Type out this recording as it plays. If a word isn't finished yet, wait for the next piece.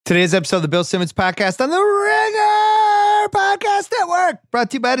Today's episode of the Bill Simmons Podcast on the Ringer Podcast Network, brought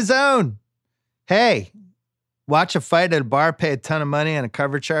to you by DAZN. Hey, watch a fight at a bar, pay a ton of money on a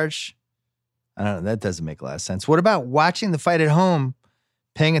cover charge? I don't know, that doesn't make a lot of sense. What about watching the fight at home,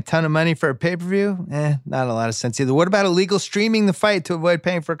 paying a ton of money for a pay-per-view? Not a lot of sense either. What about illegal streaming the fight to avoid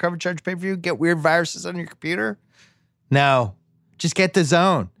paying for a cover charge pay-per-view? Get weird viruses on your computer? No, just get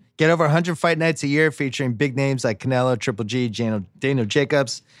DAZN. Get over 100 fight nights a year featuring big names like Canelo, Triple G, Daniel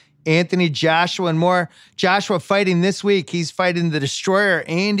Jacobs, Anthony Joshua, and more. Joshua fighting this week. He's fighting the Destroyer,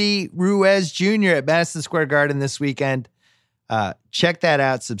 Andy Ruiz Jr. at Madison Square Garden this weekend. Check that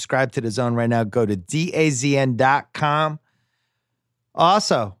out. Subscribe to DAZN right now. Go to DAZN.com.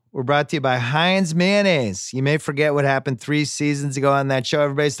 Also, we're brought to you by Heinz Mayonnaise. You may forget what happened 3 seasons ago on that show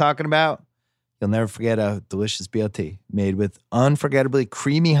everybody's talking about. You'll never forget a delicious BLT made with unforgettably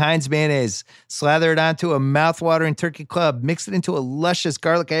creamy Heinz mayonnaise. Slather it onto a mouth-watering turkey club. Mix it into a luscious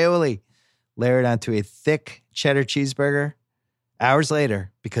garlic aioli. Layer it onto a thick cheddar cheeseburger. Hours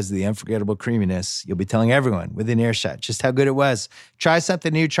later, because of the unforgettable creaminess, you'll be telling everyone within earshot just how good it was. Try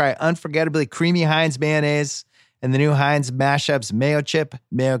something new. Try unforgettably creamy Heinz mayonnaise and the new Heinz mashups Mayo Chip,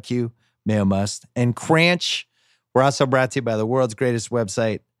 Mayo Q, Mayo Must, and Cranch. We're also brought to you by the world's greatest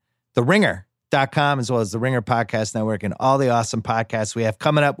website, The Ringer. .com, as well as the Ringer Podcast Network and all the awesome podcasts we have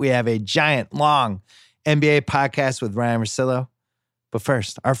coming up. We have a giant, long NBA podcast with Ryen Russillo. But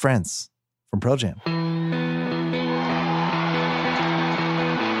first, our friends from Pearl Jam.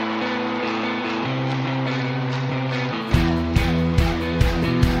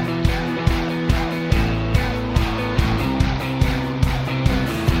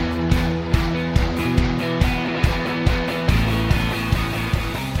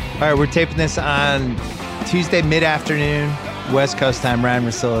 All right, we're taping this on Tuesday mid-afternoon, West Coast time. Ryen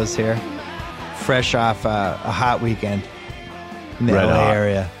Russillo is here, fresh off a hot weekend in the LA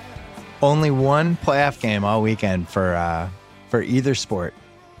area. Only one playoff game all weekend for either sport,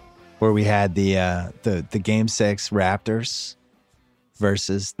 where we had the Game 6 Raptors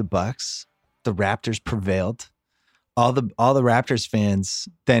versus the Bucks. The Raptors prevailed. All the Raptors fans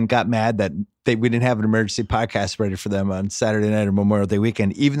then got mad that we didn't have an emergency podcast ready for them on Saturday night or Memorial Day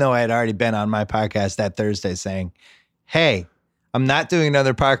weekend, even though I had already been on my podcast that Thursday saying, hey, I'm not doing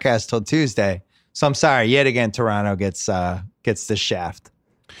another podcast till Tuesday. So I'm sorry. Yet again, Toronto gets the shaft.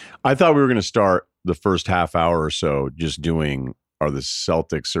 I thought we were going to start the first half hour or so just doing, are the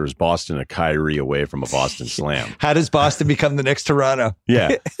Celtics or is Boston a Kyrie away from a Boston slam? How does Boston become the next Toronto?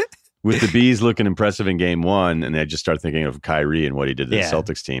 Yeah. With the Bees looking impressive in game 1, and I just started thinking of Kyrie and what he did to the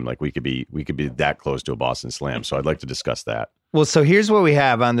Celtics team. Like we could be that close to a Boston slam. So I'd like to discuss that. Well, so here's what we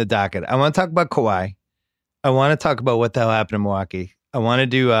have on the docket. I want to talk about Kawhi. I want to talk about what the hell happened in Milwaukee. I want to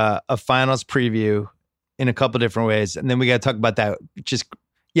do a finals preview in a couple different ways. And then we got to talk about that, just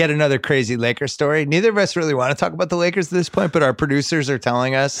yet another crazy Lakers story. Neither of us really want to talk about the Lakers at this point, but our producers are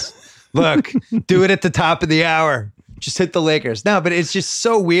telling us, look, do it at the top of the hour. Just hit the Lakers. No, but it's just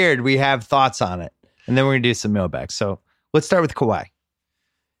so weird. We have thoughts on it. And then we're going to do some mailbags. So let's start with Kawhi.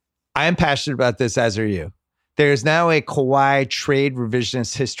 I am passionate about this, as are you. There's now a Kawhi trade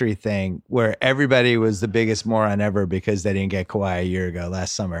revisionist history thing where everybody was the biggest moron ever because they didn't get Kawhi a year ago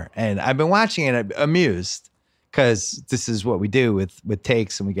last summer. And I've been watching it amused because this is what we do with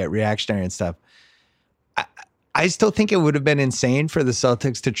takes and we get reactionary and stuff. I still think it would have been insane for the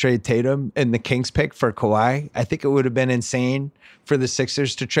Celtics to trade Tatum and the Kings pick for Kawhi. I think it would have been insane for the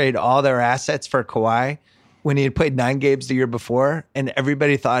Sixers to trade all their assets for Kawhi when he had played 9 games the year before and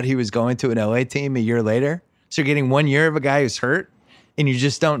everybody thought he was going to an LA team a year later. So you're getting 1 year of a guy who's hurt and you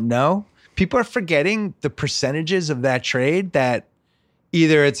just don't know. People are forgetting the percentages of that trade, that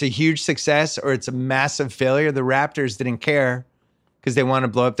either it's a huge success or it's a massive failure. The Raptors didn't care because they want to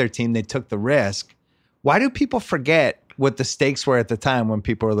blow up their team. They took the risk. Why do people forget what the stakes were at the time when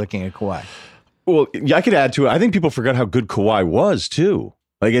people were looking at Kawhi? Well, yeah, I could add to it. I think people forgot how good Kawhi was too.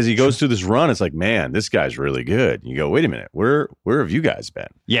 Like as he goes through this run, it's like, man, this guy's really good. You go, wait a minute, where have you guys been?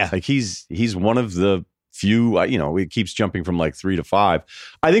 Yeah, like he's one of the few. It keeps jumping from like 3 to 5.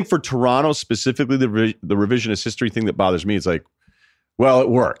 I think for Toronto specifically, the revisionist history thing that bothers me is like, well, it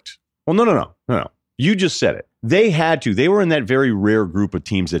worked. Well, no. You just said it. They had to. They were in that very rare group of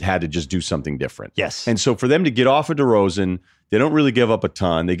teams that had to just do something different. Yes. And so for them to get off of DeRozan, they don't really give up a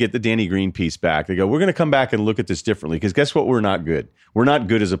ton. They get the Danny Green piece back. They go, we're going to come back and look at this differently because guess what? We're not good. We're not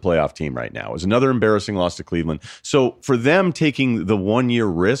good as a playoff team right now. It was another embarrassing loss to Cleveland. So for them taking the 1 year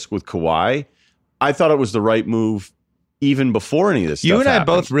risk with Kawhi, I thought it was the right move even before any of this stuff happened. You and I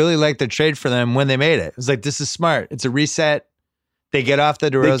both really liked the trade for them when they made it. It was like, this is smart. It's a reset. They get off the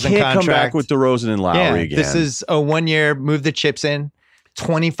DeRozan contract. They can't come back with DeRozan and Lowry again. This is a 1 year, move the chips in.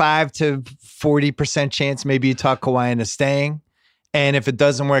 25 to 40% chance maybe you talk Kawhi into staying. And if it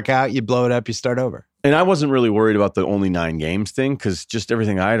doesn't work out, you blow it up, you start over. And I wasn't really worried about the only 9 games thing because just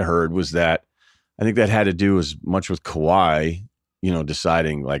everything I had heard was that I think that had to do as much with Kawhi,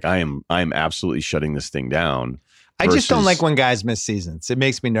 deciding like I'm absolutely shutting this thing down. I just don't like when guys miss seasons. It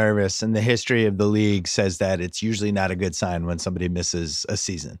makes me nervous. And the history of the league says that it's usually not a good sign when somebody misses a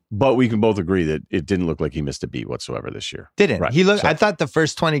season. But we can both agree that it didn't look like he missed a beat whatsoever this year. Didn't. Right. I thought the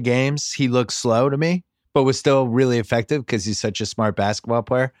first 20 games, he looked slow to me, but was still really effective because he's such a smart basketball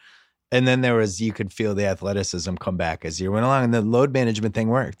player. And then you could feel the athleticism come back as the year went along, and the load management thing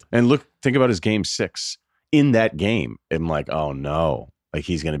worked. And think about his game 6. In that game, I'm like, oh no. Like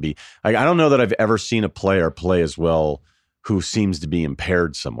he's going to be like, I don't know that I've ever seen a player play as well who seems to be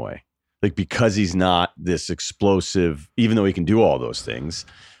impaired some way. Like because he's not this explosive, even though he can do all those things,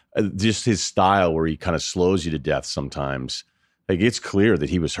 just his style where he kind of slows you to death sometimes. Like it's clear that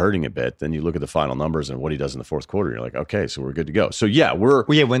he was hurting a bit. Then you look at the final numbers and what he does in the fourth quarter. You're like, okay, so we're good to go. So yeah,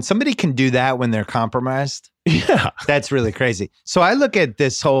 when somebody can do that when they're compromised, yeah, that's really crazy. So I look at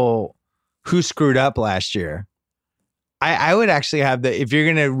this whole who screwed up last year. I would actually have if you're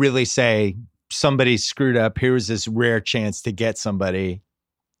going to really say somebody screwed up, here was this rare chance to get somebody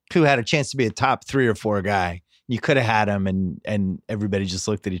who had a chance to be a top 3 or 4 guy. You could have had him and everybody just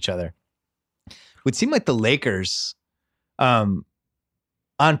looked at each other. It would seem like the Lakers, on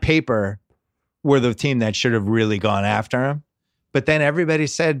paper, were the team that should have really gone after him. But then everybody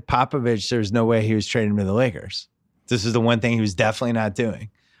said Popovich, there's no way he was trading to the Lakers. This is the one thing he was definitely not doing.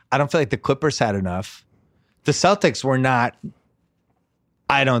 I don't feel like the Clippers had enough. The Celtics were not,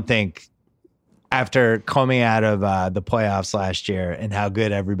 I don't think, after coming out of the playoffs last year and how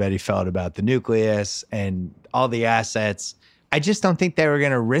good everybody felt about the nucleus and all the assets, I just don't think they were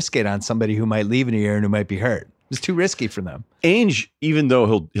going to risk it on somebody who might leave in a year and who might be hurt. It's too risky for them. Ainge, even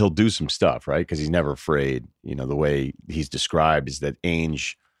though he'll do some stuff, right? Because he's never afraid. The way he's described is that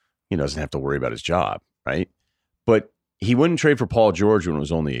Ainge, doesn't have to worry about his job, right? But he wouldn't trade for Paul George when it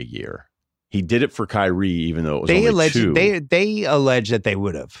was only a year. He did it for Kyrie, even though it was only 2. They allege that they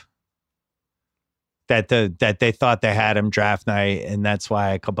would have. That they thought they had him draft night, and that's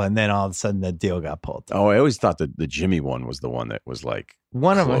why and then all of a sudden the deal got pulled. Oh, I always thought that the Jimmy one was the one that was like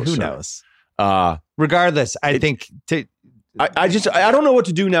one of them. Who knows? Regardless, I think I don't know what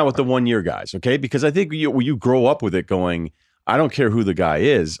to do now with the 1-year guys. Okay, because I think you grow up with it going, I don't care who the guy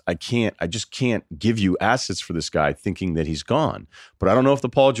is. I just can't give you assets for this guy thinking that he's gone. But I don't know if the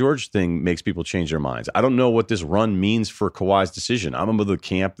Paul George thing makes people change their minds. I don't know what this run means for Kawhi's decision. I'm of the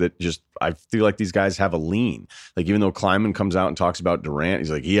camp that I feel like these guys have a lean. Like even though Kleiman comes out and talks about Durant, he's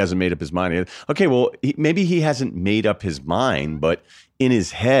like, he hasn't made up his mind. Okay, well, maybe he hasn't made up his mind, but in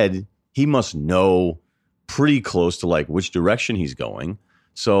his head, he must know pretty close to like which direction he's going.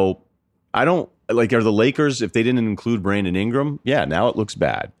 So I don't like, are the Lakers, if they didn't include Brandon Ingram, yeah, now it looks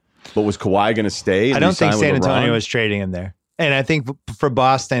bad. But was Kawhi going to stay? I don't think San Antonio was trading him there. And I think for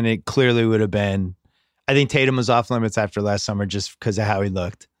Boston, it clearly would have been, I think Tatum was off limits after last summer just because of how he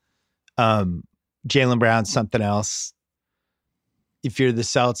looked. Jaylen Brown's something else. If you're the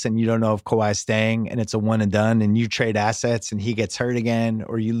Celtics and you don't know if Kawhi's staying and it's a one and done and you trade assets and he gets hurt again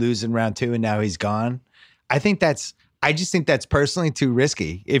or you lose in round 2 and now he's gone, I just think that's personally too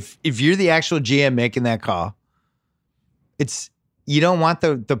risky. If you're the actual GM making that call, you don't want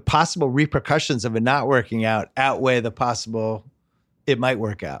the possible repercussions of it not working out outweigh the possible it might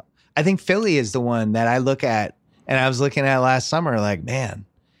work out. I think Philly is the one that I look at, and I was looking at last summer like, man,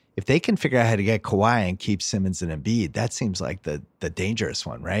 if they can figure out how to get Kawhi and keep Simmons and Embiid, that seems like the dangerous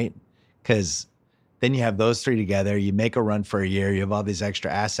one, right? Because then you have those 3 together, you make a run for a year, you have all these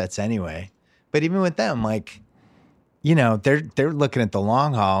extra assets anyway. But even with them, like, they're looking at the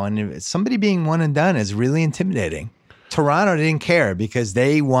long haul, and somebody being one and done is really intimidating. Toronto didn't care because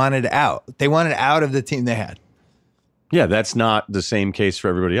they wanted out. They wanted out of the team they had. Yeah, that's not the same case for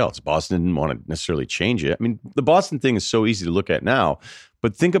everybody else. Boston didn't want to necessarily change it. I mean, the Boston thing is so easy to look at now,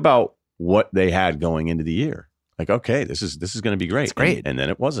 but think about what they had going into the year. Like, okay, this is going to be great. It's great. And then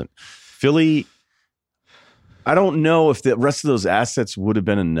it wasn't. Philly, I don't know if the rest of those assets would have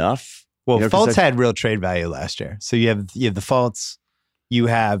been enough. Well, Fultz had real trade value last year. So you have the Fultz, you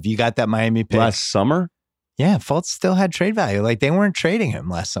got that Miami pick. Last summer? Yeah, Fultz still had trade value. Like they weren't trading him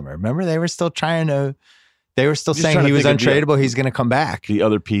last summer. Remember, they were still saying he was untradeable. He's going to come back. The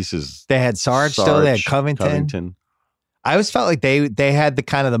other pieces. They had Sarge still. They had Covington. I always felt like they had the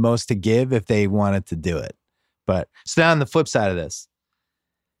kind of the most to give if they wanted to do it. But so now on the flip side of this,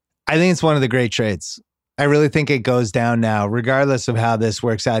 I think it's one of the great trades. I really think it goes down now, regardless of how this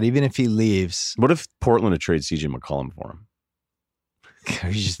works out, even if he leaves. What if Portland had traded CJ McCollum for him?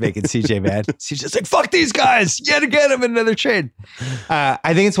 He's just making CJ mad. He's just like, fuck these guys. Yet again, I'm in another trade.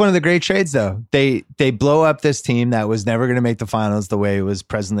 I think it's one of the great trades, though. They blow up this team that was never going to make the finals the way it was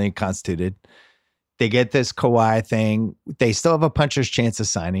presently constituted. They get this Kawhi thing. They still have a puncher's chance of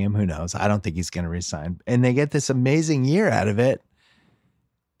signing him. Who knows? I don't think he's going to resign. And they get this amazing year out of it.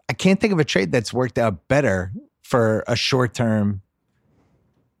 I can't think of a trade that's worked out better for a short term.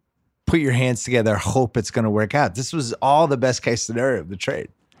 Put your hands together, hope it's going to work out. This was all the best case scenario of the trade.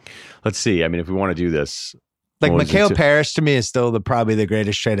 Let's see. I mean, if we want to do this, like Mikal Parrish to me is still probably the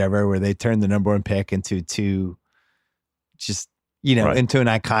greatest trade ever, where they turned the number one pick into two, just, into an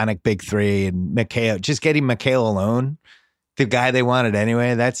iconic big three, and Mikal, just getting Mikal alone, the guy they wanted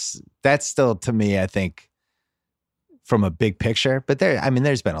anyway. That's still, to me, I think, from a big picture. But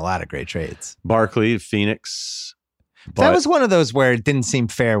there's been a lot of great trades. Barkley, Phoenix. That was one of those where it didn't seem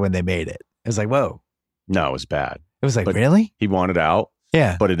fair when they made it. It was like, whoa. No, it was bad. It was like, really? He wanted out.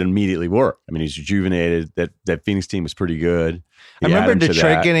 Yeah. But it immediately worked. I mean, he's rejuvenated. That Phoenix team was pretty good. I remember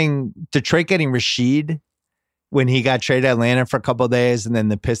Detroit getting Rashid when he got traded to Atlanta for a couple of days, and then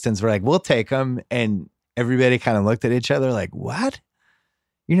the Pistons were like, we'll take him. And everybody kind of looked at each other like, what?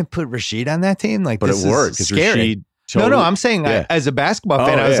 You're going to put Rashid on that team? Like, but this it worked. is scary. Rashid No, I'm saying as a basketball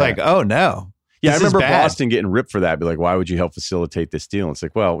fan, I was like, oh, no. Yeah, I remember Boston getting ripped for that. Be like, why would you help facilitate this deal? And it's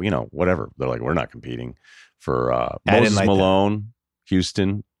like, well, whatever. They're like, we're not competing for Moses Malone,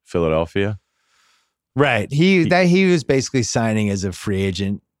 Houston, Philadelphia. Right. He was basically signing as a free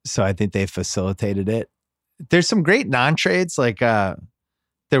agent, so I think they facilitated it. There's some great non-trades. Like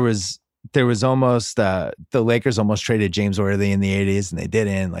there was almost the Lakers almost traded James Worthy in the 80s, and they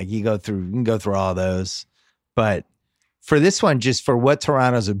didn't. Like you can go through all those, but for this one, just for what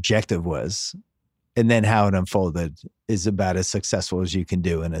Toronto's objective was, and then how it unfolded, is about as successful as you can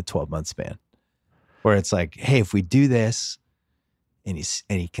do in a 12-month span. Where it's like, hey, if we do this, and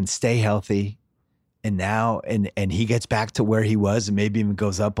he can stay healthy, and now and he gets back to where he was, and maybe even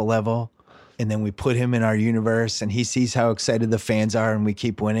goes up a level, and then we put him in our universe, and he sees how excited the fans are, and we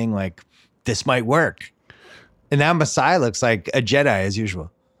keep winning, like, this might work. And now Masai looks like a Jedi as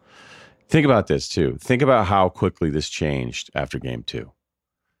usual. Think about this too. Think about how quickly this changed after game 2.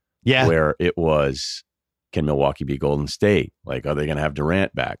 Yeah. Where it was, can Milwaukee beat Golden State? Like, are they going to have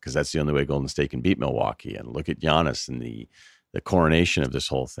Durant back? Because that's the only way Golden State can beat Milwaukee. And look at Giannis and the coronation of this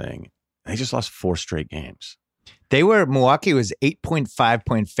whole thing. They just lost 4 straight games. Milwaukee was 8.5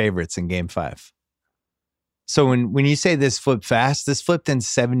 point favorites in game 5. So when you say this flipped fast, this flipped in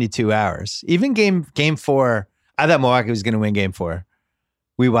 72 hours. Even game 4, I thought Milwaukee was going to win game 4.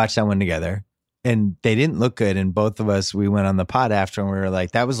 We watched that one together, and they didn't look good. And both of us, we went on the pod after, and we were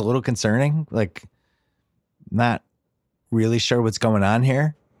like, that was a little concerning. Like, not really sure what's going on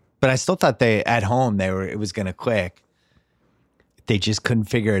here. But I still thought at home, it was going to click. They just couldn't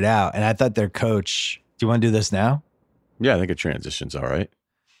figure it out. And I thought their coach, do you want to do this now? Yeah, I think a transition's all right.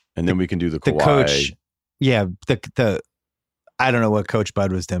 And then we can do the Kawhi. Coach, yeah, I don't know what Coach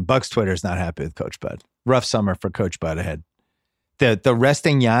Bud was doing. Bucks Twitter is not happy with Coach Bud. Rough summer for Coach Bud ahead. The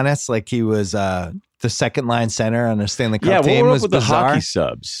resting Giannis like he was the second line center on a Stanley Cup team was with bizarre. The hockey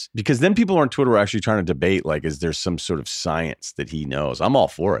subs? Because then people on Twitter were actually trying to debate, like, is there some sort of science that he knows? I'm all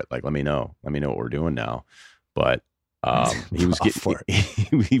for it. Like, let me know what we're doing now. But he was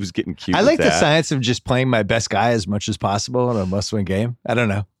getting cute. I like the science of just playing my best guy as much as possible in a must-win game. I don't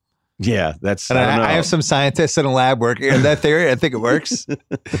know. Yeah, that's. I have some scientists in a lab working on that theory. I think it works.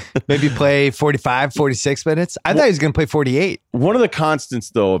 Maybe play 45, 46 minutes. I thought he was going to play 48. One of the constants,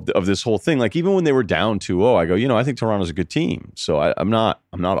 though, of this whole thing, like even when they were down 2-0, I go, I think Toronto's a good team. So I'm not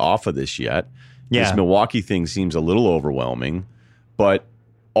off of this yet. Yeah. This Milwaukee thing seems a little overwhelming, but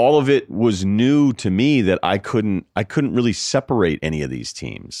all of it was new to me that I couldn't really separate any of these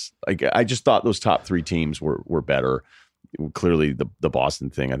teams. Like I just thought those top 3 teams were better. Clearly, the Boston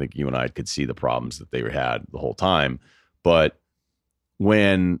thing, I think you and I could see the problems that they had the whole time. But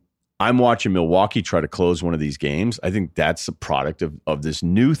when I'm watching Milwaukee try to close one of these games, I think that's a product of this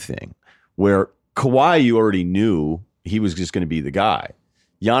new thing where Kawhi, you already knew he was just going to be the guy.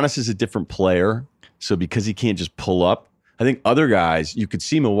 Giannis is a different player. So because he can't just pull up, I think other guys, you could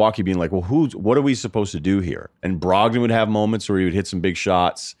see Milwaukee being like, well, what are we supposed to do here? And Brogdon would have moments where he would hit some big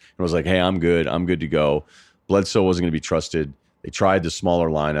shots and was like, hey, I'm good to go. Bledsoe wasn't going to be trusted. They tried the smaller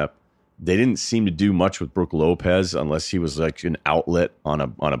lineup. They didn't seem to do much with Brook Lopez unless he was like an outlet on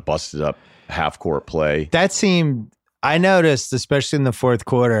a busted up half court play. I noticed, especially in the fourth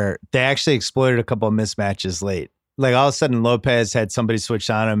quarter, they actually exploited a couple of mismatches late. Like all of a sudden Lopez had somebody switched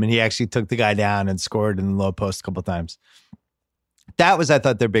on him and he actually took the guy down and scored in the low post a couple of times. That was, I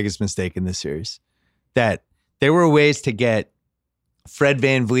thought, their biggest mistake in this series. That there were ways to get Fred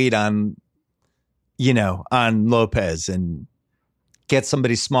VanVleet on, on Lopez and get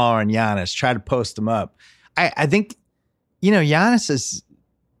somebody smaller on Giannis, try to post him up. I think, Giannis is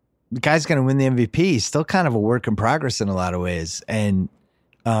the guy's going to win the MVP. He's still kind of a work in progress in a lot of ways. And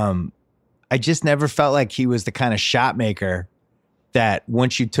I just never felt like he was the kind of shot maker that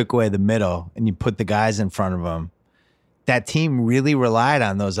once you took away the middle and you put the guys in front of him, that team really relied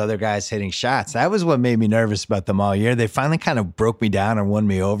on those other guys hitting shots. That was what made me nervous about them all year. They finally kind of broke me down and won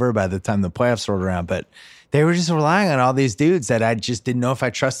me over by the time the playoffs rolled around. But they were just relying on all these dudes that I just didn't know if I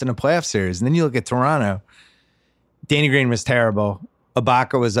trusted in a playoff series. And then you look at Toronto. Danny Green was terrible.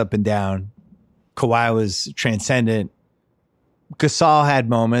 Ibaka was up and down. Kawhi was transcendent. Gasol had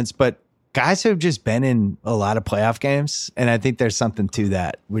moments, but guys have just been in a lot of playoff games, and I think there's something to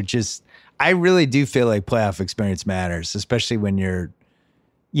that. I really do feel like playoff experience matters, especially when you're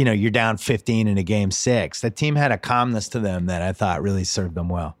down 15 in a game 6. That team had a calmness to them that I thought really served them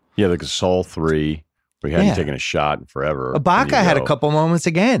well. Yeah, the Gasol 3, where he hadn't taken a shot in forever. Ibaka had a couple moments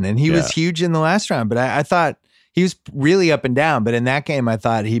again, and he was huge in the last round, but I thought he was really up and down. But in that game, I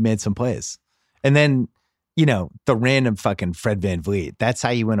thought he made some plays. And then, the random fucking Fred VanVleet. That's how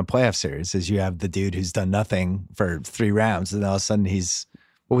you win a playoff series, is you have the dude who's done nothing for 3 rounds, and all of a sudden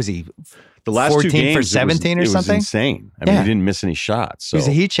what was he? The last 14 2 games for 17 or something? It was insane. I mean, he didn't miss any shots. So. He was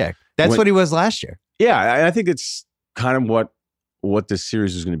a heat check. That's what he was last year. Yeah, I think it's kind of what this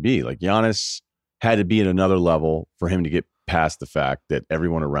series is going to be. Like, Giannis had to be at another level for him to get past the fact that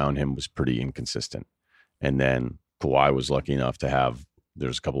everyone around him was pretty inconsistent. And then Kawhi was lucky enough to have,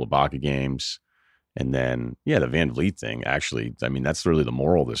 there's a couple of Ibaka games. And then, the VanVleet thing, actually, I mean, that's really the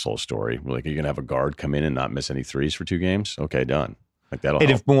moral of this whole story. We're like, you're going to have a guard come in and not miss any threes for 2 games? Okay, done. Like, that'll help.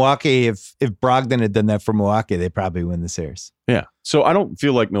 If Milwaukee, if Brogdon had done that for Milwaukee, they probably win the series. Yeah. So I don't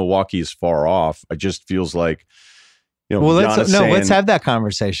feel like Milwaukee is far off. It just feels like, let's have that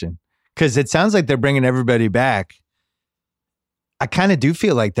conversation. Because it sounds like they're bringing everybody back. I kind of do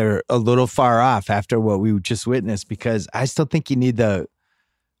feel like they're a little far off after what we just witnessed, because I still think you need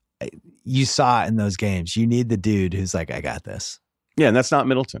you saw it in those games. You need the dude who's like, I got this. Yeah, and that's not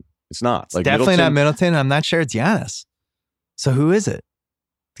Middleton. It's not. It's definitely not Middleton. I'm not sure it's Giannis. So who is it?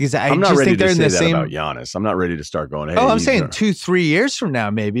 Because I'm not just ready think they're to in say the that same about Giannis. I'm not ready to start going, hey. I'm saying 2-3 years from now,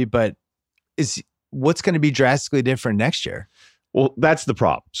 maybe, but what's going to be drastically different next year? Well, that's the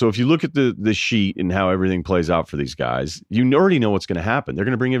problem. So if you look at the sheet and how everything plays out for these guys, you already know what's going to happen. They're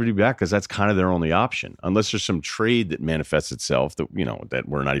going to bring everybody back because that's kind of their only option, unless there's some trade that manifests itself that that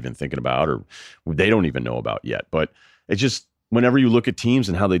we're not even thinking about or they don't even know about yet. But it's just, whenever you look at teams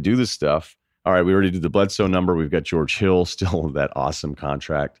and how they do this stuff, all right, we already did the Bledsoe number. We've got George Hill still in that awesome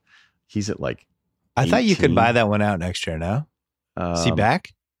contract. He's at like 18. I thought you could buy that one out next year. No, is he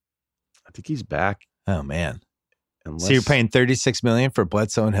back? I think he's back. Oh man. So you're paying $36 million for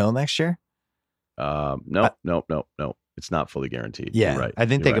Bledsoe and Hill next year? No. It's not fully guaranteed. Yeah, You're right. I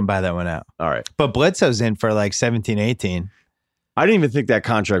think they can buy that one out. All right. But Bledsoe's in for like 17, 18. I didn't even think that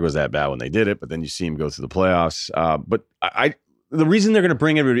contract was that bad when they did it, but then you see him go through the playoffs. But the reason they're going to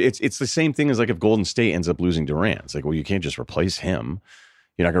bring everybody, it's the same thing as like if Golden State ends up losing Durant. It's like, well, you can't just replace him.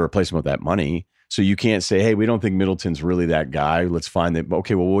 You're not going to replace him with that money. So you can't say, hey, we don't think Middleton's really that guy. Let's find that.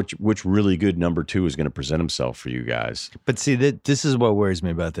 Okay, well, which really good number 2 is going to present himself for you guys? But see, this is what worries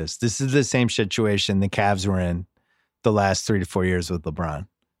me about this. This is the same situation the Cavs were in the last 3 to 4 years with LeBron,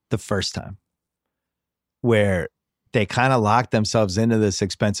 the first time, where they kind of locked themselves into this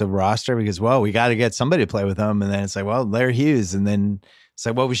expensive roster because, well, we got to get somebody to play with them. And then it's like, well, Larry Hughes. And then it's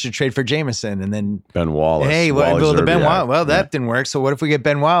like, well, we should trade for Jameson. And then Ben Wallace. Hey, Ben Wallace. Well, that didn't work. So what if we get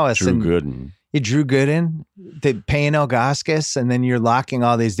Ben Wallace? Drew Gooden. Drew Gooden, paying Ilgauskas, and then you're locking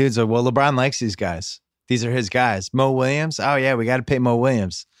all these dudes. Like, well, LeBron likes these guys. These are his guys. Mo Williams. Oh, yeah, we got to pay Mo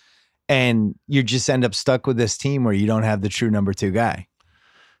Williams. And you just end up stuck with this team where you don't have the true number 2 guy.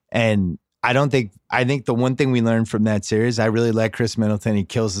 And I think the one thing we learned from that series, I really like Chris Middleton. He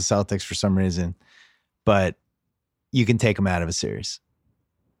kills the Celtics for some reason, but you can take him out of a series.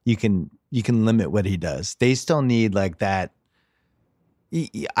 You can limit what he does. They still need like that.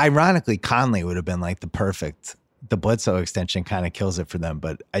 Ironically, Conley would have been like the Bledsoe extension kind of kills it for them.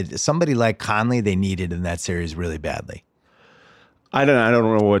 But somebody like Conley, they needed in that series really badly. I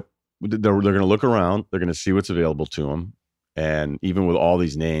don't know what they're going to look around. They're going to see what's available to them. And even with all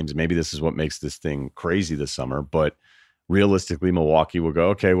these names, maybe this is what makes this thing crazy this summer. But realistically, Milwaukee will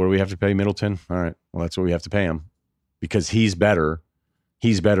go, okay, what do we have to pay Middleton? All right, well, that's what we have to pay him because he's better.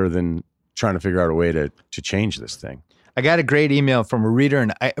 He's better than trying to figure out a way to change this thing. I got a great email from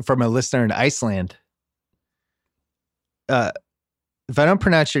from a listener in Iceland. If I don't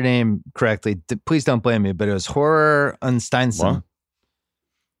pronounce your name correctly, please don't blame me, but it was Horror Unsteinsen.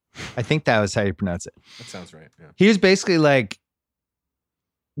 I think that was how you pronounce it. That sounds right. Yeah. He was basically like,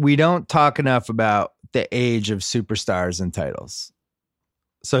 we don't talk enough about the age of superstars and titles.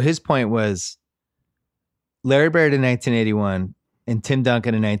 So his point was Larry Bird in 1981 and Tim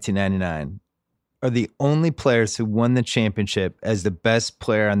Duncan in 1999 are the only players who won the championship as the best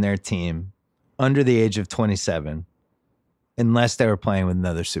player on their team under the age of 27, unless they were playing with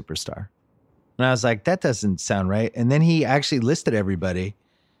another superstar. And I was like, that doesn't sound right. And then he actually listed everybody,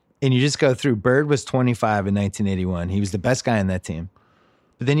 and you just go through. Bird was 25 in 1981. He was the best guy on that team.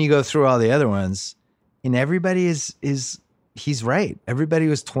 But then you go through all the other ones, and everybody he's right. Everybody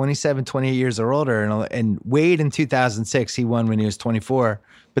was 27, 28 years or older. And Wade in 2006, he won when he was 24,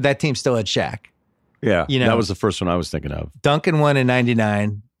 but that team still had Shaq. Yeah, that was the first one I was thinking of. Duncan won in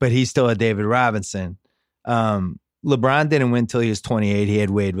 99, but he still had David Robinson. LeBron didn't win until he was 28. He had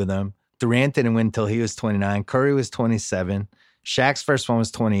Wade with him. Durant didn't win until he was 29. Curry was 27. Shaq's first one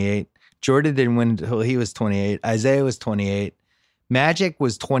was 28. Jordan didn't win until he was 28. Isaiah was 28. Magic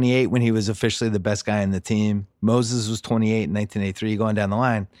was 28 when he was officially the best guy in the team. Moses was 28 in 1983, going down the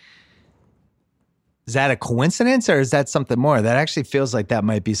line. Is that a coincidence or is that something more? That actually feels like that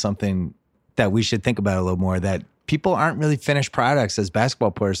might be something that we should think about a little more, that people aren't really finished products as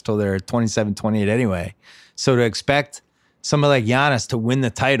basketball players till they're 27, 28 anyway. So to expect someone like Giannis to win the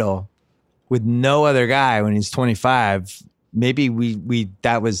title with no other guy when he's 25, maybe we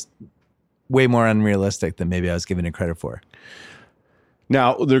that was way more unrealistic than maybe I was giving it credit for.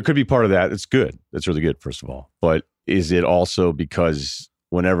 Now, there could be part of that. It's good. That's really good, first of all. But is it also because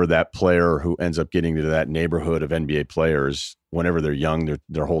whenever that player who ends up getting to that neighborhood of NBA players, whenever they're young,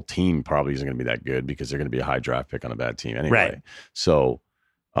 their whole team probably isn't going to be that good because they're going to be a high draft pick on a bad team anyway. Right. So,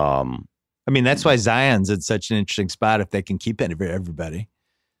 I mean, that's why Zion's at such an interesting spot if they can keep everybody.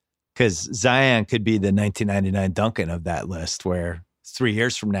 Because Zion could be the 1999 Duncan of that list where 3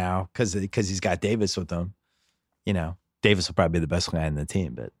 years from now, because he's got Davis with him, Davis will probably be the best guy in the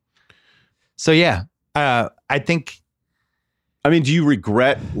team. But so, yeah, I think. I mean, do you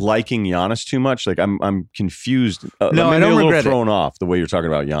regret liking Giannis too much? Like, I'm confused. No, I don't regret it. Thrown off the way you're talking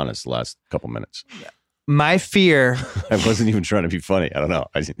about Giannis the last couple minutes. My fear. I wasn't even trying to be funny. I don't know.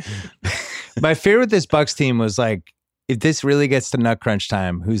 My fear with this Bucks team was like, if this really gets to nut crunch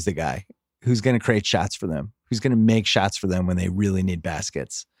time, who's the guy? Who's going to create shots for them? Who's going to make shots for them when they really need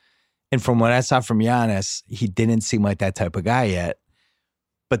baskets? And from what I saw from Giannis, he didn't seem like that type of guy yet,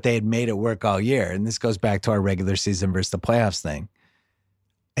 but they had made it work all year. And this goes back to our regular season versus the playoffs thing.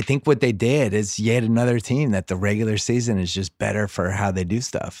 I think what they did is yet another team that the regular season is just better for how they do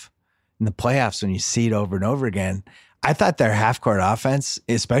stuff. In the playoffs, when you see it over and over again, I thought their half-court offense,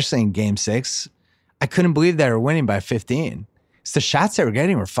 especially in Game 6, I couldn't believe they were winning by 15. So the shots they were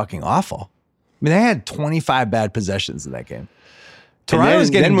getting were fucking awful. I mean, they had 25 bad possessions in that game. Toronto was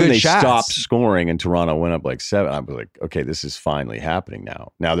getting good shots. Then when they stopped scoring and Toronto went up like 7, I was like, okay, this is finally happening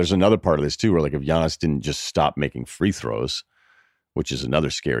now. Now, there's another part of this too, where like if Giannis didn't just stop making free throws, which is another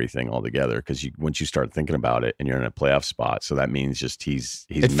scary thing altogether, because once you start thinking about it and you're in a playoff spot, so that means just he's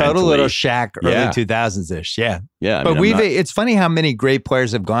it felt a little Shaq early 2000s-ish, yeah. But it's funny how many great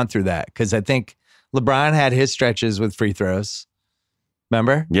players have gone through that, because I think LeBron had his stretches with free throws.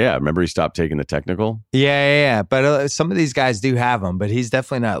 Remember? Yeah, remember he stopped taking the technical? Yeah. But some of these guys do have them, but he's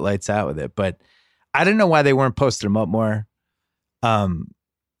definitely not lights out with it. But I don't know why they weren't posting him up more.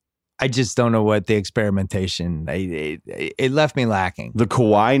 I just don't know what the experimentation, it left me lacking. The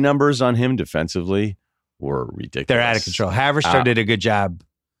Kawhi numbers on him defensively were ridiculous. They're out of control. Haverster did a good job.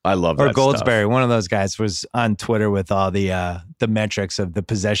 I love that. Or Goldsberry, stuff. One of those guys, was on Twitter with all the metrics of the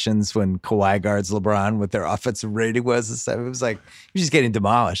possessions when Kawhi guards LeBron, what their offensive rating was and stuff. It was like you're just getting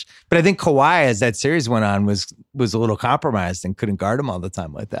demolished. But I think Kawhi, as that series went on, was a little compromised and couldn't guard him all the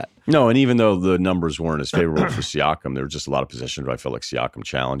time like that. No, and even though the numbers weren't as favorable for Siakam, there were just a lot of possessions where I felt like Siakam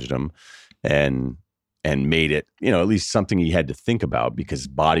challenged him and made it, at least something he had to think about, because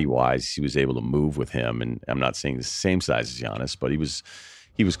body-wise, he was able to move with him. And I'm not saying the same size as Giannis, but he was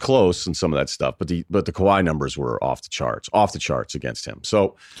close in some of that stuff, but the Kawhi numbers were off the charts against him.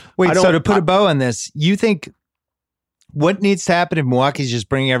 So wait, so to put a bow on this, you think what needs to happen if Milwaukee's just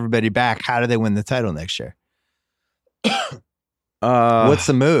bringing everybody back? How do they win the title next year? What's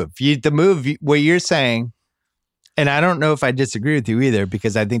the move? What you're saying, and I don't know if I disagree with you either,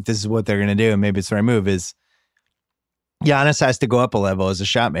 because I think this is what they're going to do, and maybe it's the right move, is Giannis has to go up a level as a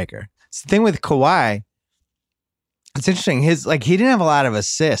shot maker. It's the thing with Kawhi. It's interesting. He didn't have a lot of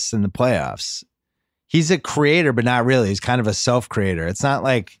assists in the playoffs. He's a creator, but not really. He's kind of a self-creator. It's not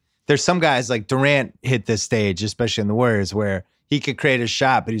like there's some guys like Durant hit this stage, especially in the Warriors, where he could create a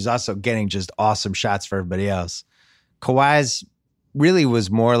shot, but he's also getting just awesome shots for everybody else. Kawhi's really was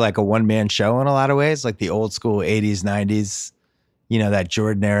more like a one-man show in a lot of ways, like the old school 80s, 90s, that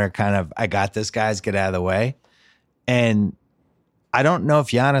Jordan era kind of, I got this, guys, get out of the way. And I don't know if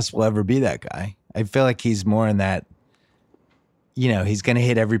Giannis will ever be that guy. I feel like he's more in that, he's going to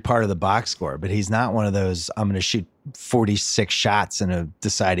hit every part of the box score, but he's not one of those, I'm going to shoot 46 shots in a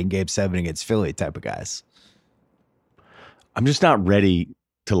deciding game 7 against Philly type of guys. I'm just not ready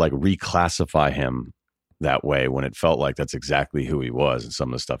to like reclassify him that way when it felt like that's exactly who he was and some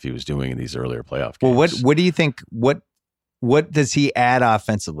of the stuff he was doing in these earlier playoff games. Well, what do you think? What does he add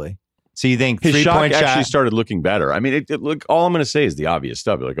offensively? So you think his three-point shot actually started looking better? I mean, look, all I'm going to say is the obvious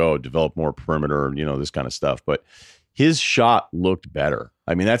stuff. You're like, oh, develop more perimeter, this kind of stuff. But his shot looked better.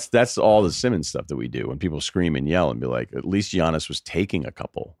 I mean, that's all the Simmons stuff that we do when people scream and yell and be like, at least Giannis was taking a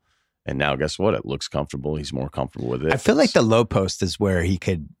couple. And now guess what? It looks comfortable. He's more comfortable with it. I feel like the low post is where he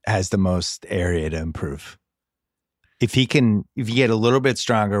has the most area to improve. If you get a little bit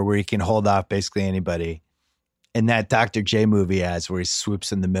stronger where he can hold off basically anybody. And that Dr. J movie has where he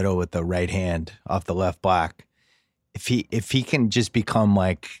swoops in the middle with the right hand off the left block. If he can just become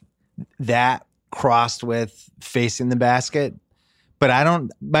like that crossed with facing the basket. But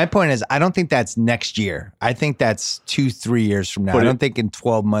my point is, I don't think that's next year. I think that's 2-3 years from now. I don't think in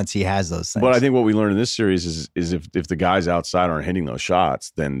 12 months he has those things. But I think what we learned in this series is if the guys outside aren't hitting those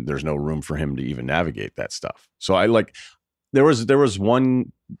shots, then there's no room for him to even navigate that stuff. So there was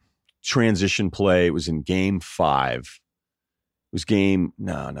one transition play. It was in game 5. It was game,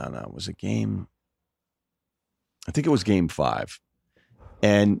 it was a game. I think it was game 5.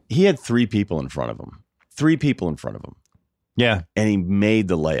 And he had 3 people in front of him. Yeah. And he made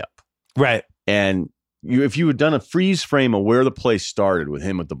the layup. Right. And if you had done a freeze frame of where the play started with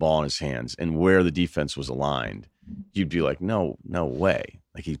him with the ball in his hands and where the defense was aligned, you'd be like, no way.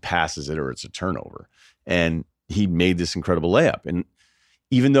 Like he passes it or it's a turnover. And he made this incredible layup. And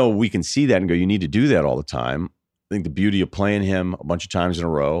even though we can see that and go, you need to do that all the time, I think the beauty of playing him a bunch of times in a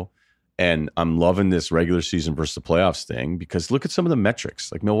row, and I'm loving this regular season versus the playoffs thing, because look at some of the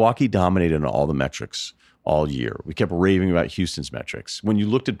metrics. Like Milwaukee dominated on all the metrics all year. We kept raving about Houston's metrics. When you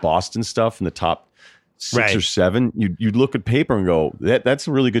looked at Boston stuff in the top 6 or 7, you'd look at paper and go, that's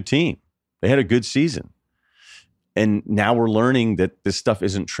a really good team. They had a good season. And now we're learning that this stuff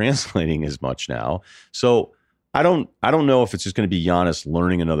isn't translating as much now. So I don't know if it's just going to be Giannis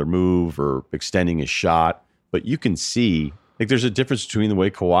learning another move or extending his shot, but you can see like there's a difference between the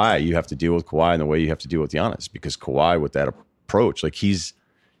way Kawhi, you have to deal with Kawhi, and the way you have to deal with Giannis, because Kawhi with that approach, like he's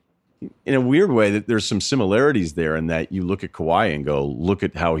in a weird way that there's some similarities there in that you look at Kawhi and go, look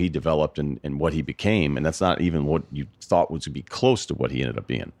at how he developed and what he became. And that's not even what you thought was to be close to what he ended up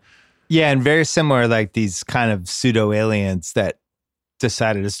being. Yeah. And very similar, like these kind of pseudo aliens that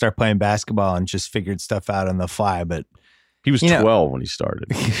decided to start playing basketball and just figured stuff out on the fly. But he was 12 when he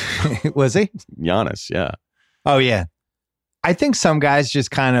started. Was he? Giannis, yeah. Oh, yeah. I think some guys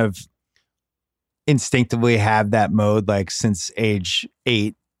just kind of instinctively have that mode, like since age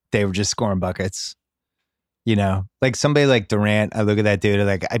 8, they were just scoring buckets. Like somebody like Durant, I look at that dude,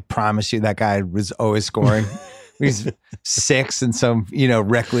 like, I promise you that guy was always scoring. He's 6 in some,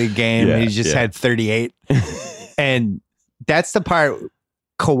 rec league game. Yeah, and he just had 38. And that's the part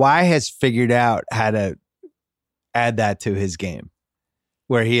Kawhi has figured out how to add that to his game,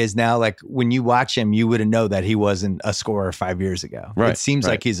 where he is now, like, when you watch him, you wouldn't know that he wasn't a scorer 5 years ago. Right, it seems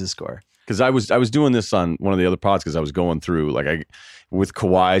like he's a scorer. Because I was doing this on one of the other pods because I was going through, with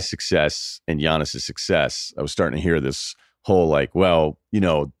Kawhi's success and Giannis's success, I was starting to hear this whole like, well,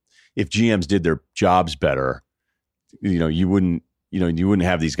 if GMs did their jobs better, you wouldn't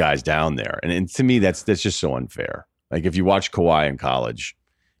have these guys down there. And to me, that's just so unfair. Like if you watch Kawhi in college,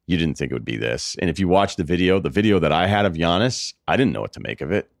 you didn't think it would be this. And if you watch the video that I had of Giannis, I didn't know what to make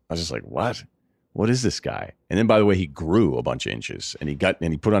of it. I was just like, what is this guy? And then, by the way, he grew a bunch of inches and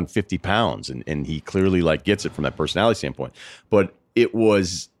he put on 50 pounds and he clearly like gets it from that personality standpoint. But it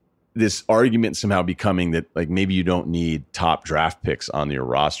was this argument somehow becoming that like maybe you don't need top draft picks on your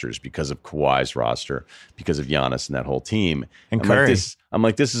rosters because of Kawhi's roster, because of Giannis and that whole team. And Curry. I'm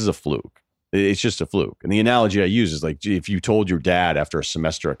like, this is a fluke. It's just a fluke. And the analogy I use is like, if you told your dad after a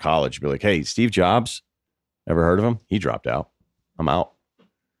semester of college, you'd be like, hey, Steve Jobs, ever heard of him? He dropped out. I'm out.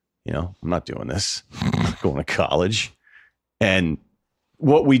 I'm not doing this. I'm not going to college. And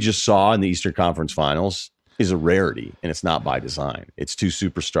what we just saw in the Eastern Conference Finals is a rarity, and it's not by design. It's 2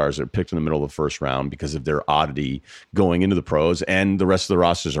 superstars that are picked in the middle of the first round because of their oddity going into the pros and the rest of the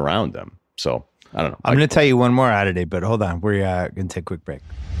rosters around them. So, I don't know. I'm going to tell you one more oddity, but hold on. We're going to take a quick break.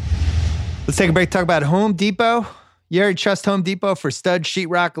 Let's take a break, talk about Home Depot. You already trust Home Depot for studs,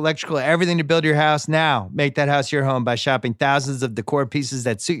 sheetrock, electrical, everything to build your house. Now, make that house your home by shopping thousands of decor pieces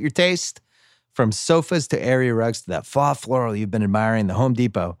that suit your taste. From sofas to area rugs to that fall floral you've been admiring, the Home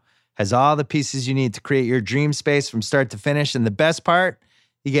Depot has all the pieces you need to create your dream space from start to finish. And the best part,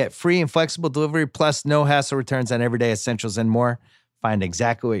 you get free and flexible delivery, plus no hassle returns on everyday essentials and more. Find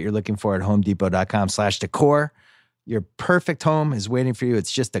exactly what you're looking for at homedepot.com/decor. Your perfect home is waiting for you.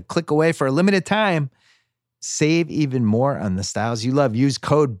 It's just a click away. For a limited time, save even more on the styles you love. Use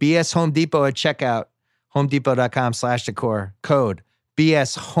code BSHomeDepot at checkout. HomeDepot.com/decor. Code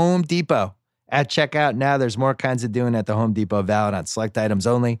BSHomeDepot at checkout. Now there's more kinds of doing at the Home Depot, valid on select items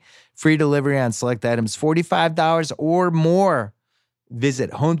only. Free delivery on select items, $45 or more.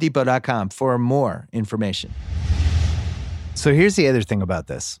 Visit HomeDepot.com for more information. So here's the other thing about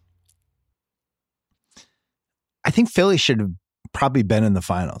this. I think Philly should have probably been in the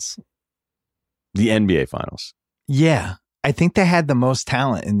finals. The NBA finals. Yeah. I think they had the most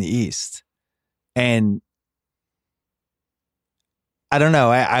talent in the East. And I don't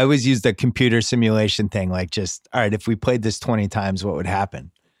know. I always use the computer simulation thing, like just, all right, if we played this 20 times, what would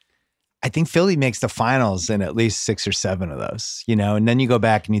happen? I think Philly makes the finals in at least 6 or 7 of those, you know? And then you go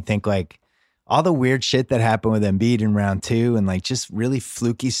back and you think like all the weird shit that happened with Embiid in round 2 and like just really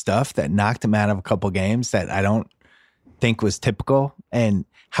fluky stuff that knocked him out of a couple games that I don't think was typical, and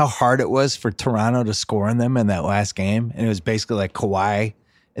how hard it was for Toronto to score on them in that last game. And it was basically like Kawhi,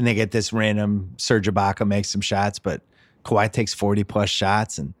 and they get this random Serge Ibaka makes some shots, but Kawhi takes 40 plus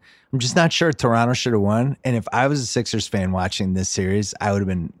shots. And I'm just not sure Toronto should have won. And if I was a Sixers fan watching this series, I would have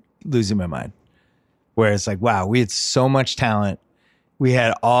been losing my mind. Where it's like, wow, we had so much talent. We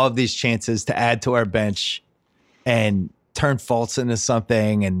had all of these chances to add to our bench and turn Fultz into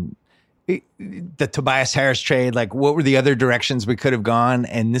something. And the Tobias Harris trade, like what were the other directions we could have gone?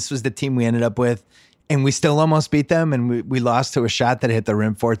 And this was the team we ended up with. And we still almost beat them. And we lost to a shot that hit the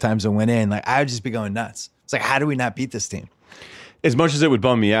rim 4 times and went in. Like I would just be going nuts. It's like, how do we not beat this team? As much as it would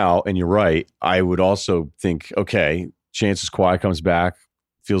bum me out, and you're right, I would also think, okay, chances Kawhi comes back,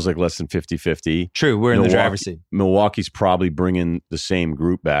 feels like less than 50-50. True, we're in the driver's seat. Milwaukee's probably bringing the same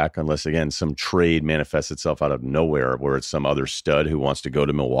group back, unless, again, some trade manifests itself out of nowhere where it's some other stud who wants to go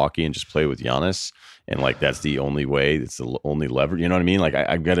to Milwaukee and just play with Giannis. And, like, that's the only way. It's the only lever. You know what I mean? Like,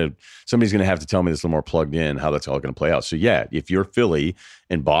 I've got to – somebody's going to have to tell me this a little more plugged in, how that's all going to play out. So, yeah, if you're Philly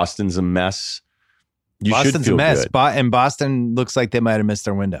and Boston's a mess, Boston's a mess. And Boston looks like they might have missed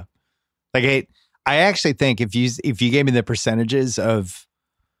their window. Like, I actually think if you gave me the percentages of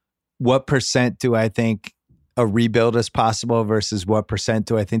what percent do I think a rebuild is possible versus what percent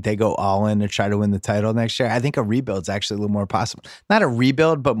do I think they go all in to try to win the title next year, I think a rebuild's actually a little more possible. Not a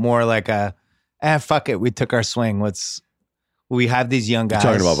rebuild, but more like a, fuck it, we took our swing. We have these young guys.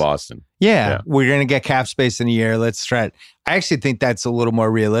 You're talking about Boston. Yeah. We're going to get cap space in a year. Let's try it. I actually think that's a little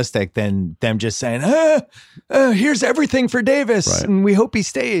more realistic than them just saying, here's everything for Davis, right, and we hope he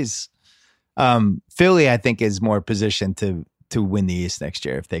stays. Philly, I think, is more positioned to win the East next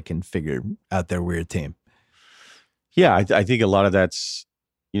year if they can figure out their weird team. Yeah, I think a lot of that's,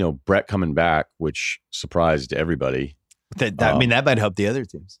 Brett coming back, which surprised everybody. That might help the other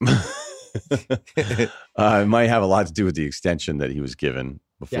teams. It might have a lot to do with the extension that he was given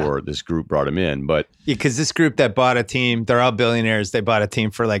before this group brought him in. But because this group that bought a team, they're all billionaires. They bought a team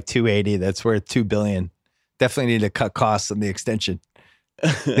for like $280. That's worth $2 billion. Definitely need to cut costs on the extension.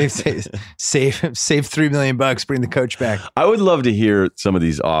 They save $3 million, bring the coach back. I would love to hear some of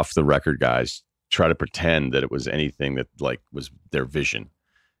these off the record guys try to pretend that it was anything that like was their vision.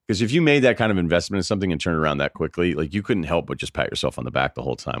 Because if you made that kind of investment in something and turned around that quickly, like you couldn't help but just pat yourself on the back the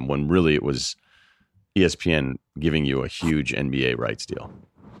whole time, when really it was ESPN giving you a huge NBA rights deal,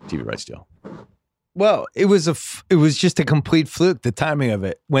 TV rights deal. Well, it was just a complete fluke, the timing of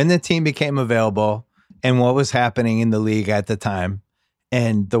it. When the team became available and what was happening in the league at the time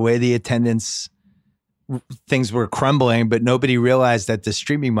and the way the attendance, things were crumbling, but nobody realized that the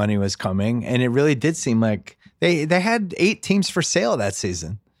streaming money was coming. And it really did seem like they had 8 teams for sale that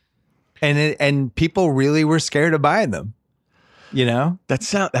season. And people really were scared of buying them,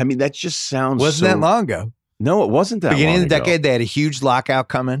 That just sounds wasn't that long ago. No, it wasn't that long ago. Beginning of the decade, they had a huge lockout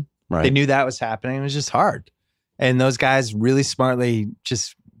coming. Right. They knew that was happening. It was just hard. And those guys really smartly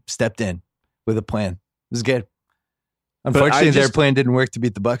just stepped in with a plan. It was good. Unfortunately, their plan didn't work to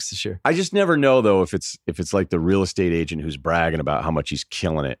beat the Bucks this year. I just never know, though, if it's like the real estate agent who's bragging about how much he's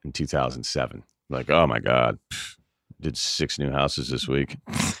killing it in 2007. Like, oh, my God. Did 6 new houses this week.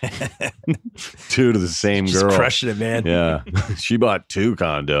 2 to the same girl. Just crushing it, man. Yeah. She bought 2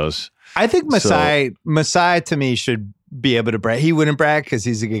 condos. I think Masai to me should be able to brag. He wouldn't brag because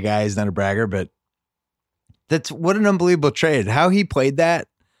he's a good guy. He's not a bragger, but That's what an unbelievable trade. How he played that.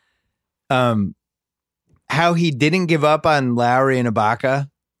 How he didn't give up on Lowry and Ibaka,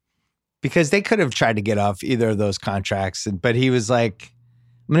 because they could have tried to get off either of those contracts. But he was like,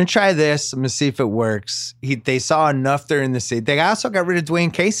 I'm going to try this. I'm going to see if it works. They saw enough during the season. They also got rid of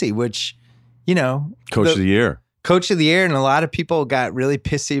Dwayne Casey, which, Coach of the Year. Coach of the Year. And a lot of people got really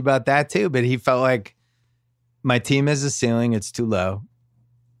pissy about that too. But he felt like, my team has a ceiling. It's too low.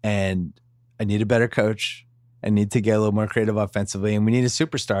 And I need a better coach. I need to get a little more creative offensively. And we need a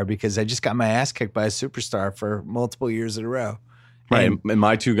superstar, because I just got my ass kicked by a superstar for multiple years in a row. Right. And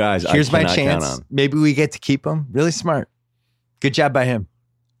my two guys, here's I my chance. count on. Maybe we get to keep them. Really smart. Good job by him.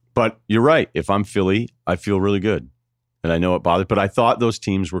 But you're right. If I'm Philly, I feel really good. And I know it bothered. But I thought those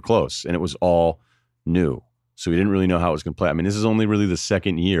teams were close, and it was all new. So we didn't really know how it was going to play. I mean, this is only really the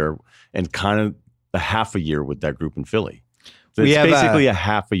second year and kind of a half a year with that group in Philly. So it's basically a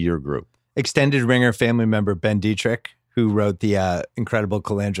half a year group. Extended Ringer family member Ben Dietrich, who wrote the incredible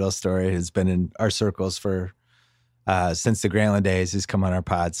Colangelo story, has been in our circles for since the Grantland days. He's come on our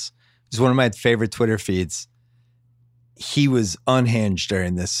pods. He's one of my favorite Twitter feeds. He was unhinged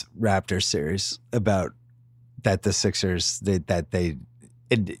during this Raptors series about that the Sixers,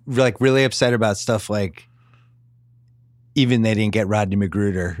 really upset about stuff like even they didn't get Rodney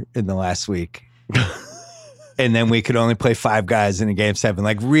Magruder in the last week. And then we could only play 5 guys in a game 7,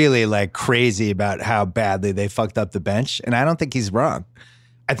 like really like crazy about how badly they fucked up the bench. And I don't think he's wrong.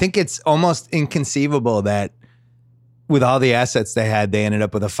 I think it's almost inconceivable that with all the assets they had, they ended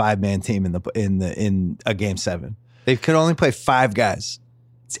up with a 5-man team in a game 7. They could only play 5 guys.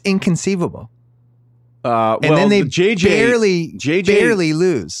 It's inconceivable. And then they barely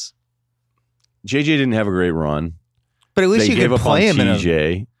lose. JJ didn't have a great run, but at least you could play him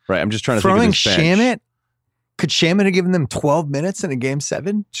TJ. Right, I'm just trying to think of this bench. Shamet. Could Shamet have given them 12 minutes in a game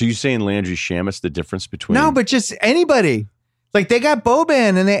 7? So you saying Landry Shamet's the difference between? No, but just anybody. Like they got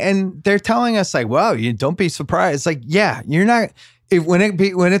Boban, and they're telling us like, "Wow, you don't be surprised." Like, yeah, you're not. When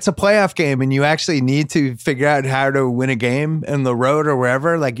it's a playoff game and you actually need to figure out how to win a game in the road or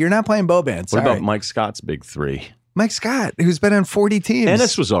wherever, like you're not playing Boban. Sorry. What about Mike Scott's big 3? Mike Scott, who's been on 40 teams.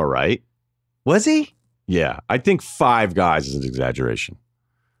 Ennis was all right. Was he? Yeah, I think 5 guys is an exaggeration.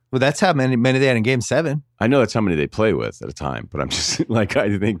 Well, that's how many they had in game 7. I know that's how many they play with at a time, but I'm just like,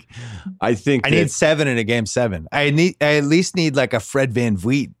 I think I need 7 in a game 7. I at least need like a Fred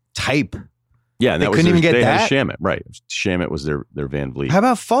VanVleet type. Yeah, and they couldn't even get that. Had Shamet, right? Shamet was their VanVleet. How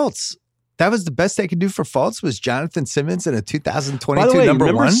about Fultz? That was the best they could do for Fultz was Jonathan Simmons in a 2022 By the way, number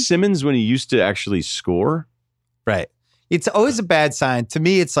remember 1. Simmons when he used to actually score? Right. It's always a bad sign. To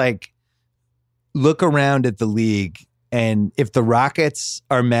me, it's like look around at the league. And if the Rockets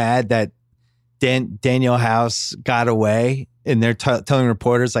are mad that Daniel House got away and they're telling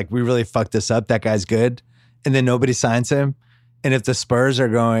reporters like, we really fucked this up, that guy's good, and then nobody signs him. And if the Spurs are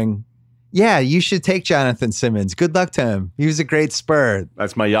going, yeah, you should take Jonathan Simmons. Good luck to him. He was a great Spur.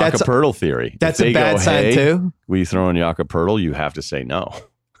 That's my Jakob Poeltl theory. That's a bad sign too. Will you throw in Jakob Poeltl? You have to say no.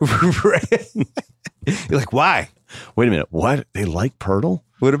 Right. You're like, why? Wait a minute. What? They like Poeltl?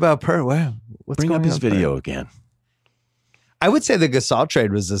 What about Poeltl? Wow. Bring up his video again. I would say the Gasol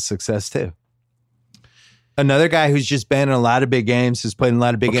trade was a success too. Another guy who's just been in a lot of big games, who's played in a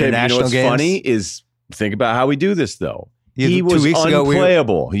lot of big international games. What's funny is think about how we do this though. He was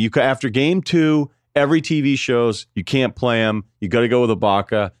unplayable. After game 2, every TV shows you can't play him. You got to go with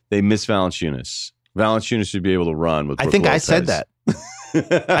Ibaka. They miss Valanciunas. Valanciunas should be able to run with. I think I said that.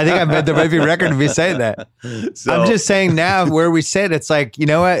 I think I made the movie record of me saying that. So, I'm just saying now where we sit, it's like, you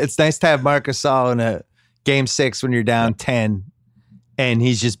know what? It's nice to have Marc Gasol in a game 6 when you're down 10, and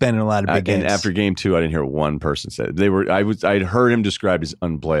he's just been in a lot of big games. And after game 2, I didn't hear one person say it. I'd heard him described as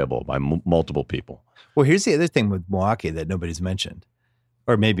unplayable by multiple people. Well, here's the other thing with Milwaukee that nobody's mentioned,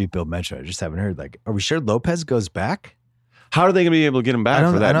 or maybe Bill mentioned. I just haven't heard. Like, are we sure Lopez goes back? How are they going to be able to get him back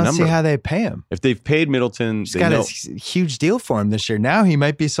for that number? I don't see how they pay him. If they've paid Middleton, he's got a huge deal for him this year. Now he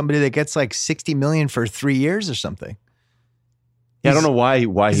might be somebody that gets like $60 million for 3 years or something. Yeah, I don't know why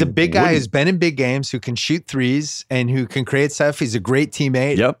he's a big guy who's been in big games, who can shoot threes and who can create stuff. He's a great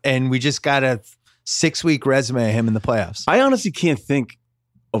teammate. Yep. And we just got a 6-week resume of him in the playoffs. I honestly can't think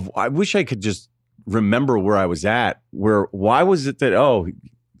of. I wish I could just remember where I was at. Why was it that?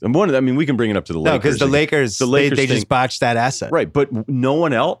 We can bring it up to the Lakers. No, because the Lakers they just botched that asset. Right, but no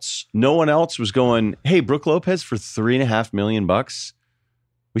one else was going, hey, Brook Lopez for $3.5 million.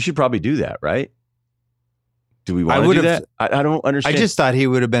 We should probably do that, right? Do we want to do that? I don't understand. I just thought he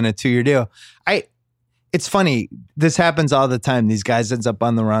would have been a 2-year deal. It's funny. This happens all the time. These guys ends up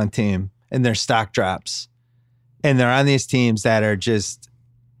on the wrong team and their stock drops. And they're on these teams that are just,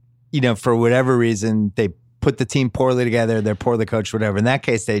 for whatever reason, they put the team poorly together. They're poorly coached, whatever. In that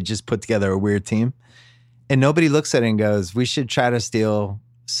case, they just put together a weird team. And nobody looks at it and goes, we should try to steal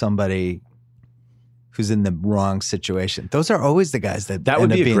somebody who's in the wrong situation. Those are always the guys that would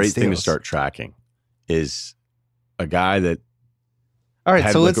be a great steals. thing to start tracking, is a guy that. All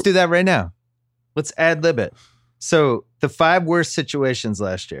right, so let's do that right now. Let's ad-lib it. So the 5 worst situations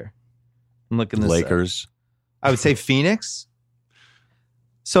last year. I'm looking this Lakers. up. I would say Phoenix.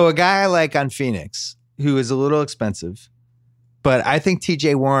 So a guy I like on Phoenix, who is a little expensive, but I think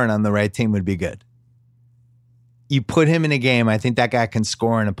TJ Warren on the right team would be good. You put him in a game, I think that guy can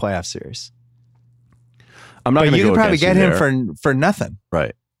score in a playoff series. I'm not going to go you could probably against get you him there. for nothing.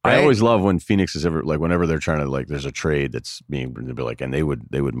 Right. I always love when Phoenix is ever, like, whenever they're trying to, like, there's a trade that's being, they'll be like, and they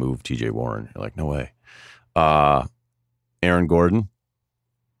would move TJ Warren. You're like, no way. Aaron Gordon.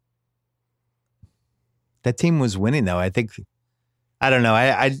 That team was winning though. I think, I don't know.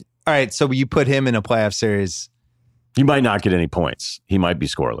 All right. So you put him in a playoff series. He might not get any points. He might be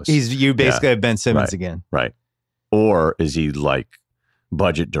scoreless. You basically have Ben Simmons again. Right. Or is he like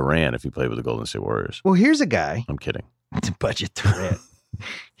budget Durant if he played with the Golden State Warriors? Well, here's a guy. I'm kidding. Budget Durant.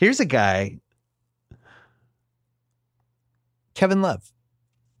 Here's a guy. Kevin Love.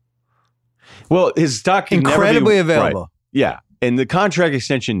 Well, his stock incredibly available. Right. Yeah. And the contract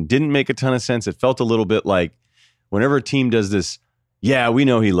extension didn't make a ton of sense. It felt a little bit like whenever a team does this, yeah, we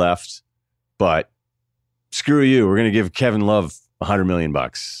know he left, but screw you. We're going to give Kevin Love $100 million.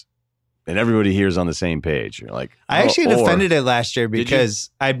 And everybody here is on the same page. You're like, I actually defended it last year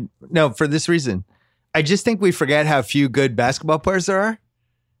because for this reason. I just think we forget how few good basketball players there are.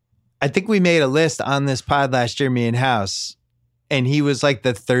 I think we made a list on this pod last year, me and House, and he was like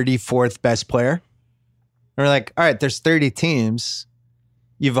the 34th best player. And we're like, all right, there's 30 teams.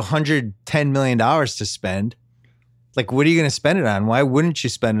 You have $110 million to spend. Like, what are you going to spend it on? Why wouldn't you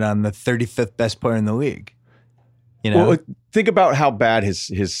spend it on the 35th best player in the league? You know, well, think about how bad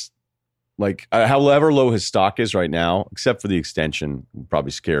his like however low his stock is right now, except for the extension, would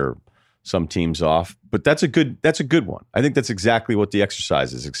probably scare some teams off. But that's a good one. I think that's exactly what the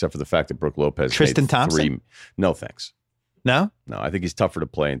exercise is, except for the fact that Brook Lopez Tristan made Thompson. No thanks. No, I think he's tougher to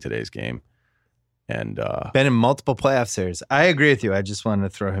play in today's game. And been in multiple playoff series. I agree with you. I just wanted to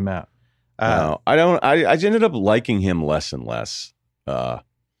throw him out. No, I don't. I ended up liking him less and less. And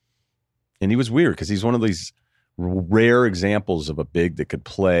he was weird because he's one of these rare examples of a big that could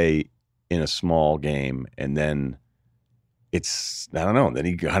play in a small game, and then I don't know. Then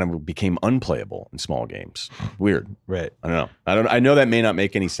he kind of became unplayable in small games. Weird, right? I don't know. I know that may not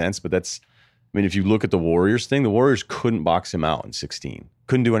make any sense, but that's. I mean, if you look at the Warriors thing, the Warriors couldn't box him out in 16.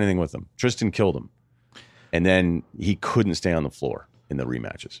 Couldn't do anything with him. Tristan killed him, and then he couldn't stay on the floor in the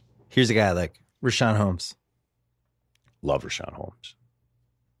rematches. Here's a guy like Richaun Holmes. Love Richaun Holmes.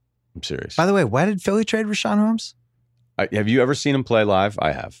 I'm serious. By the way, why did Philly trade Richaun Holmes? Have you ever seen him play live?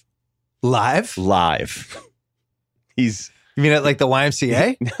 I have. Live? He's. You mean at like the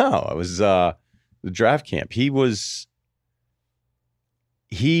YMCA? No, it was the draft camp. He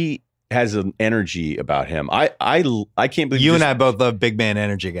has an energy about him. I can't believe you and I both love big man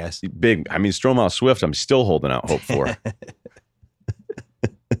energy, guys. Big. I mean, Stromae Swift, I'm still holding out hope for.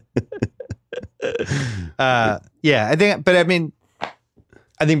 Yeah,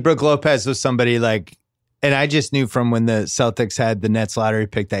 I think Brook Lopez was somebody like, and I just knew from when the Celtics had the Nets lottery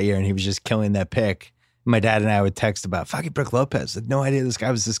pick that year and he was just killing that pick. My dad and I would text about fucking Brook Lopez. I had no idea this guy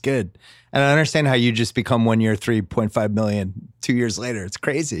was this good. And I understand how you just become 1 year, 3.5 million, 2 years later. It's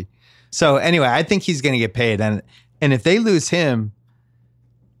crazy. So anyway, I think he's going to get paid. And if they lose him,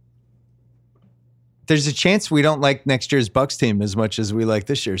 there's a chance we don't like next year's Bucks team as much as we like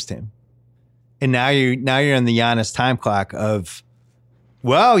this year's team. And now you're on the Giannis time clock of,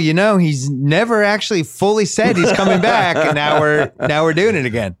 well, he's never actually fully said he's coming back, and now we're doing it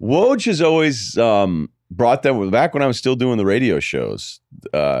again. Woj has always brought that back when I was still doing the radio shows.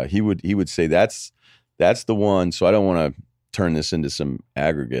 He would say that's the one. So I don't want to turn this into some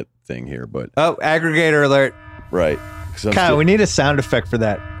aggregate thing here, but aggregator alert, right? Kyle, we need a sound effect for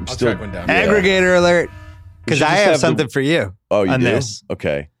that. I'll track one down. Aggregator alert, because I have something for you. Oh, you on do? This.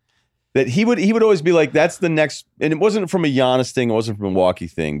 Okay. That he would always be like, that's the next, and it wasn't from a Giannis thing, it wasn't from a Milwaukee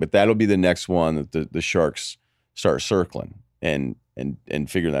thing, but that'll be the next one that the Sharks start circling and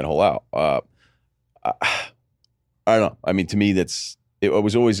figuring that whole out. I don't know. I mean, to me, it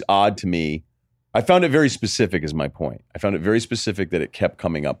was always odd to me. I found it very specific is my point. I found it very specific that it kept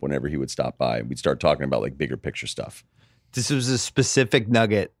coming up whenever he would stop by and we'd start talking about like bigger picture stuff. This was a specific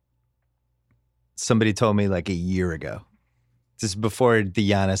nugget somebody told me like a year ago. This is before the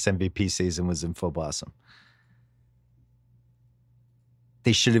Giannis MVP season was in full blossom.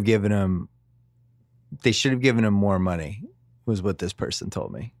 They should have given him they should have given him more money, was what this person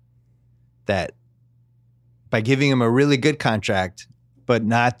told me. That by giving him a really good contract, but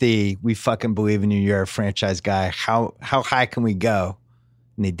not the we fucking believe in you, you're a franchise guy, how high can we go?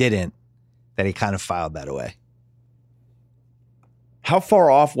 And they didn't, that he kind of filed that away. How far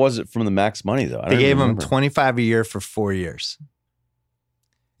off was it from the max money, though? They gave him $25 a year for 4 years.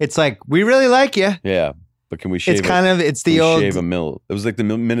 It's like, we really like you. Yeah, but can we shave it's the old shave a mill? It was like the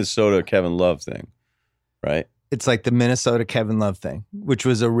Minnesota Kevin Love thing, right? It's like the Minnesota Kevin Love thing, which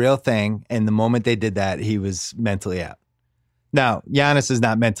was a real thing. And the moment they did that, he was mentally out. Now, Giannis is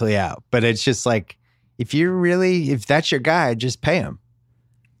not mentally out, but it's just like, if that's your guy, just pay him.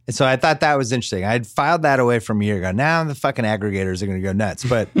 And so I thought that was interesting. I had filed that away from a year ago. Now the fucking aggregators are going to go nuts.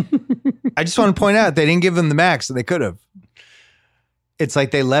 But I just want to point out they didn't give him the max, and they could have. It's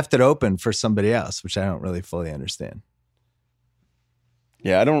like they left it open for somebody else, which I don't really fully understand.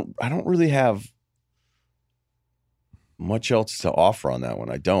 Yeah, I don't really have much else to offer on that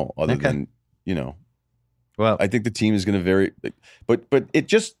one. I don't, other than, well, I think the team is going to vary, but it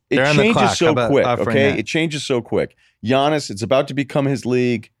changes so quick. Okay, it changes so quick. Giannis, it's about to become his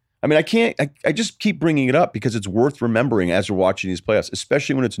league. I mean, I just keep bringing it up because it's worth remembering as we're watching these playoffs,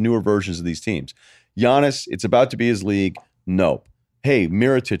 especially when it's newer versions of these teams. Giannis, it's about to be his league. No. Hey,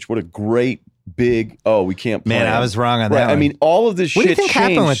 Mirotic, what a great big, we can't play. Man, I was wrong on that. I mean, all of this shit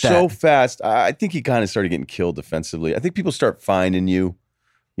changed so that? fast. I think he kind of started getting killed defensively. I think people start finding you.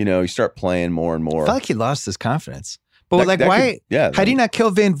 You start playing more and more. I felt like he lost his confidence. But why? How do you not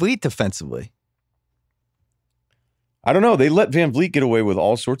kill Van Vliet defensively? I don't know. They let Van Vliet get away with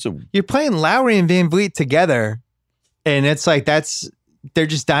all sorts of. You're playing Lowry and Van Vliet together, and it's like they're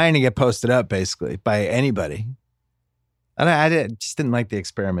just dying to get posted up, basically, by anybody. I just didn't like the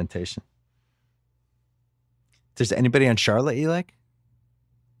experimentation. There's anybody on Charlotte you like?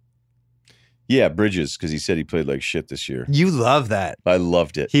 Yeah, Bridges, because he said he played like shit this year. You love that. I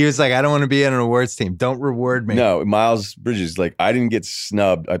loved it. He was like, I don't want to be on an awards team. Don't reward me. No, Miles Bridges, like, I didn't get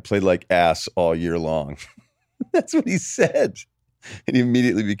snubbed. I played like ass all year long. That's what he said. And he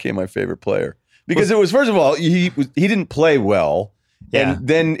immediately became my favorite player. Because it was, first of all, he didn't play well. Yeah. And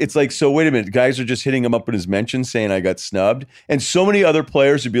then it's like, so wait a minute. Guys are just hitting him up in his mentions saying I got snubbed. And so many other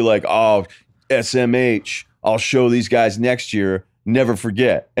players would be like, oh, SMH, I'll show these guys next year. Never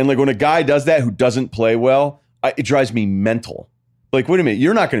forget. And like when a guy does that who doesn't play well, it drives me mental. Like, wait a minute,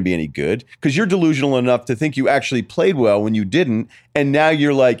 you're not going to be any good because you're delusional enough to think you actually played well when you didn't. And now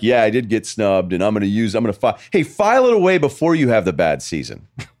you're like, yeah, I did get snubbed and I'm going to file. Hey, file it away before you have the bad season.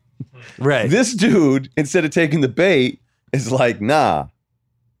 Right. This dude, instead of taking the bait, is like, nah,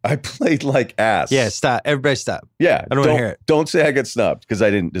 I played like ass. Yeah, stop. Everybody stop. Yeah. I don't want to hear it. Don't say I got snubbed because I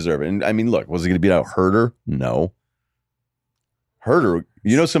didn't deserve it. And I mean, look, was he going to beat out Herter? No. Herter,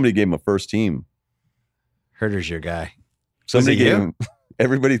 somebody gave him a first team. Herter's your guy. Somebody gave him.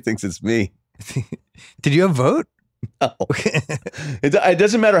 Everybody thinks it's me. Did you have a vote? No. It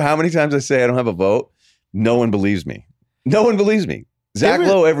doesn't matter how many times I say I don't have a vote. No one believes me. No one believes me. Zach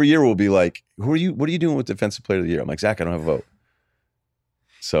Lowe every year will be like, "What are you doing with Defensive Player of the Year?" I'm like, Zach, I don't have a vote.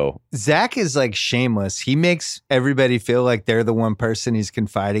 So Zach is like shameless. He makes everybody feel like they're the one person he's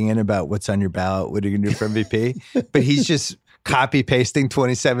confiding in about what's on your ballot. What are you going to do for MVP? But he's just copy pasting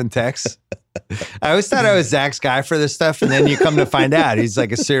 27 texts. I always thought I was Zach's guy for this stuff, and then you come to find out he's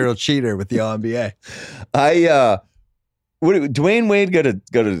like a serial cheater with the All-NBA. Dwayne Wade got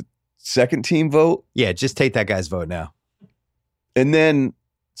a second team vote? Yeah, just take that guy's vote now. And then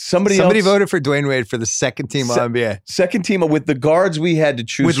somebody voted for Dwayne Wade for the second team All-NBA. Second team with the guards we had to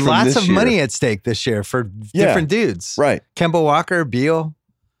choose with from lots this of year. money at stake this year for different dudes. Right. Kemba Walker, Beal.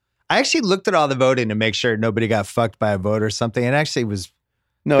 I actually looked at all the voting to make sure nobody got fucked by a vote or something. And actually was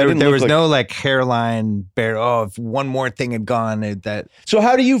there was no like hairline bear. Oh, if one more thing had gone, So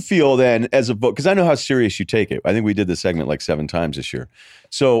how do you feel then as a vote? Because I know how serious you take it. I think we did the segment like 7 times this year.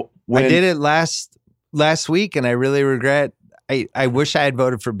 So I did it last week, and I really regret. I wish I had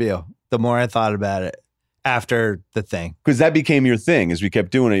voted for Beal. The more I thought about it after the thing, because that became your thing as we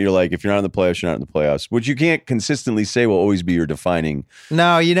kept doing it. You're like, if you're not in the playoffs, you're not in the playoffs, which you can't consistently say will always be your defining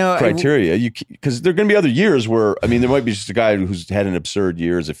criteria. Because there are going to be other years where, I mean, there might be just a guy who's had an absurd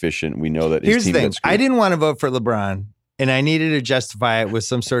year, is efficient, and we know that. Here's the thing: I didn't want to vote for LeBron, and I needed to justify it with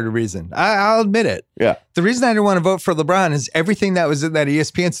some sort of reason. I'll admit it. Yeah. The reason I didn't want to vote for LeBron is everything that was in that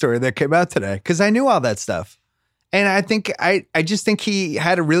ESPN story that came out today, because I knew all that stuff. And I think I just think he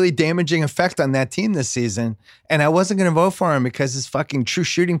had a really damaging effect on that team this season. And I wasn't going to vote for him because his fucking true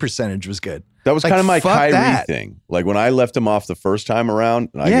shooting percentage was good. That was kind of my Kyrie thing. Like when I left him off the first time around,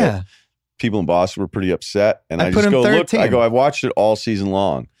 and people in Boston were pretty upset. And I just go, look, I watched it all season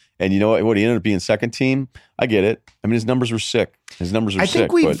long. And you know what? He ended up being second team. I get it. I mean, his numbers were sick. I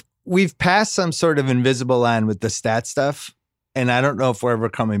think we've passed some sort of invisible line with the stat stuff, and I don't know if we're ever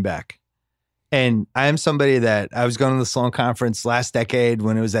coming back. And I am somebody that I was going to the Sloan Conference last decade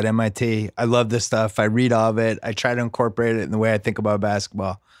when it was at MIT. I love this stuff. I read all of it. I try to incorporate it in the way I think about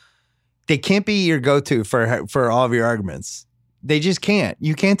basketball. They can't be your go-to for all of your arguments. They just can't.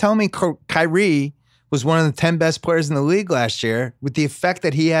 You can't tell me Kyrie was one of the 10 best players in the league last year with the effect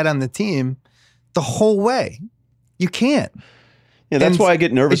that he had on the team the whole way. You can't. Yeah, that's why I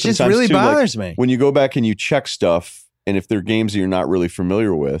get nervous. It just really bothers me. When you go back and you check stuff, and if they're games that you're not really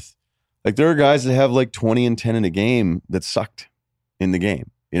familiar with, like there are guys that have like 20 and 10 in a game that sucked in the game.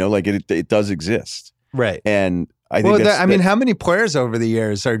 You know, like it does exist. Right. And I think how many players over the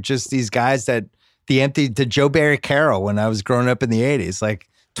years are just these guys that to Joe Barry Carroll when I was growing up in the 80s, like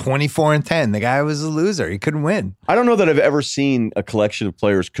 24 and 10. The guy was a loser. He couldn't win. I don't know that I've ever seen a collection of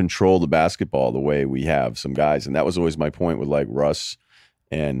players control the basketball the way we have some guys. And that was always my point with like Russ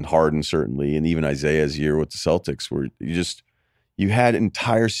and Harden, certainly, and even Isaiah's year with the Celtics, where you had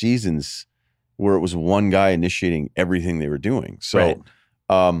entire seasons where it was one guy initiating everything they were doing. So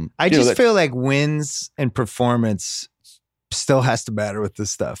right. I just feel like wins and performance still has to matter with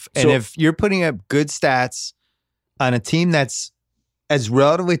this stuff. And if you're putting up good stats on a team that's as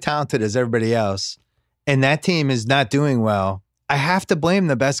relatively talented as everybody else, and that team is not doing well, I have to blame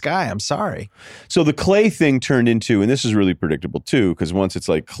the best guy. I'm sorry. So the Clay thing turned into, and this is really predictable too, because once it's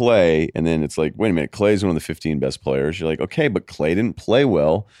like Clay, and then it's like, wait a minute, Clay's one of the 15 best players. You're like, okay, but Clay didn't play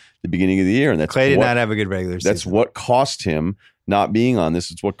well at the beginning of the year. And Clay did not have a good regular season. That's what cost him not being on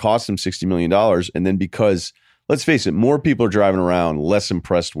this. It's what cost him $60 million. And then because, let's face it, more people are driving around less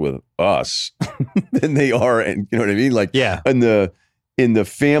impressed with us than they are. And you know what I mean? Like, yeah. In the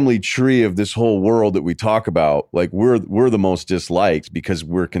family tree of this whole world that we talk about, like we're the most disliked because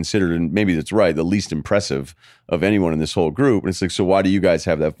we're considered, and maybe that's right, the least impressive of anyone in this whole group. And it's like, so why do you guys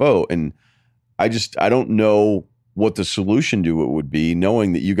have that vote? And I don't know what the solution to it would be,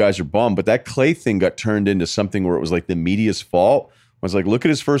 knowing that you guys are bummed. But that Clay thing got turned into something where it was like the media's fault. I was like, look at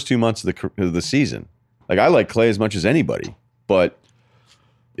his first 2 months of the season. Like I like Clay as much as anybody, but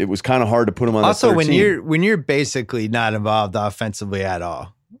it was kind of hard to put him on. Also, when you're basically not involved offensively at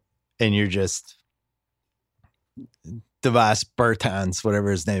all, and you're just Devos Bertans,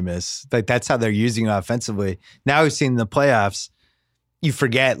 whatever his name is, like that's how they're using it offensively. Now we've seen the playoffs. You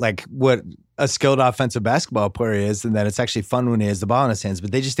forget like what a skilled offensive basketball player is, and that it's actually fun when he has the ball in his hands.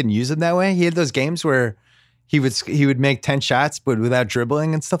 But they just didn't use him that way. He had those games where he would make 10 shots, but without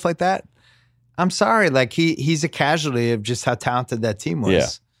dribbling and stuff like that. I'm sorry, like he's a casualty of just how talented that team was. Yeah.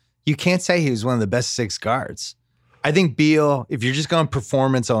 You can't say he was one of the best 6 guards. I think Beal, if you're just going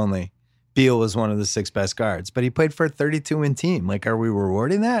performance only, Beal was one of the 6 best guards, but he played for a 32-win team. Like, are we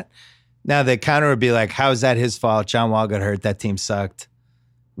rewarding that? Now the counter would be like, how is that his fault? John Wall got hurt. That team sucked.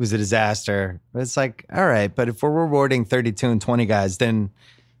 It was a disaster. But it's like, all right, but if we're rewarding 32 and 20 guys, then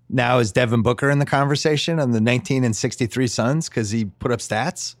now is Devin Booker in the conversation on the 19 and 63 Suns because he put up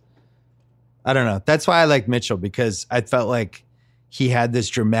stats? I don't know. That's why I like Mitchell, because I felt like he had this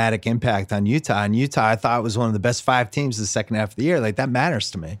dramatic impact on Utah. And Utah, I thought, was one of the best 5 teams the second half of the year. Like, that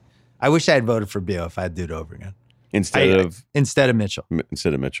matters to me. I wish I had voted for Beal if I had to do it over again. Instead of Mitchell.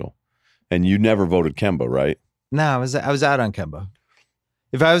 Instead of Mitchell. And you never voted Kemba, right? No, I was out on Kemba.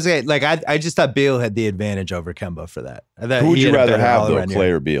 If I was like, I just thought Beal had the advantage over Kemba for that. Who would you rather have, though, Clay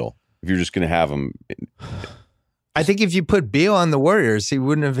or Beal? If you're just going to have him... I think if you put Beal on the Warriors, his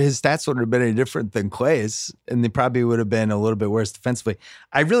stats wouldn't have been any different than Clay's, and they probably would have been a little bit worse defensively.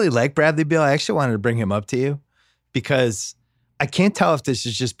 I really like Bradley Beal. I actually wanted to bring him up to you because I can't tell if this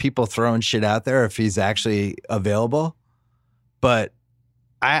is just people throwing shit out there or if he's actually available. But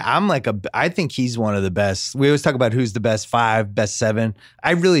I think he's one of the best. We always talk about who's the best 5, best 7.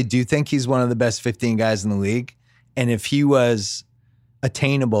 I really do think he's one of the best 15 guys in the league. And if he was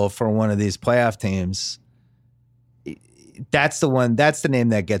attainable for one of these playoff teams, that's the name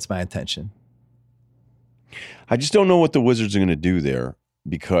that gets my attention. I just don't know what the Wizards are going to do there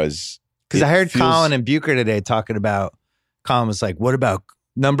because I heard Colin and Bucher today talking about, Colin was like, what about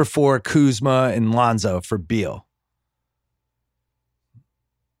number 4 Kuzma and Lonzo for Beal?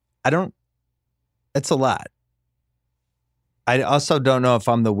 It's a lot. I also don't know if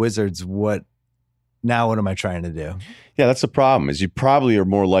I'm the Wizards. What am I trying to do? Yeah, that's the problem is you probably are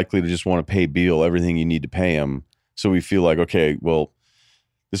more likely to just want to pay Beal everything you need to pay him. So we feel like, okay, well,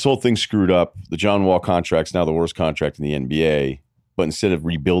 this whole thing's screwed up. The John Wall contract's now the worst contract in the NBA. But instead of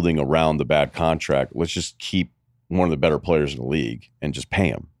rebuilding around the bad contract, let's just keep one of the better players in the league and just pay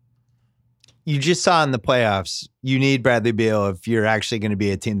him. you just saw in the playoffs, you need Bradley Beal if you're actually going to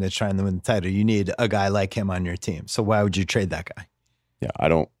be a team that's trying to win the title. You need a guy like him on your team. So why would you trade that guy? Yeah, I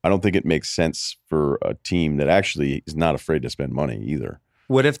don't think it makes sense for a team that actually is not afraid to spend money either.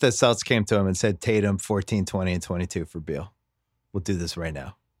 What if the Celtics came to him and said Tatum 14, 20, and 22 for Beal? We'll do this right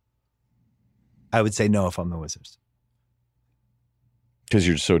now. I would say no if I'm the Wizards. Because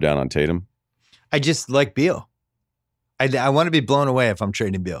you're so down on Tatum? I just like Beal. I want to be blown away if I'm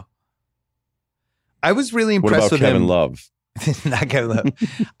trading Beal. I was really impressed with Kevin him. Love? Not Kevin Love.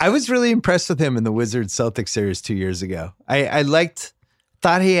 I was really impressed with him in the Wizards Celtics series 2 years ago. I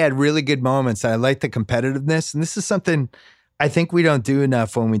thought he had really good moments. I liked the competitiveness. And this is something I think we don't do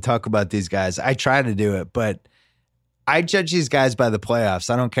enough when we talk about these guys. I try to do it, but I judge these guys by the playoffs.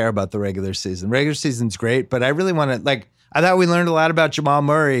 I don't care about the regular season. Regular season's great, but I really want to, I thought we learned a lot about Jamal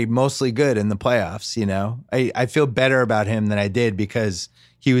Murray, mostly good in the playoffs, you know? I feel better about him than I did because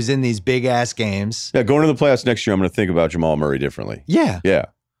he was in these big-ass games. Yeah, going to the playoffs next year, I'm going to think about Jamal Murray differently. Yeah. Yeah.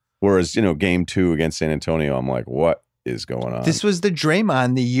 Whereas, game 2 against San Antonio, I'm like, what is going on? This was the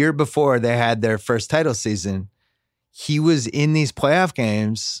Draymond the year before they had their first title season. He was in these playoff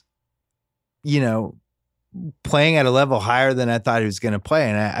games, playing at a level higher than I thought he was going to play.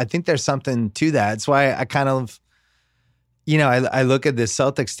 And I think there's something to that. It's why I kind of, I look at this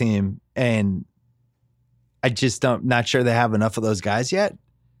Celtics team and I just not sure they have enough of those guys yet.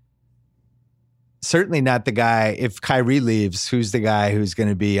 Certainly not the guy, if Kyrie leaves, who's the guy who's going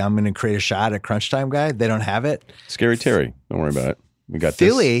to be, I'm going to create a shot at crunch time guy? They don't have it. Scary Terry. Don't worry about it. We got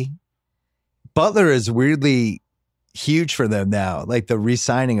Philly. this. Butler is weirdly huge for them now, like the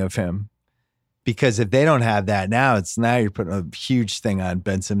re-signing of him. Because if they don't have that now you're putting a huge thing on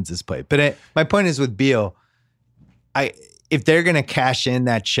Ben Simmons' plate. But my point is with Beal, if they're going to cash in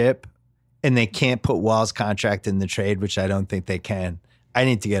that chip and they can't put Wall's contract in the trade, which I don't think they can, I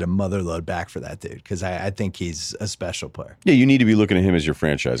need to get a motherload back for that dude because I think he's a special player. Yeah, you need to be looking at him as your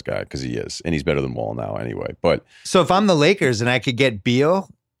franchise guy because he is, and he's better than Wall now anyway. But so if I'm the Lakers and I could get Beal,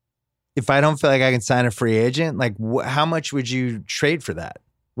 if I don't feel like I can sign a free agent, how much would you trade for that?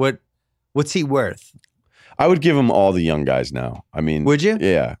 What's he worth? I would give him all the young guys now. I mean, would you?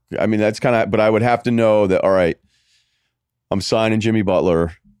 Yeah. I mean, that's kind of, but I would have to know that, all right, I'm signing Jimmy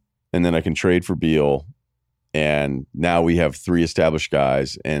Butler and then I can trade for Beal. And now we have 3 established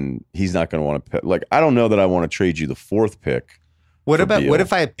guys and he's not going to want to I don't know that I want to trade you the 4th pick. What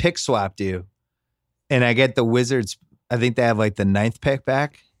if I pick swapped you and I get the Wizards? I think they have the 9th pick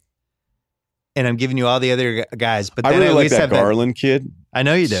back. And I'm giving you all the other guys, but then I really at like least that have Garland kid. I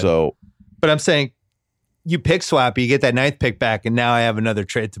know you do. So, but I'm saying you pick swap, you get that 9th pick back, and now I have another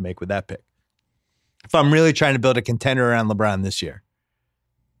trade to make with that pick. If I'm really trying to build a contender around LeBron this year,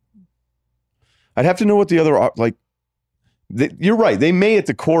 I'd have to know what the other you're right. They may at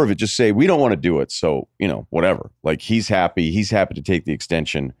the core of it just say we don't want to do it, so whatever. He's happy. He's happy to take the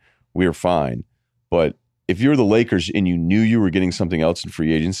extension. We're fine. But if you're the Lakers and you knew you were getting something else in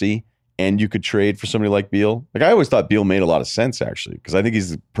free agency, and you could trade for somebody like Beal. I always thought Beal made a lot of sense, actually, because I think he's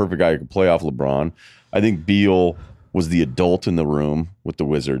the perfect guy who could play off LeBron. I think Beal was the adult in the room with the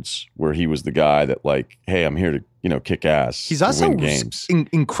Wizards, where he was the guy that hey, I'm here to kick ass. He's also win games.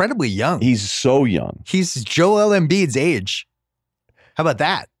 Incredibly young. He's so young. He's Joel Embiid's age. How about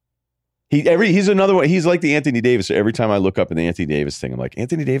that? He's another one. He's like the Anthony Davis. So every time I look up in the Anthony Davis thing, I'm like,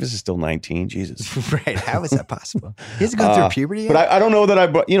 Anthony Davis is still 19. Jesus. Right. How is that possible? He hasn't gone through puberty yet? But I don't know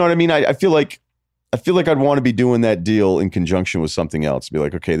that you know what I mean? I feel like I'd want to be doing that deal in conjunction with something else. Be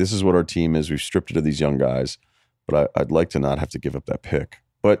like, okay, this is what our team is. We've stripped it of these young guys, but I'd like to not have to give up that pick.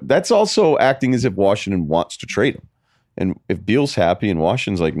 But that's also acting as if Washington wants to trade him. And if Beal's happy and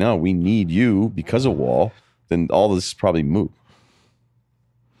Washington's like, no, we need you because of Wall, then all this is probably moot.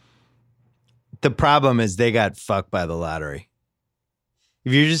 The problem is they got fucked by the lottery.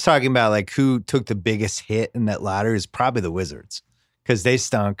 If you're just talking about who took the biggest hit in that lottery, is probably the Wizards because they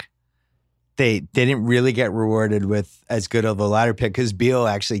stunk. They didn't really get rewarded with as good of a lottery pick because Beal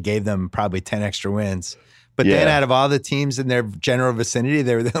actually gave them probably 10 extra wins. But then out of all the teams in their general vicinity,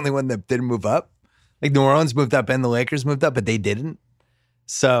 they were the only one that didn't move up. New Orleans moved up and the Lakers moved up, but they didn't.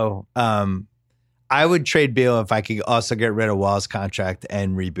 So I would trade Beal if I could also get rid of Wall's contract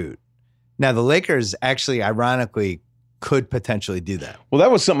and reboot. Now, the Lakers actually, ironically, could potentially do that. Well,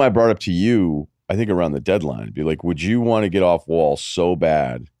 that was something I brought up to you, I think, around the deadline. Be like, would you want to get off Wall so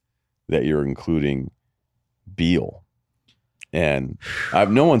bad that you're including Beal? And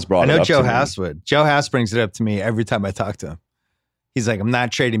no one's brought it up to me. I know Joe House would. Joe House brings it up to me every time I talk to him. He's like, I'm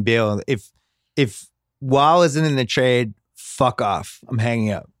not trading Beal. If Wall isn't in the trade, fuck off. I'm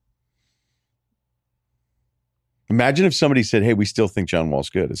hanging up. Imagine if somebody said, hey, we still think John Wall's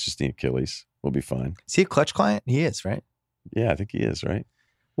good. It's just the Achilles. We'll be fine. Is he a Clutch client? He is, right? Yeah, I think he is, right?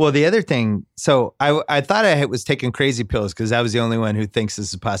 Well, the other thing, so I thought I was taking crazy pills because I was the only one who thinks this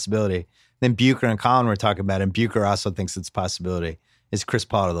is a possibility. Then Bucher and Colin were talking about it, and Bucher also thinks it's a possibility. Is Chris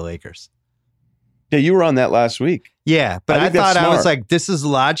Paul to the Lakers? Yeah, you were on that last week. Yeah, but I thought I was like, this is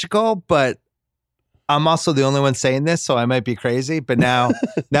logical, but I'm also the only one saying this, so I might be crazy. But now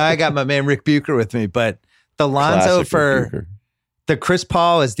I got my man Rick Bucher with me. But the Lonzo for the Chris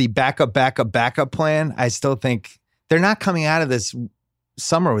Paul is the backup plan. I still think they're not coming out of this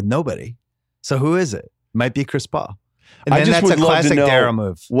summer with nobody. So who is it? Might be Chris Paul. And then that's a classic Daryl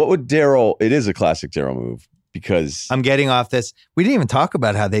move. What would Daryl? It is a classic Daryl move because I'm getting off this. We didn't even talk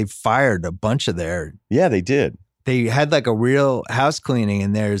about how they fired a bunch of their. Yeah, they did. They had like a real house cleaning,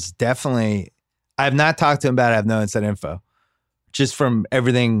 and there's definitely. I've not talked to him about it. I have no inside info. Just from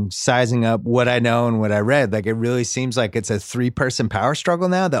everything sizing up what I know and what I read, like it really seems like it's a 3-person power struggle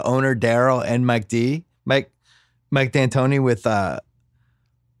now. The owner, Daryl, and Mike D'Antoni with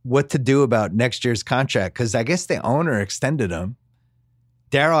what to do about next year's contract. Because I guess the owner extended him.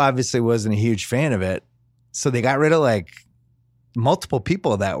 Daryl obviously wasn't a huge fan of it. So they got rid of like multiple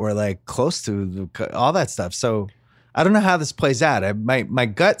people that were like close to all that stuff. So I don't know how this plays out. My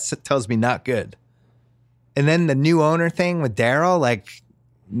gut tells me not good. And then the new owner thing with Daryl, like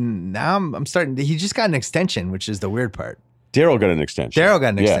now I'm starting. He just got an extension, which is the weird part. Daryl got an extension.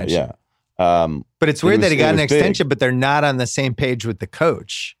 Yeah. But it's weird that he got an extension, but they're not on the same page with the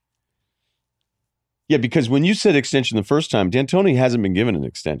coach. Yeah, because when you said extension the first time, D'Antoni hasn't been given an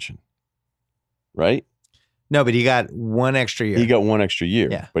extension, right? No, but he got 1 extra year. He got 1 extra year.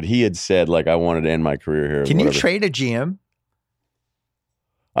 Yeah. But he had said, like, I wanted to end my career here. Can you trade a GM?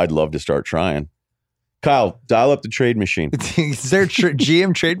 I'd love to start trying. Kyle, dial up the trade machine. Is there a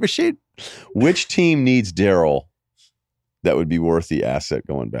GM trade machine? Which team needs Daryl that would be worth the asset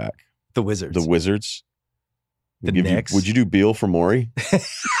going back? The Wizards. The Wizards? The Knicks? Would you do Beal for Morey?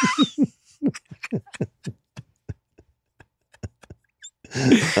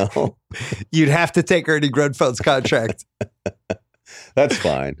 No. You'd have to take Ernie Grunfeld's contract. That's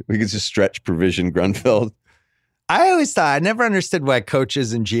fine. We could just stretch provision Grunfeld. I never understood why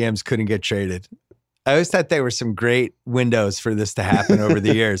coaches and GMs couldn't get traded. I always thought there were some great windows for this to happen over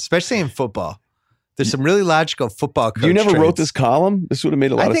the years, especially in football. There's some really logical football coach You never trades. wrote this column? This would have made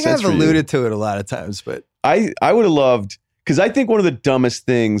a lot of sense for you. I think I've alluded to it a lot of times, but I would have loved, because I think one of the dumbest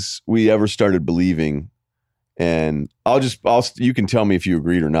things we ever started believing, and you can tell me if you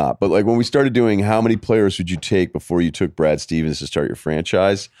agreed or not, but like when we started doing how many players would you take before you took Brad Stevens to start your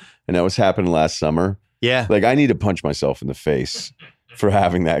franchise, and that was happening last summer. Yeah. Like I need to punch myself in the face for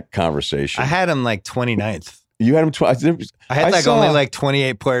having that conversation. I had him like 29th. You had him I had only like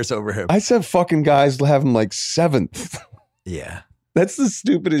 28 players over him. I said fucking guys have him like 7th. Yeah. That's the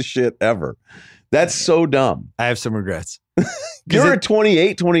stupidest shit ever. That's so dumb. I have some regrets. You're at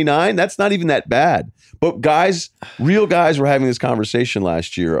 28, 29. That's not even that bad. But real guys were having this conversation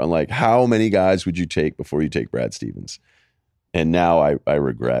last year on like, how many guys would you take before you take Brad Stevens? And now I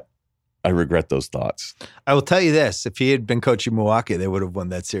regret those thoughts. I will tell you this. If he had been coaching Milwaukee, they would have won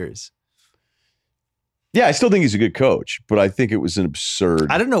that series. Yeah, I still think he's a good coach, but I think it was an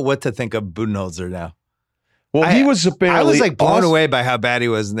absurd. I don't know what to think of Budenholzer now. Well, he was apparently. I was like blown away by how bad he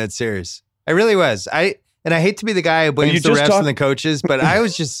was in that series. I really was. I hate to be the guy who blames the refs and the coaches, but I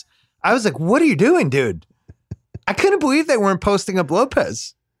was like, what are you doing, dude? I couldn't believe they weren't posting up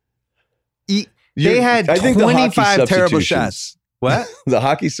Lopez. They had 25 terrible shots. What? The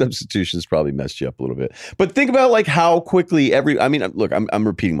hockey substitutions probably messed you up a little bit. But think about like how quickly look, I'm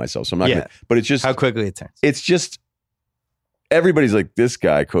repeating myself, so I'm not going to, but it's just how quickly it turns. It's just everybody's like, this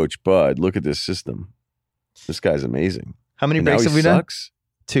guy, Coach Bud, look at this system. This guy's amazing. How many breaks have we done?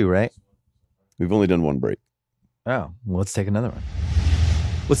 2, right? We've only done 1 break. Oh, well, let's take another one.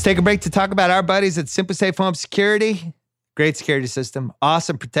 Let's take a break to talk about our buddies at SimpliSafe Home Security. Great security system,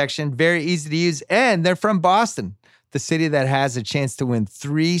 awesome protection, very easy to use, and they're from Boston, the city that has a chance to win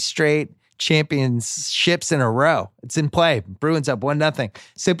 3 straight championships in a row. It's in play. Bruins up 1-0.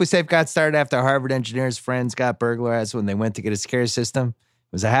 SimpliSafe got started after Harvard engineers' friends got burglarized when they went to get a security system.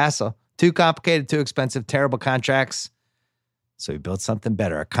 It was a hassle. Too complicated, too expensive, terrible contracts. So we built something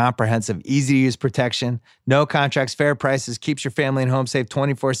better. A comprehensive, easy-to-use protection. No contracts, fair prices. Keeps your family and home safe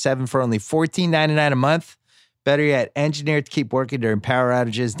 24/7 for only $14.99 a month. Better yet, engineered to keep working during power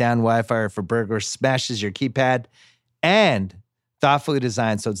outages, down Wi-Fi, or for burglars, smashes your keypad. And thoughtfully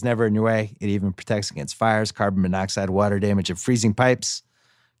designed so it's never in your way. It even protects against fires, carbon monoxide, water damage, and freezing pipes.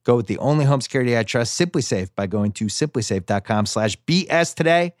 Go with the only home security I trust, SimpliSafe, by going to simplisafe.com/BS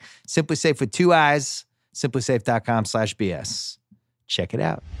today. SimpliSafe with 2 I's, simplisafe.com/BS. Check it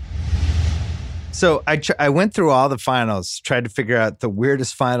out. So I went through all the finals, tried to figure out the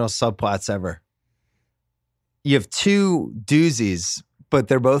weirdest final subplots ever. You have two doozies, but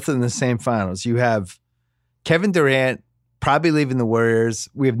they're both in the same finals. You have Kevin Durant probably leaving the Warriors.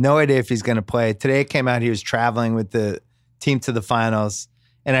 We have no idea if he's going to play. Today it came out he was traveling with the team to the finals.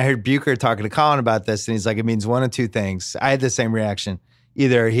 And I heard Bucher talking to Colin about this, and he's like, it means one of two things. I had the same reaction.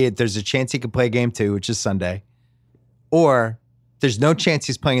 Either there's a chance he could play game 2, which is Sunday, or there's no chance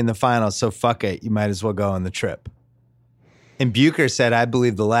he's playing in the finals, so fuck it. You might as well go on the trip. And Bucher said, I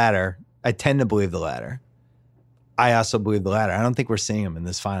believe the latter. I tend to believe the latter. I also believe the latter. I don't think we're seeing him in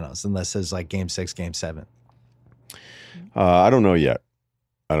this finals unless it's like game 6, game 7. I don't know yet.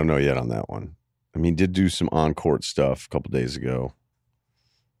 I don't know yet on that one. I mean, did do some on-court stuff a couple days ago.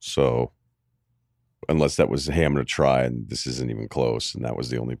 So unless that was, hey, I'm going to try and this isn't even close, and that was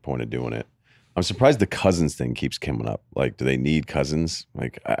the only point of doing it. I'm surprised the Cousins thing keeps coming up. Like, do they need Cousins?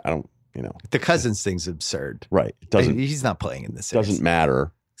 Like, I don't, The Cousins thing's absurd. Right. It doesn't. He's not playing in this series. Doesn't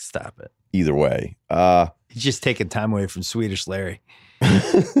matter. Stop it. Either way. He's just taking time away from Swedish Larry.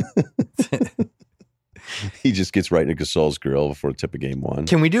 He just gets right into Gasol's grill before the tip of game 1.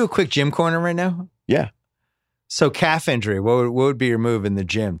 Can we do a quick gym corner right now? Yeah. So calf injury, what would be your move in the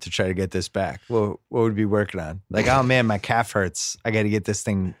gym to try to get this back? What would be working on? Like, oh man, my calf hurts. I got to get this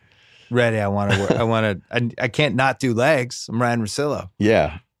thing ready. I can't not do legs. I'm Ryen Russillo.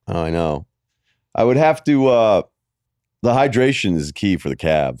 Yeah. Oh, I know. I would have to, the hydration is key for the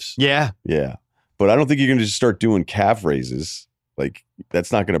calves. Yeah. Yeah. But I don't think you're going to just start doing calf raises. Like,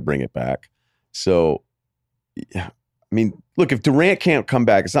 that's not going to bring it back. So, yeah. I mean, look, if Durant can't come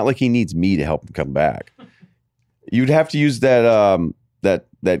back, it's not like he needs me to help him come back. You'd have to use that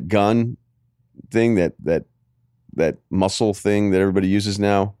that gun thing, that muscle thing that everybody uses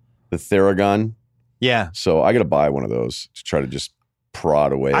now, the Theragun. Yeah. So I got to buy one of those to try to just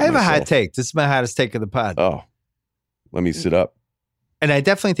prod away. I have a hot take. This is my hottest take of the pod. Oh, let me sit up. And I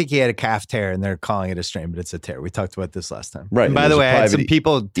definitely think he had a calf tear, and they're calling it a strain, but it's a tear. We talked about this last time. Right. And by the way, I had some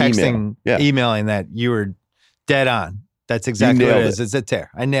people texting, emailing that you were dead on. That's exactly what it is. It's a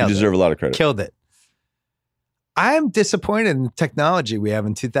tear. I nailed it. You deserve a lot of credit. Killed it. I'm disappointed in the technology we have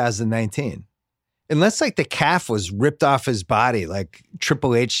in 2019. Unless like the calf was ripped off his body, like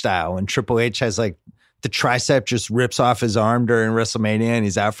Triple H style, and Triple H has like the tricep just rips off his arm during WrestleMania and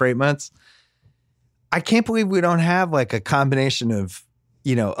he's out for 8 months. I can't believe we don't have like a combination of,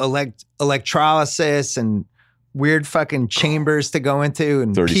 electrolysis and weird fucking chambers to go into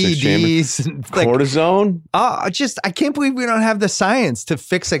and PEDs and like, cortisone. I can't believe we don't have the science to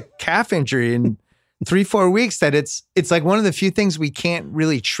fix a calf injury in 3-4 weeks. That it's like one of the few things we can't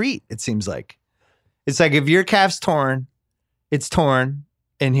really treat. It seems like it's like if your calf's torn, it's torn,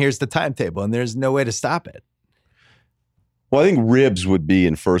 and here's the timetable, and there's no way to stop it. Well, I think ribs would be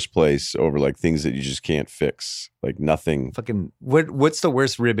in first place over like things that you just can't fix. Like nothing. Fucking what's the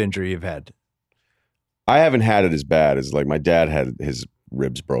worst rib injury you've had? I haven't had it as bad as like my dad had his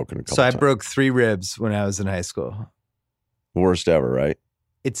ribs broken a couple times. So I broke 3 ribs when I was in high school. Worst ever, right?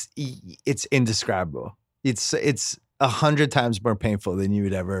 It's indescribable. It's 100 times more painful than you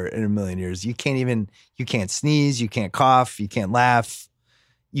would ever in a million years. You can't sneeze, you can't cough, you can't laugh.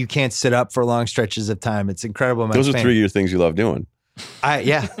 You can't sit up for long stretches of time. It's incredible. Those are 3 of your things you love doing.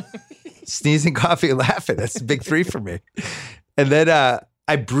 Yeah. Sneezing, coughing, and laughing. That's the big 3 for me. And then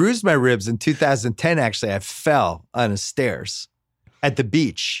I bruised my ribs in 2010, actually. I fell on the stairs at the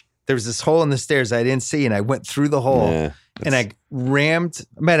beach. There was this hole in the stairs I didn't see, and I went through the hole. Yeah, and I rammed,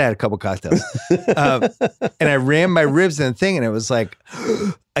 I might have had a couple cocktails. And I rammed my ribs in the thing, and it was like,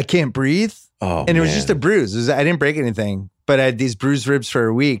 I can't breathe. Oh, and it was just a bruise. I didn't break anything. But I had these bruised ribs for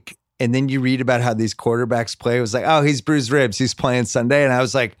a week. And then you read about how these quarterbacks play. It was like, oh, he's bruised ribs. He's playing Sunday. And I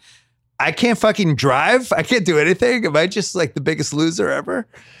was like, I can't fucking drive. I can't do anything. Am I just like the biggest loser ever?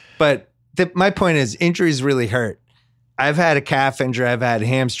 But my point is injuries really hurt. I've had a calf injury. I've had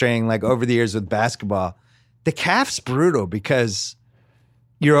hamstring like over the years with basketball. The calf's brutal because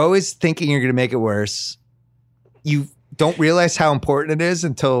you're always thinking you're going to make it worse. You don't realize how important it is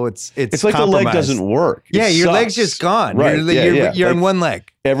until it's like the leg doesn't work. Yeah, your leg's just gone. Right. You're like, on one leg.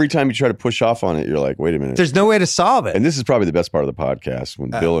 Every time you try to push off on it, you're like, wait a minute. There's no way to solve it. And this is probably the best part of the podcast when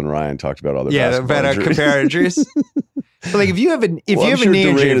Bill and Ryan talked about all their basketball about injuries. Compare injuries. But like if you have a knee Durant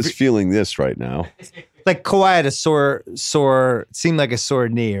injury, is feeling this right now. Like Kawhi had a sore, seemed like a sore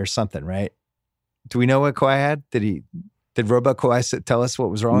knee or something, right? Do we know what Kawhi had? Did Robot Kawhi tell us what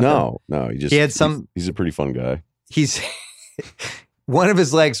was wrong? No. He had some. He's a pretty fun guy. One of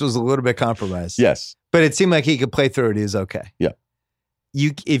his legs was a little bit compromised. Yes. But it seemed like he could play through it. He was okay. Yeah.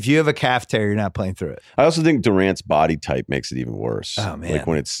 if you have a calf tear, you're not playing through it. I also think Durant's body type makes it even worse. Oh, man. Like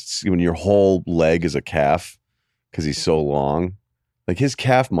when your whole leg is a calf because he's so long. Like his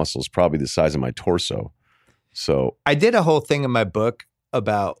calf muscle is probably the size of my torso. So I did a whole thing in my book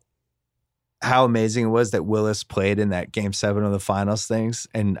about how amazing it was that Willis played in that Game 7 of the finals things.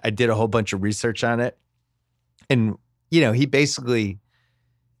 And I did a whole bunch of research on it. And, he basically,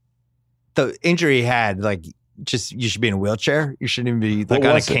 the injury he had, like, just you should be in a wheelchair. You shouldn't even be like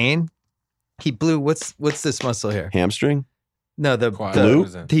on a cane. He blew what's this muscle here? Hamstring? No,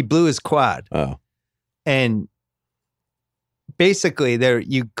 he blew his quad. Oh. And basically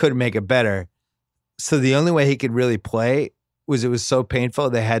you couldn't make it better. So the only way he could really play was it was so painful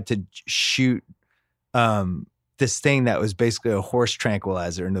they had to shoot this thing that was basically a horse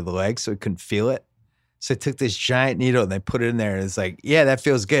tranquilizer into the leg so he couldn't feel it. So they took this giant needle and they put it in there and it's like, yeah, that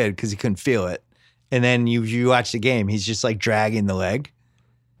feels good because he couldn't feel it. And then you watch the game, he's just like dragging the leg.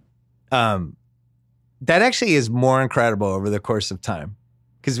 That actually is more incredible over the course of time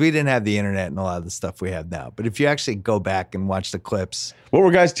because we didn't have the internet and a lot of the stuff we have now. But if you actually go back and watch the clips. What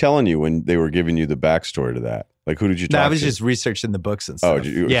were guys telling you when they were giving you the backstory to that? Like, who did you talk to? No, I was just researching the books and stuff. I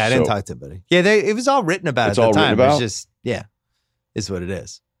didn't talk to anybody. Yeah, it was all written about at the time. It was just, is what it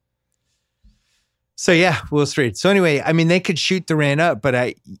is. So, Will Street. So, anyway, I mean, they could shoot Durant up,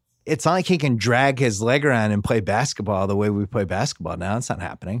 but it's not like he can drag his leg around and play basketball the way we play basketball now. It's not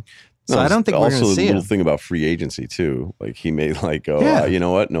happening. So, I don't think we're going to see it. Also, a little thing about free agency, too. Like, he may you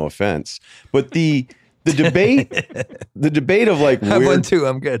know what? No offense. But the debate, of like, I have one too.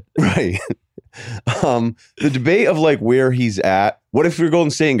 I'm good. Right. The debate of like where he's at. What if you're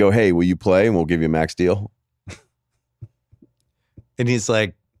Golden State and go, hey, will you play and we'll give you a max deal? And he's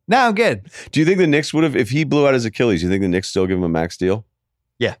like, no, I'm good. Do you think the Knicks would have, if he blew out his Achilles, do you think the Knicks still give him a max deal?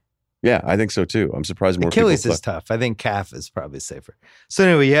 Yeah. Yeah, I think so too. I'm surprised more Achilles is tough. I think calf is probably safer. So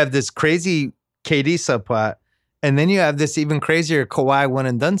anyway, you have this crazy KD subplot, and then you have this even crazier Kawhi one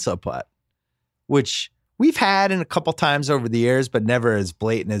and done subplot, which we've had in a couple times over the years, but never as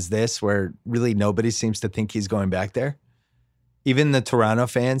blatant as this, where really nobody seems to think he's going back there. Even the Toronto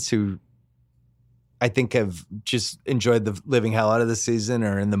fans who I think have just enjoyed the living hell out of the season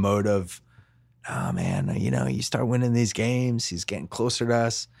are in the mode of, oh man, you start winning these games, he's getting closer to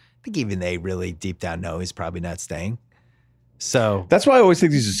us. I think even they really deep down know he's probably not staying. So that's why I always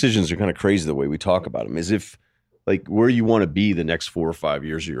think these decisions are kind of crazy the way we talk about them, as if like where you want to be the next 4 or 5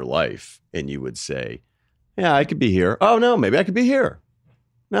 years of your life. And you would say, yeah, I could be here. Oh no, maybe I could be here.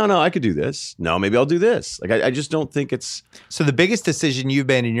 No, I could do this. No, maybe I'll do this. Like, I just don't think it's. So the biggest decision you've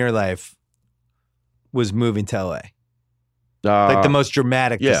made in your life was moving to LA. Like the most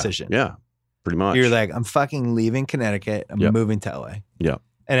dramatic decision. Yeah, pretty much. You're like, I'm fucking leaving Connecticut. I'm moving to LA. Yeah.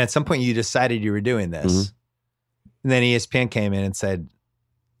 And at some point you decided you were doing this. Mm-hmm. And then ESPN came in and said,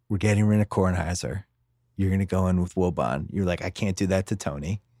 we're getting rid of Kornheiser. You're going to go in with Wilbon. You're like, I can't do that to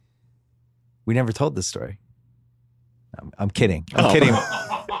Tony. We never told this story. I'm kidding. I'm kidding.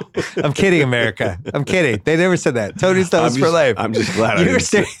 I'm kidding, America. I'm kidding. They never said that. Tony's done this for life. I'm just glad I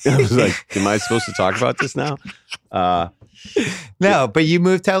was like, am I supposed to talk about this now? No, but you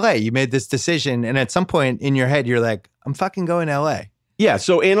moved to LA. You made this decision. And at some point in your head, you're like, I'm fucking going to LA. Yeah,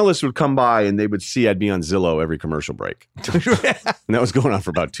 so analysts would come by and they would see I'd be on Zillow every commercial break. And that was going on for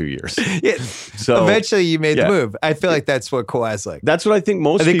about 2 years. Yeah. So eventually you made the move. I feel like that's what Kawhi's like. That's what I think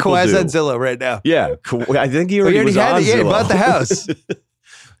most people do. I think Kawhi's on Zillow right now. Yeah, I think he already was on Zillow. Yeah, he bought the house.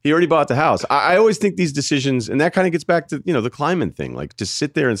 He already bought the house. I always think these decisions, and that kind of gets back to the Kleiman thing, like to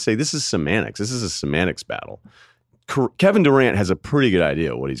sit there and say, this is semantics. This is a semantics battle. Kevin Durant has a pretty good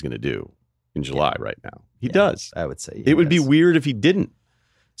idea of what he's going to do in July right now. He does. I would say it would be weird if he didn't.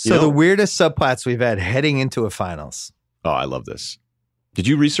 So the weirdest subplots we've had heading into a finals. Oh, I love this. Did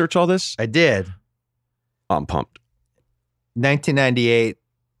you research all this? I did. I'm pumped. 1998,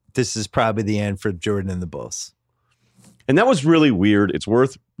 this is probably the end for Jordan and the Bulls. And that was really weird. It's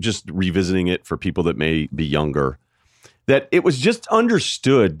worth just revisiting it for people that may be younger. That it was just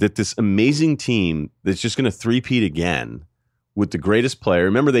understood that this amazing team that's just going to three-peat again with the greatest player.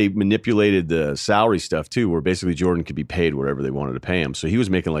 Remember, they manipulated the salary stuff too, where basically Jordan could be paid whatever they wanted to pay him. So he was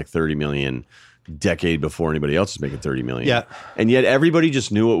making like $30 million a decade before anybody else was making $30 million. Yeah. And yet everybody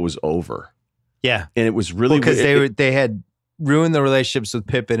just knew it was over. Yeah. And it was really because they had ruined the relationships with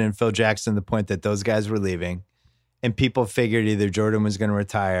Pippen and Phil Jackson to the point that those guys were leaving. And people figured either Jordan was going to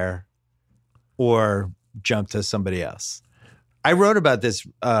retire or jump to somebody else. I wrote about this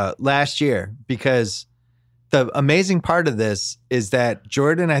last year because the amazing part of this is that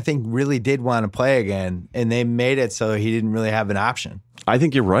Jordan, I think, really did want to play again, and they made it so he didn't really have an option. I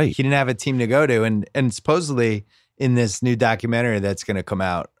think you're right. He didn't have a team to go to, and supposedly in this new documentary that's going to come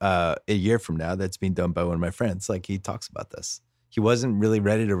out a year from now that's being done by one of my friends. Like, he talks about this. He wasn't really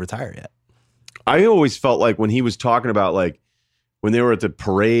ready to retire yet. I always felt like when he was talking about, like, when they were at the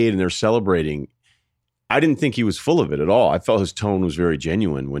parade and they're celebrating, I didn't think he was full of it at all. I felt his tone was very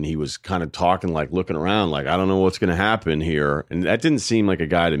genuine when he was kind of talking, like looking around, like, I don't know what's going to happen here. And that didn't seem like a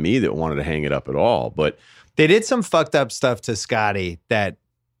guy to me that wanted to hang it up at all. But they did some fucked up stuff to Scotty that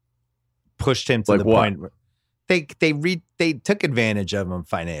pushed him to like the what? point where they took advantage of him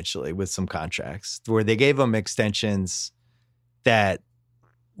financially with some contracts where they gave him extensions that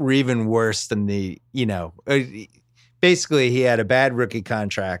were even worse than basically, he had a bad rookie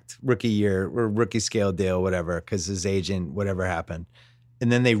contract, rookie year, or rookie scale deal, whatever, because his agent, whatever happened.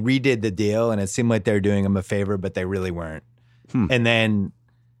 And then they redid the deal, and it seemed like they were doing him a favor, but they really weren't. And then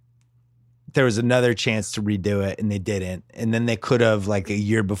there was another chance to redo it, and they didn't. And then they could have, like, a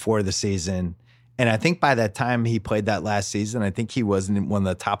year before the season. And I think by that time he played that last season, I think he wasn't one of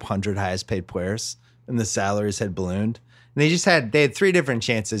the top 100 highest paid players, and the salaries had ballooned. And they had 3 different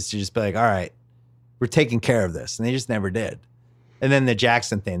chances to just be like, all right, we're taking care of this. And they just never did. And then the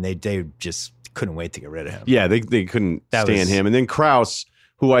Jackson thing, they just couldn't wait to get rid of him. Yeah, they couldn't stand him. And then Krause,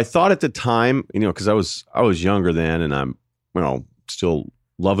 who I thought at the time, because I was younger then and I'm, still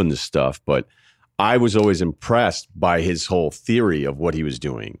loving this stuff, but I was always impressed by his whole theory of what he was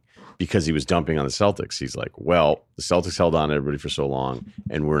doing because he was dumping on the Celtics. He's like, well, the Celtics held on to everybody for so long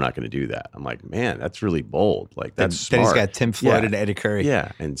and we're not going to do that. I'm like, man, that's really bold. Like, that's smart. Then he's got Tim Floyd and Eddie Curry.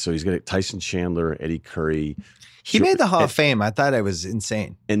 Yeah. And so he's got Tyson Chandler, Eddie Curry. He made the Hall of Fame. I thought it was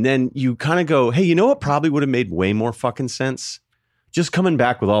insane. And then you kind of go, hey, you know what probably would have made way more fucking sense? Just coming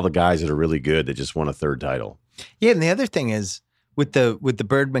back with all the guys that are really good that just won a 3rd title. Yeah, and the other thing is with the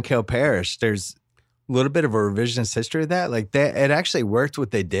Bird McHale Parish, there's a little bit of a revisionist history of that. Like, it actually worked what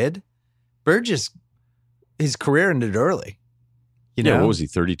they did. Bird his career ended early. Yeah, what was he,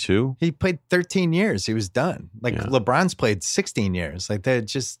 32? He played 13 years. He was done. Like, LeBron's played 16 years. Like, they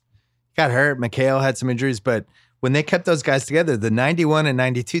just got hurt. McHale had some injuries, but when they kept those guys together, the 91 and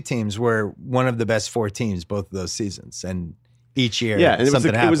 92 teams were one of the best 4 teams both of those seasons. And each year, and it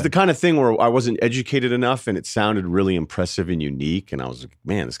was the kind of thing where I wasn't educated enough and it sounded really impressive and unique. And I was like,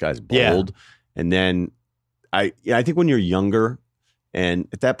 man, this guy's bold. Yeah. And then I think when you're younger, and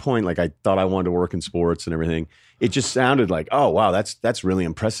at that point, like, I thought I wanted to work in sports and everything. It just sounded like, oh, wow, that's really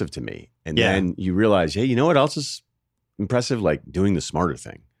impressive to me. And then you realize, hey, you know what else is impressive? Like, doing the smarter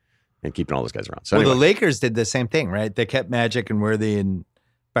thing and keeping all those guys around. So the Lakers did the same thing, right? They kept Magic and Worthy and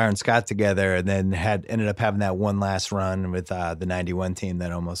Byron Scott together, and then ended up having that one last run with the 91 team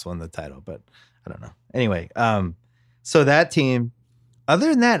that almost won the title. But I don't know. Anyway, so that team, other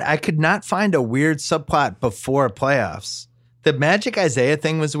than that, I could not find a weird subplot before playoffs. The Magic Isaiah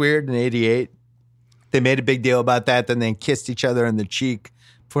thing was weird in '88. They made a big deal about that. Then they kissed each other on the cheek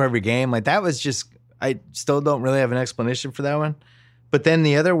before every game. Like, that was just, I still don't really have an explanation for that one. But then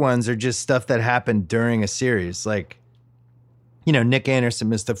the other ones are just stuff that happened during a series. Like, Nick Anderson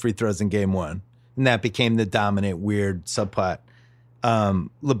missed the free throws in game 1. And that became the dominant weird subplot.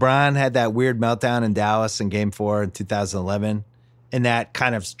 LeBron had that weird meltdown in Dallas in game 4 in 2011. And that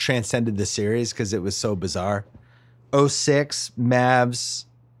kind of transcended the series because it was so bizarre. 06, Mavs,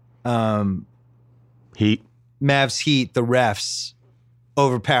 Heat, the refs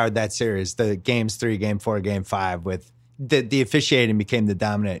overpowered that series. The games 3, game 4, game 5 with the officiating became the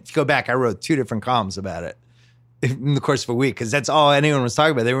dominant. If you go back, I wrote 2 different columns about it in the course of a week because that's all anyone was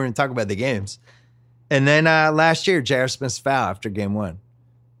talking about. They weren't even talking about the games. And then last year, J.R. Smith's foul after game 1,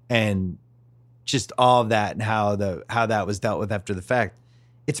 and just all of that and how that was dealt with after the fact.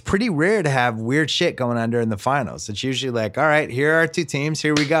 It's pretty rare to have weird shit going on during the finals. It's usually like, all right, here are our 2 teams.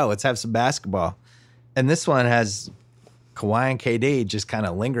 Here we go. Let's have some basketball. And this one has Kawhi and KD just kind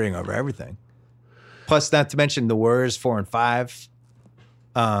of lingering over everything. Plus, not to mention the Warriors 4 and 5.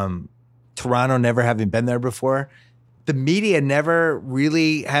 Toronto never having been there before. The media never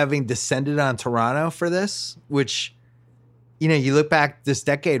really having descended on Toronto for this, which, you look back this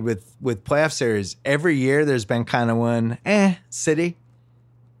decade with playoff series, every year there's been kind of one, city.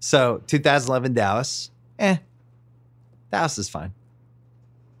 So 2011 Dallas, Dallas is fine,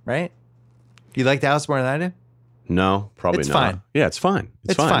 right? You like Dallas more than I do? No, probably it's not. Fine. Yeah, it's fine.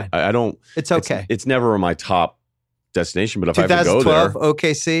 It's fine. I don't. It's okay. It's never my top destination, but if I have to go there, 2012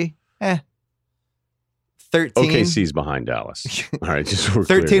 OKC, 13. OKC's behind Dallas. All right, just so we're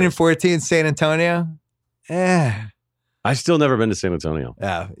 13 clear and 14 San Antonio. I've still never been to San Antonio.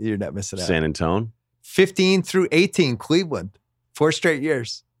 Yeah, you're not missing out. San Antonio. 15 through 18 Cleveland, 4 straight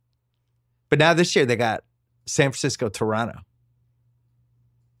years. But now this year they got San Francisco, Toronto.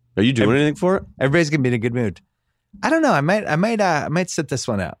 Are you doing anything for it? Everybody's going to be in a good mood. I don't know. I might sit this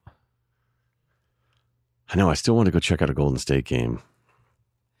one out. I know. I still want to go check out a Golden State game.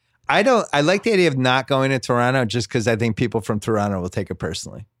 I like the idea of not going to Toronto just because I think people from Toronto will take it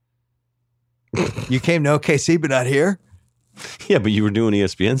personally. You came to OKC, but not here? Yeah, but you were doing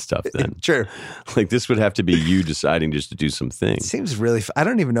ESPN stuff then. True. Like this would have to be you deciding just to do some It things. seems really I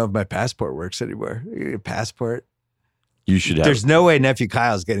don't even know if my passport works anymore. You need a passport? You should have. There's no way Nephew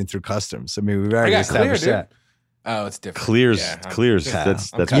Kyle's getting through customs. I mean, we've already established that. Oh, it's different. Clears. Kyle,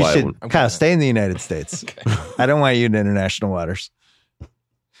 That's you why. should, Kyle, stay in the United States. Okay. I don't want you in international waters.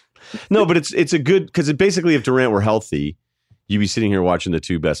 No, but it's a good because basically if Durant were healthy, you'd be sitting here watching the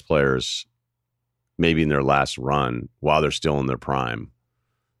two best players, maybe in their last run while they're still in their prime,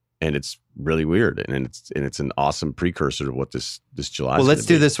 and it's really weird, and it's an awesome precursor to what this July. Well, let's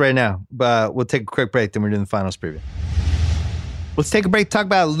do this right now. We'll take a quick break, then we're doing the finals preview. Let's take a break to talk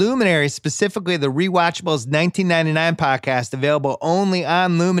about Luminary, specifically the Rewatchables 1999 podcast, available only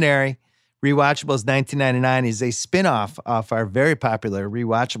on Luminary. Rewatchables 1999 is a spinoff off our very popular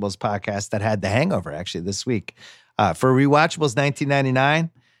Rewatchables podcast that had The Hangover, actually, this week. For Rewatchables 1999,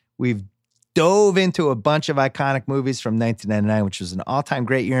 we've dove into a bunch of iconic movies from 1999, which was an all-time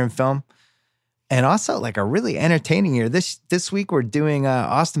great year in film, and also like a really entertaining year. This week, we're doing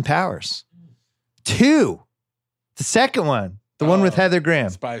Austin Powers 2, the second one. The one with Heather Graham.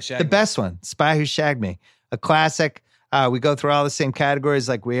 Spy Who Shagged The Me. best one. Spy Who Shagged Me. A classic. We go through all the same categories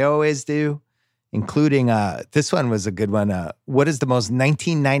like we always do, including this one was a good one. What is the most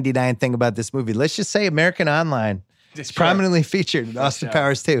 1999 thing about this movie? Let's just say American Online. It's prominently featured in Austin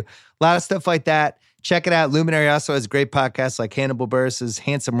Powers 2. A lot of stuff like that. Check it out. Luminary also has great podcasts like Hannibal Buress's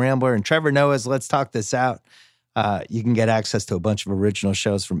Handsome Rambler and Trevor Noah's Let's Talk This Out. You can get access to a bunch of original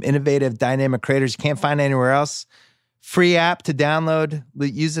shows from innovative, dynamic creators you can't find anywhere else. Free app to download.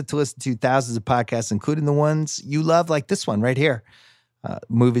 Use it to listen to thousands of podcasts, including the ones you love, like this one right here.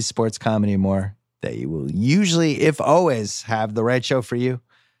 Movies, sports, comedy, and more that you will usually, if always, have the right show for you.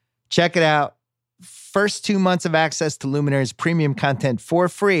 Check it out. First 2 months of access to Luminary's premium content for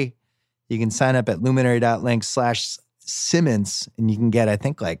free. You can sign up at luminary.link/Simmons, and you can get, I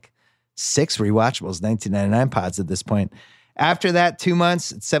think, like 6 Rewatchables 1999 pods at this point. After that 2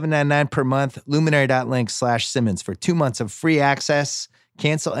 months, it's $7.99 per month. Luminary.link/Simmons for 2 months of free access.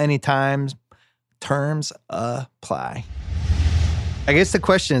 Cancel anytime. Terms apply. I guess the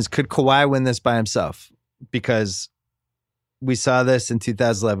question is, could Kawhi win this by himself? Because we saw this in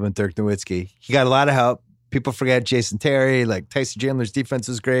 2011 with Dirk Nowitzki. He got a lot of help. People forget Jason Terry. Like Tyson Chandler's defense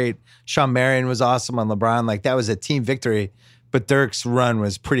was great. Sean Marion was awesome on LeBron. Like that was a team victory. But Dirk's run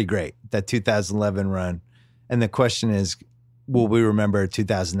was pretty great, that 2011 run. And the question is, will we remember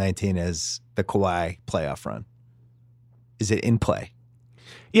 2019 as the Kawhi playoff run? Is it in play?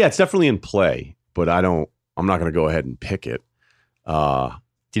 Yeah, it's definitely in play, but I'm not going to go ahead and pick it. Do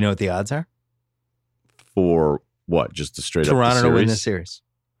you know what the odds are? For what? Just the straight Toronto up to win the series.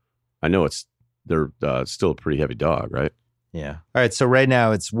 I know they're still a pretty heavy dog, right? Yeah. All right. So right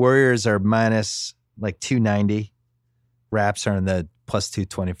now it's Warriors are minus like 290. Raps are in the plus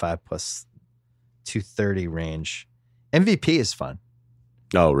 225, plus 230 range. MVP is fun.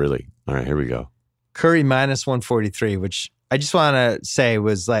 Oh, really? All right, here we go. Curry minus 143, which I just want to say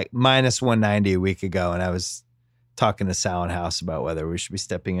was like minus 190 a week ago. And I was talking to Sal and House about whether we should be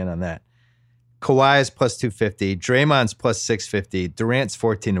stepping in on that. Kawhi is plus 250. Draymond's plus 650. Durant's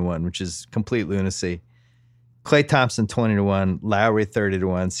 14-1, which is complete lunacy. Klay Thompson 20-1. Lowry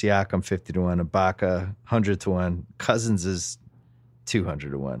 30-1. Siakam 50-1. Ibaka 100-1. Cousins is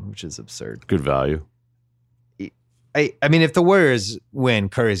 200-1, which is absurd. Good value. I mean, if the Warriors win,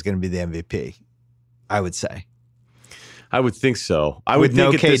 Curry's going to be the MVP, I would say. I would think so. I would With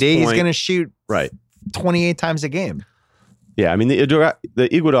no think at KD, this point, he's going to shoot right 28 times a game. Yeah, I mean, the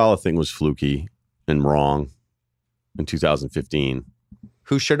Iguodala thing was fluky and wrong in 2015.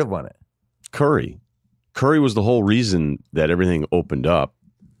 Who should have won it? Curry. Curry was the whole reason that everything opened up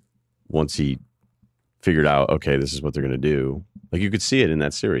once he figured out, okay, this is what they're going to do. Like you could see it in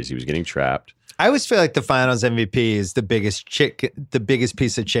that series. He was getting trapped. I always feel like the Finals MVP is the biggest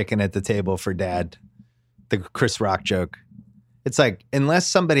piece of chicken at the table for Dad. The Chris Rock joke. It's like, unless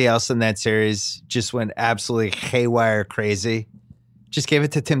somebody else in that series just went absolutely haywire crazy, just give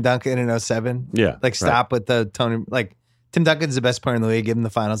it to Tim Duncan in 07. Yeah. Like, stop with the Tony. Like, Tim Duncan's the best player in the league. Give him the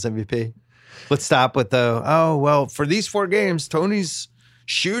Finals MVP. Let's stop with the, for these 4 games, Tony's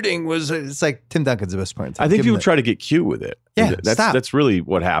shooting was, it's like Tim Duncan's the best player in the I team. think Give people him that. try to get cute with it. Yeah, that's really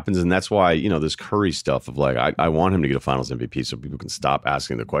what happens, and that's why this Curry stuff of like I want him to get a Finals MVP so people can stop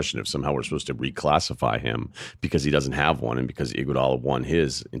asking the question if somehow we're supposed to reclassify him because he doesn't have one and because Iguodala won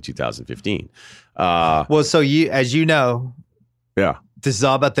his in 2015. Well, so as you know, Yeah. this is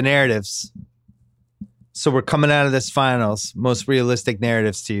all about the narratives. So we're coming out of this finals. Most realistic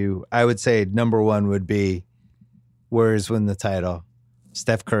narratives to you, I would say number one would be Warriors win the title.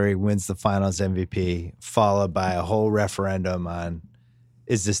 Steph Curry wins the finals MVP, followed by a whole referendum on,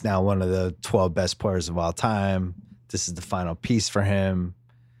 is this now one of the 12 best players of all time? This is the final piece for him.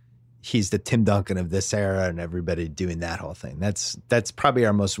 He's the Tim Duncan of this era, and everybody doing that whole thing. That's probably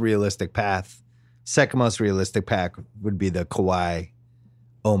our most realistic path. Second most realistic path would be the Kawhi,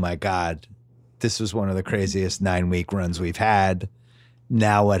 oh my God, this was one of the craziest 9-week runs we've had.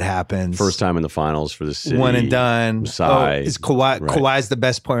 Now what happens? First time in the finals for the city. One and done. Side. Is Kawhi? Right. Kawhi's the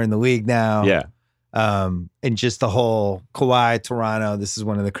best player in the league now. Yeah. And just the whole Kawhi, Toronto, this is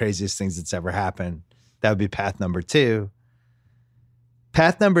one of the craziest things that's ever happened. That would be path number 2.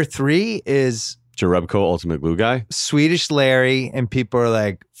 Path number 3 is Jerebko, ultimate glue guy. Swedish Larry, and people are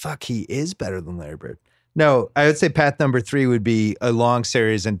like, fuck, he is better than Larry Bird. No, I would say path number 3 would be a long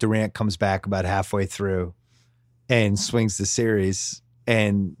series and Durant comes back about halfway through and swings the series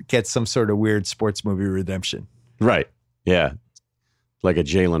and gets some sort of weird sports movie redemption. Right. Yeah. Like a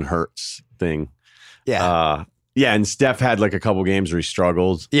Jalen Hurts thing. Yeah. Yeah, and Steph had like a couple games where he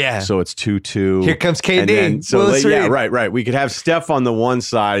struggled. Yeah. So it's 2-2. Here comes KD. And then, so Willis like, yeah, Reed. right. We could have Steph on the one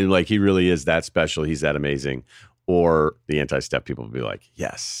side, like he really is that special. He's that amazing. Or the anti-Steph people would be like,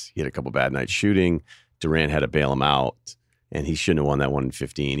 yes, he had a couple bad nights shooting. Durant had to bail him out, and he shouldn't have won that one in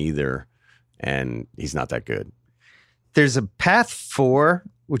 15 either. And he's not that good. There's a path 4,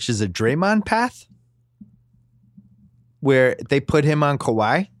 which is a Draymond path, where they put him on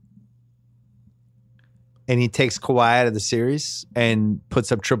Kawhi, and he takes Kawhi out of the series and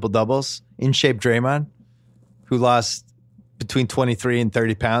puts up triple doubles in shape Draymond, who lost between 23 and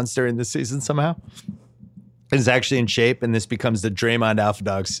 30 pounds during the season somehow, is actually in shape, and this becomes the Draymond Alpha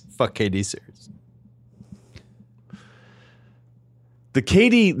Dogs fuck KD series.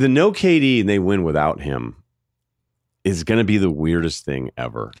 The no KD and they win without him is going to be the weirdest thing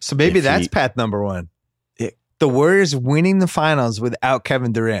ever. So maybe that's path number 1. The Warriors winning the finals without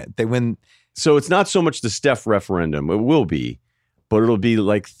Kevin Durant. They win. So it's not so much the Steph referendum. It will be, but it'll be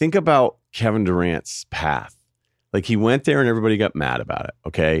like, think about Kevin Durant's path. Like he went there and everybody got mad about it.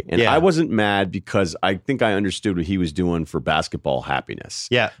 Okay. And Yeah. I wasn't mad because I think I understood what he was doing for basketball happiness.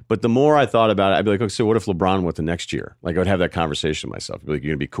 Yeah. But the more I thought about it, I'd be like, okay, so what if LeBron went the next year? Like I would have that conversation with myself. I'd be like,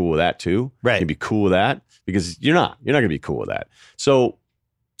 you're going to be cool with that too? Right. You're going to be cool with that? Because you're not going to be cool with that. So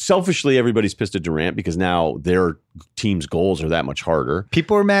selfishly, everybody's pissed at Durant because now their team's goals are that much harder.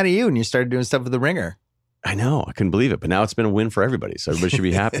 People were mad at you and you started doing stuff with the Ringer. I know. I couldn't believe it. But now it's been a win for everybody. So everybody should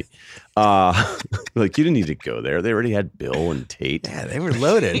be happy. Like, you didn't need to go there. They already had Bill and Tate. Yeah, they were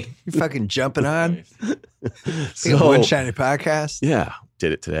loaded. You're fucking jumping on. So, One Shiny podcast. yeah,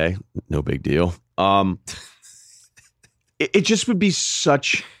 did it today. No big deal. It just would be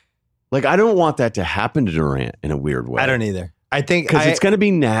such, like, I don't want that to happen to Durant in a weird way. I don't either. I think Because it's going to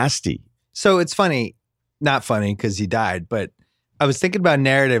be nasty. So it's funny, not funny because he died, but I was thinking about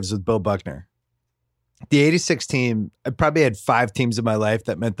narratives with Bill Buckner. The 86 team, I probably had 5 teams in my life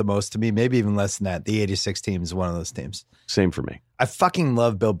that meant the most to me, maybe even less than that. The 86 team is one of those teams. Same for me. I fucking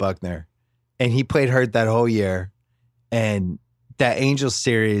love Bill Buckner. And he played hurt that whole year. And that Angels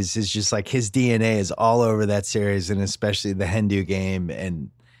series is just like his DNA is all over that series, and especially the Hendu game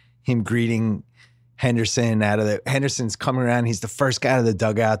and him greeting Henderson out of the Henderson's coming around. He's the first guy out of the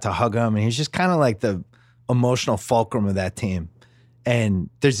dugout to hug him. And he's just kind of like the emotional fulcrum of that team. And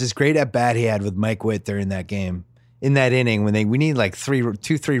there's this great at bat he had with Mike Witt during that game, in that inning when we need like 3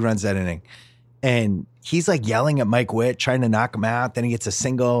 runs that inning. And he's like yelling at Mike Witt, trying to knock him out. Then he gets a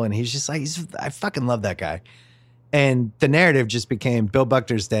single and he's just like, I fucking love that guy. And the narrative just became Bill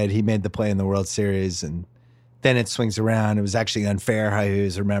Buckner's dead. He made the play in the World Series. And then it swings around. It was actually unfair how he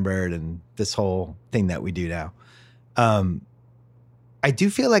was remembered and this whole thing that we do now. I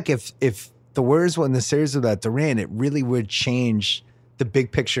do feel like if the Warriors won the series without Durant, it really would change the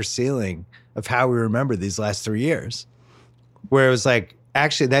big picture ceiling of how we remember these last 3 years. Where it was like,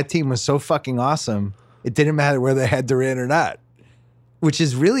 actually, that team was so fucking awesome, it didn't matter whether they had Durant or not, which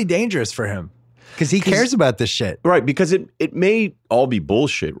is really dangerous for him because he cares about this shit. Right, because it may all be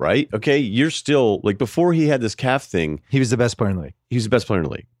bullshit, right? Okay, you're still, like, before he had this calf thing, He was the best player in the league. he was the best player in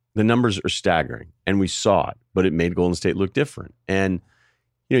the league. The numbers are staggering, and we saw it, but it made Golden State look different. And,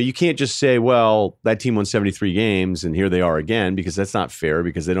 you can't just say, well, that team won 73 games and here they are again, because that's not fair,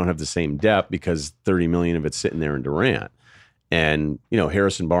 because they don't have the same depth, because 30 million of it's sitting there in Durant. And,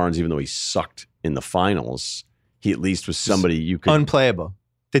 Harrison Barnes, even though he sucked in the finals, he at least was somebody you could... Unplayable.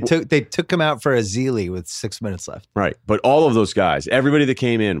 They took him out for a Zealy with 6 minutes left. Right. But all of those guys, everybody that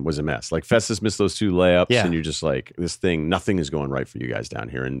came in was a mess. Like Festus missed those 2 layups, and you're just like, nothing is going right for you guys down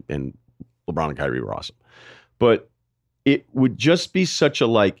here. And LeBron and Kyrie were awesome. But it would just be such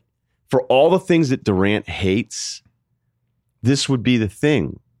a, for all the things that Durant hates, this would be the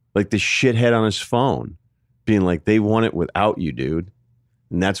thing. Like the shithead on his phone being like, they won it without you, dude.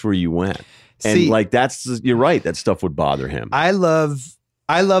 And that's where you went. And you're right. That stuff would bother him. I love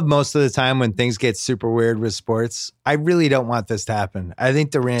most of the time when things get super weird with sports. I really don't want this to happen. I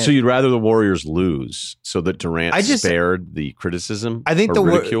think Durant... So you'd rather the Warriors lose so that Durant spared the criticism or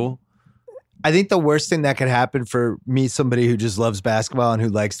ridicule? I think the worst thing that could happen for me, somebody who just loves basketball and who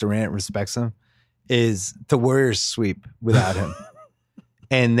likes Durant, respects him, is the Warriors sweep without him.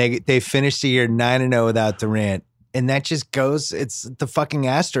 And they finished the year 9-0 without Durant. And that just goes, it's the fucking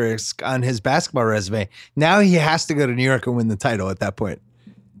asterisk on his basketball resume. Now he has to go to New York and win the title at that point.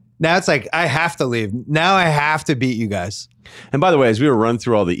 Now it's like, I have to leave. Now I have to beat you guys. And by the way, as we were running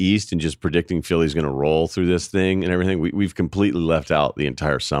through all the East and just predicting Philly's going to roll through this thing and everything, we've completely left out the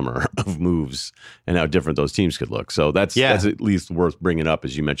entire summer of moves and how different those teams could look. So that's at least worth bringing up,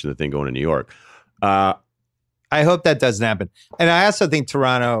 as you mentioned the thing going to New York. I hope that doesn't happen. And I also think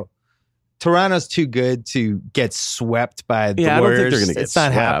Toronto's too good to get swept by the Warriors. I don't think they're going to get It's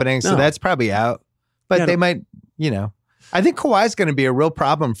not swept. happening, so that's probably out. But they might, I think Kawhi's going to be a real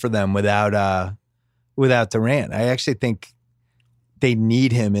problem for them without Durant. I actually think they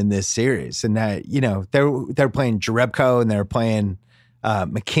need him in this series. And they're playing Jerebko and they're playing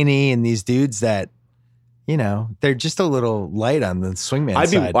McKinney and these dudes that, they're just a little light on the swingman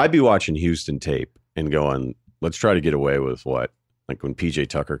side. I'd be watching Houston tape and going, let's try to get away with what? Like when PJ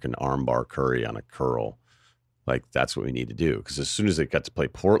Tucker can armbar Curry on a curl, like that's what we need to do. Because as soon as they got to play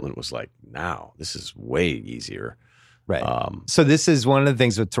Portland, it was like, now this is way easier. Right. So this is one of the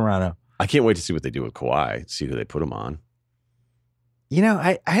things with Toronto. I can't wait to see what they do with Kawhi, see who they put him on.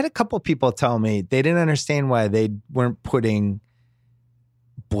 I had a couple people tell me they didn't understand why they weren't putting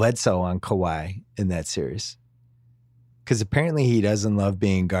Bledsoe on Kawhi in that series. Because apparently he doesn't love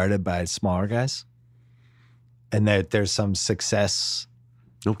being guarded by smaller guys. And that there's some success.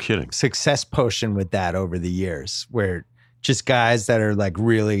 No kidding. Success potion with that over the years where just guys that are like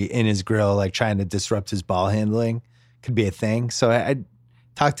really in his grill, like trying to disrupt his ball handling could be a thing. So I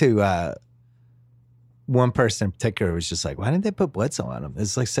talked to one person in particular who was just like, why didn't they put Bledsoe on him?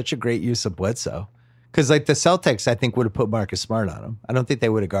 It's like such a great use of Bledsoe. Because like the Celtics, I think would have put Marcus Smart on him. I don't think they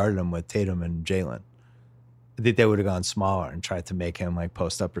would have guarded him with Tatum and Jalen. I think they would have gone smaller and tried to make him like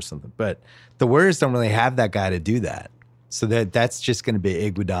post up or something. But the Warriors don't really have that guy to do that. So that's just going to be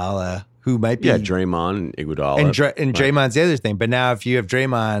Iguodala, who might be... Yeah, Draymond and Iguodala. And Draymond's the other thing. But now if you have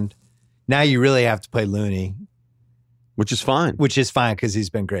Draymond, now you really have to play Looney. Which is fine. Which is fine because he's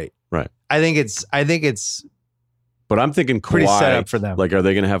been great. Right. I think it's But I'm thinking Kawhi... pretty set up for them. Like, are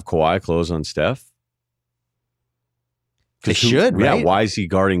they going to have Kawhi close on Steph? They should, right? Yeah, why is he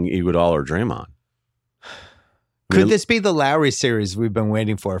guarding Iguodala or Draymond? Could this be the Lowry series we've been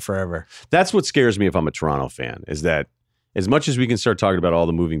waiting for forever? That's what scares me if I'm a Toronto fan, is that as much as we can start talking about all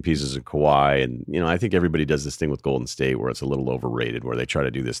the moving pieces of Kawhi, and I think everybody does this thing with Golden State where it's a little overrated, where they try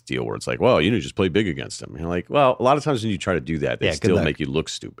to do this deal where it's like, well, just play big against them. And you're like, well, a lot of times when you try to do that, they still make you look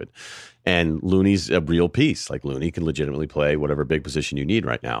stupid. And Looney's a real piece. Like Looney can legitimately play whatever big position you need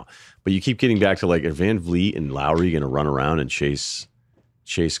right now. But you keep getting back to like, are Van Vliet and Lowry going to run around and chase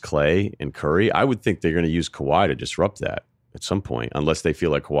Clay and Curry? I would think they're going to use Kawhi to disrupt that at some point, unless they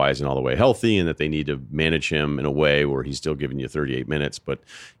feel like Kawhi isn't all the way healthy and that they need to manage him in a way where he's still giving you 38 minutes, but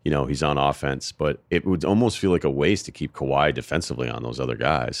he's on offense. But it would almost feel like a waste to keep Kawhi defensively on those other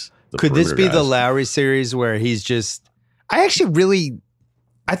guys. Could this be the Lowry series where he's just...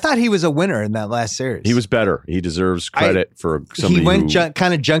 I thought he was a winner in that last series. He was better. He deserves credit for somebody He went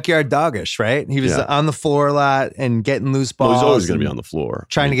kind of junkyard doggish, right? He was on the floor a lot and getting loose balls. Well, he's always going to be on the floor.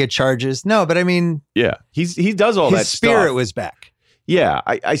 Trying to get charges. No, but I mean... Yeah, he does all that stuff. His spirit was back. Yeah,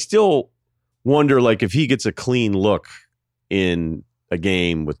 I still wonder, like, if he gets a clean look in a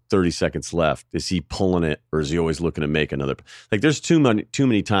game with 30 seconds left, is he pulling it or is he always looking to make another? Like, there's too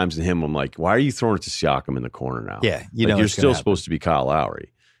many times in him I'm like, why are you throwing it to Siakam in the corner now? Yeah, you're still supposed to be Kyle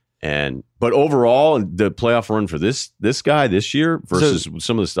Lowry. But overall, the playoff run for this guy this year versus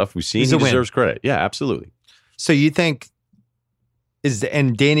some of the stuff we've seen, he deserves credit. Yeah, absolutely. So you think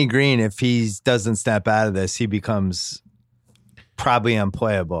and Danny Green, if he doesn't snap out of this, he becomes probably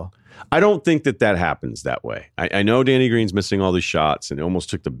unplayable. I don't think that happens that way. I know Danny Green's missing all these shots and it almost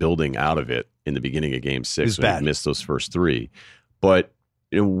took the building out of it in the beginning of Game 6 when he missed those first 3. But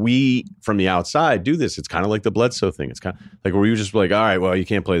we, from the outside, do this. It's kind of like the Bledsoe thing. It's kind of like where you just like, all right, well, you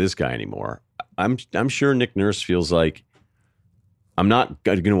can't play this guy anymore. I'm sure Nick Nurse feels like I'm not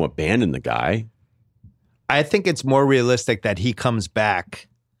going to abandon the guy. I think it's more realistic that he comes back.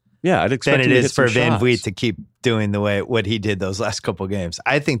 Yeah, I'd expect than it is for Van shots. Vliet to keep doing what he did those last couple of games.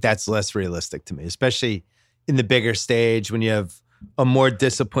 I think that's less realistic to me, especially in the bigger stage when you have a more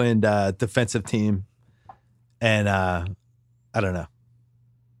disciplined defensive team. And I don't know.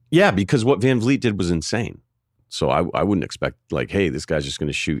 Yeah, because what Van Vliet did was insane. So I wouldn't expect like, hey, this guy's just going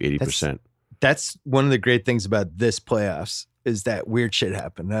to shoot 80%. That's one of the great things about this playoffs is that weird shit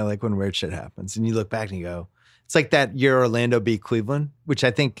happened. I like when weird shit happens. And you look back and you go, it's like that year Orlando beat Cleveland, which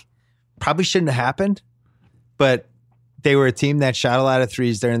I think probably shouldn't have happened, but they were a team that shot a lot of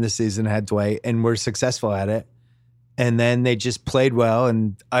threes during the season, had Dwight, and were successful at it. And then they just played well,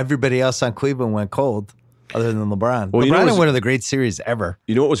 and everybody else on Cleveland went cold, other than LeBron. Well, LeBron had one of the great series ever.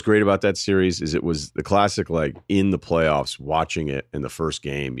 You know what was great about that series is it was the classic, like, in the playoffs, watching it in the first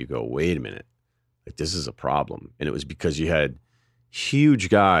game, you go, wait a minute, like, this is a problem. And it was because you had huge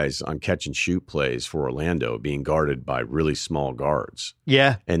guys on catch and shoot plays for Orlando being guarded by really small guards.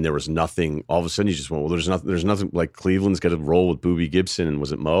 Yeah. And there was nothing. All of a sudden you just went, well, there's nothing like Cleveland's got to roll with Boobie Gibson and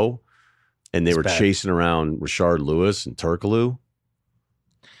was it Mo? And they were chasing around Rashard Lewis and Turkoglu.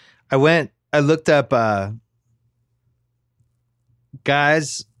 I looked up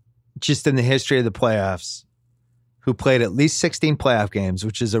guys just in the history of the playoffs who played at least 16 playoff games,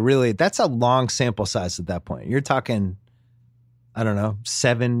 which is that's a long sample size at that point. You're talking, I don't know,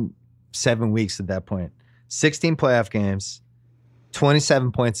 seven weeks at that point. 16 playoff games,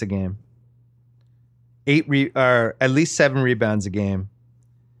 27 points a game, at least 7 rebounds a game,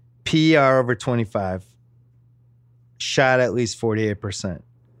 PER over 25, shot at least 48%.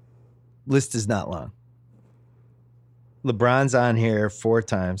 List is not long. LeBron's on here 4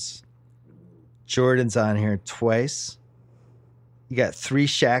 times. Jordan's on here twice. You got 3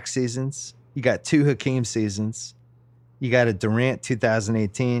 Shaq seasons. You got 2 Hakeem seasons. You got a Durant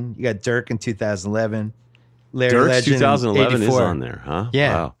 2018. You got Dirk in 2011. Larry Dirk's Legend 2011 84. is on there, huh?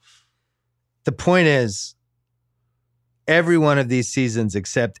 Yeah. Wow. The point is, every one of these seasons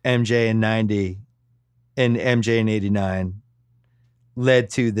except MJ in 90 and MJ in 89 led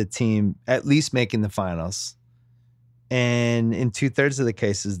to the team at least making the finals. And in 2/3 of the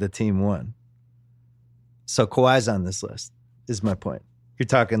cases, the team won. So Kawhi's on this list, is my point. You're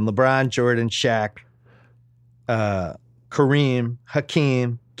talking LeBron, Jordan, Shaq, Kareem,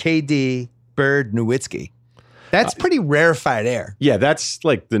 Hakeem, KD, Bird, Nowitzki. That's pretty rarefied air. Yeah, that's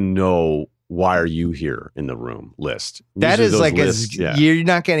like the why are you here in the room list. That Usually is those like, lists, you're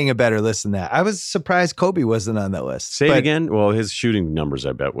not getting a better list than that. I was surprised Kobe wasn't on that list. Say it again. Well, his shooting numbers,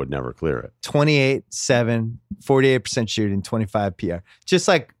 I bet, would never clear it. 28, 7, 48% shooting, 25 PR. Just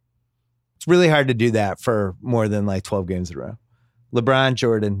like, it's really hard to do that for more than like 12 games in a row. LeBron,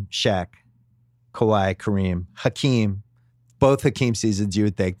 Jordan, Shaq, Kawhi, Kareem, Hakeem, both Hakeem seasons, you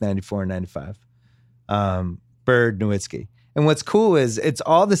would think, 94 and 95. Bird, Nowitzki. And what's cool is it's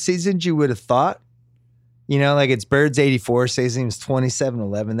all the seasons you would have thought. You know, like it's Bird's 84 season. He was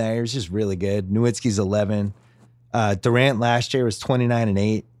 27-11 that year. It was just really good. Nowitzki's 11. Durant last year was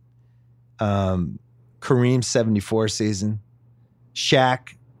 29-8. Kareem's 74 season.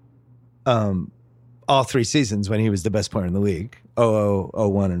 Shaq, all 3 seasons when he was the best player in the league. 00,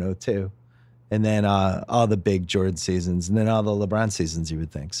 01, and 02. And then all the big Jordan seasons. And then all the LeBron seasons, you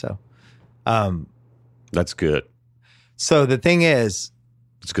would think. So that's good. So the thing is,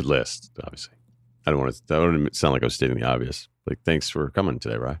 it's a good list, obviously. I don't want to sound like I was stating the obvious. Like, thanks for coming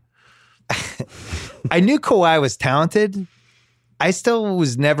today, Ryan. I knew Kawhi was talented. I still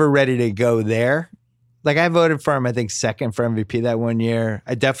was never ready to go there. Like, I voted for him, I think, second for MVP that one year.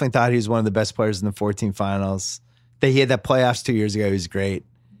 I definitely thought he was one of the best players in the 14 finals. That he had that playoffs 2 years ago. He was great.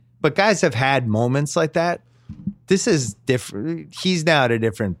 But guys have had moments like that. This is different. He's now at a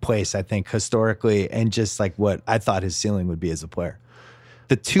different place, I think, historically, and just like what I thought his ceiling would be as a player.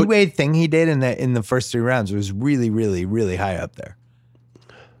 The two-way thing he did in the first 3 rounds was really, really, really high up there.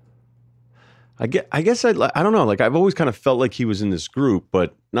 I guess I don't know. Like, I've always kind of felt like he was in this group,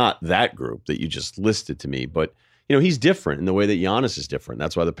 but not that group that you just listed to me. But you know, he's different in the way that Giannis is different.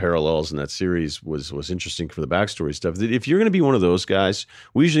 That's why the parallels in that series was interesting for the backstory stuff. That if you're going to be one of those guys,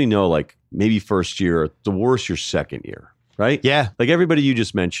 we usually know like maybe first year, the worst your second year, right? Yeah. Like everybody you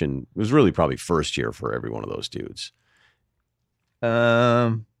just mentioned, it was really probably first year for every one of those dudes.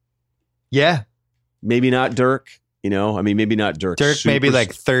 Yeah. Maybe not Dirk. I mean, maybe not Dirk. Dirk maybe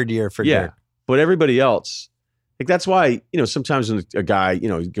like third year for Dirk. But everybody else, like that's why, sometimes when a guy,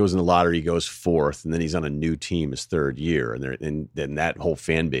 he goes in the lottery, he goes fourth, and then he's on a new team his third year, and then that whole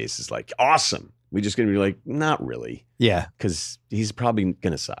fan base is like, awesome. We're just going to be like, not really. Yeah. Because he's probably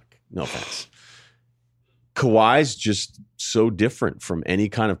going to suck. No offense. Kawhi's just so different from any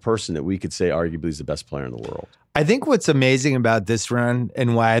kind of person that we could say arguably is the best player in the world. I think what's amazing about this run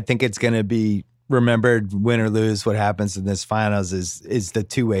and why I think it's going to be remembered, win or lose, what happens in this finals is the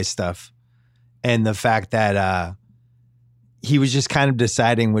two-way stuff. And the fact that he was just kind of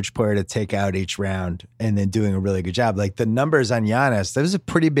deciding which player to take out each round and then doing a really good job. Like the numbers on Giannis, there was a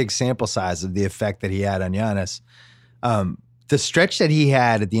pretty big sample size of the effect that he had on Giannis. The stretch that he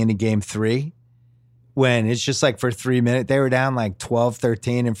had at the end of game 3, when it's just like for 3 minutes, they were down like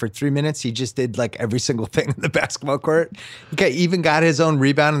 12-13. And for 3 minutes, he just did like every single thing in the basketball court. He even got his own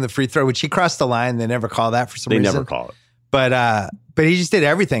rebound in the free throw, which he crossed the line. They never call that for some reason. They never call it. But he just did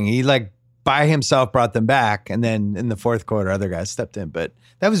everything. He like by himself brought them back. And then in the fourth quarter, other guys stepped in. But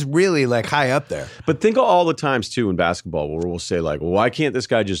that was really like high up there. But think of all the times too in basketball where we'll say like, well, why can't this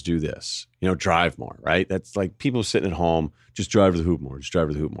guy just do this? Drive more, right? That's like people sitting at home, just drive to the hoop more, just drive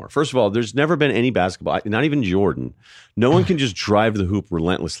to the hoop more. First of all, there's never been any basketball, not even Jordan. No one can just drive to the hoop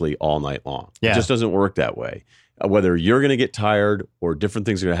relentlessly all night long. Yeah. It just doesn't work that way. Whether you're going to get tired or different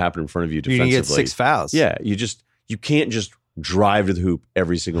things are going to happen in front of you defensively. You're going to get 6 fouls. Yeah, you can't just drive to the hoop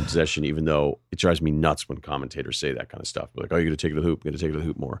every single possession, even though it drives me nuts when commentators say that kind of stuff. Like, oh, you're going to take it to the hoop, you're going to take it to the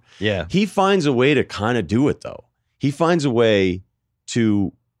hoop more. Yeah. He finds a way to kind of do it, though. He finds a way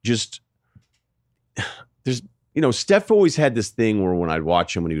to just, Steph always had this thing where when I'd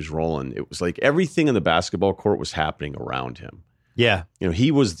watch him when he was rolling, it was like everything in the basketball court was happening around him. Yeah.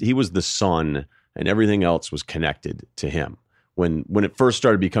 He was the sun and everything else was connected to him. When it first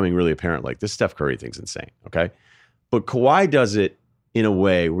started becoming really apparent, like this Steph Curry thing's insane, okay? But Kawhi does it in a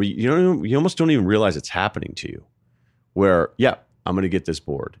way where you almost don't even realize it's happening to you. Where, I'm going to get this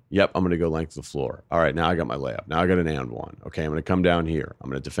board. Yep, I'm going to go length of the floor. All right, now I got my layup. Now I got an and one. Okay, I'm going to come down here. I'm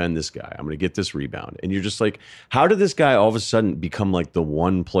going to defend this guy. I'm going to get this rebound. And you're just like, how did this guy all of a sudden become like the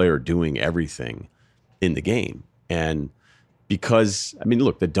one player doing everything in the game? And because, I mean,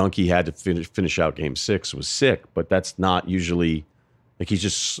 look, the dunk he had to finish out game 6 was sick, but that's not usually... Like he's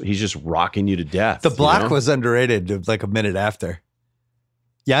just rocking you to death. The block was underrated like a minute after.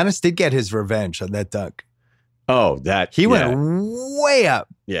 Giannis did get his revenge on that dunk. Oh, he went way up.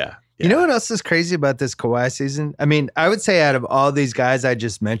 Yeah. You know what else is crazy about this Kawhi season? I mean, I would say out of all these guys I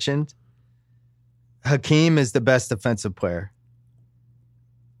just mentioned, Hakeem is the best defensive player.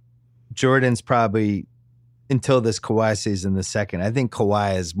 Jordan's probably, until this Kawhi season, the second. I think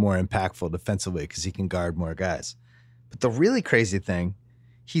Kawhi is more impactful defensively because he can guard more guys. But the really crazy thing,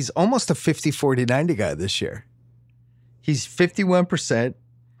 he's almost a 50-40-90 guy this year. He's 51%,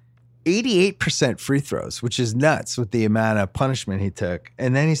 88% free throws, which is nuts with the amount of punishment he took.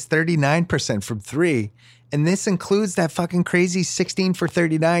 And then he's 39% from 3. And this includes that fucking crazy 16 for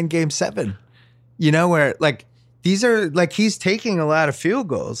 39 game 7. Where like these are like he's taking a lot of field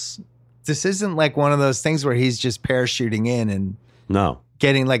goals. This isn't like one of those things where he's just parachuting in and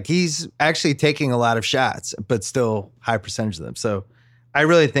getting like he's actually taking a lot of shots, but still high percentage of them. So I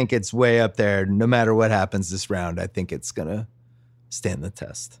really think it's way up there. No matter what happens this round, I think it's going to stand the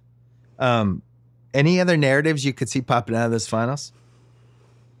test. Any other narratives you could see popping out of this finals?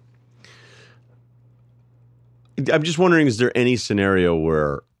 I'm just wondering, is there any scenario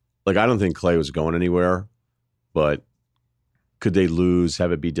where, like, I don't think Clay was going anywhere, but could they lose,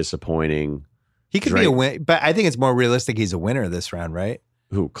 have it be disappointing? He could be a win, but I think it's more realistic he's a winner this round, right?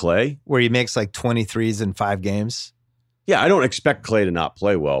 Who, Clay? Where he makes like 23s in 5 games. Yeah, I don't expect Clay to not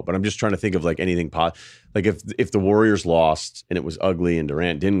play well, but I'm just trying to think of like anything like if the Warriors lost and it was ugly and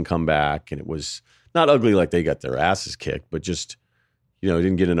Durant didn't come back and it was not ugly like they got their asses kicked, but just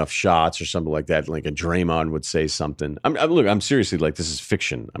didn't get enough shots or something like that. Like a Draymond would say something. I'm seriously like this is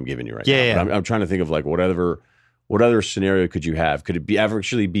fiction I'm giving you right now. Yeah. But I'm trying to think of like what other scenario could you have? Could it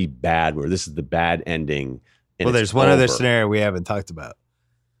actually be bad where this is the bad ending? Well, there's one other scenario we haven't talked about.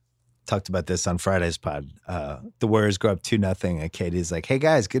 Talked about this on Friday's pod. The Warriors go up 2-0 and KD's like, hey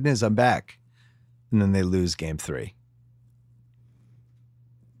guys, good news, I'm back. And then they lose game 3.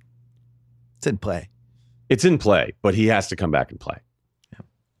 It's in play. It's in play, but he has to come back and play. Yeah.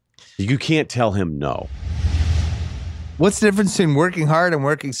 You can't tell him no. What's the difference between working hard and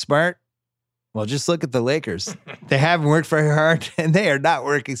working smart? Well, just look at the Lakers. They haven't worked very hard and they are not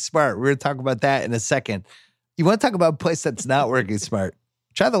working smart. We're going to talk about that in a second. You want to talk about a place that's not working smart?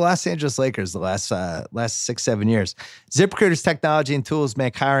 Try the Los Angeles Lakers the last 6-7 years. ZipRecruiter's technology and tools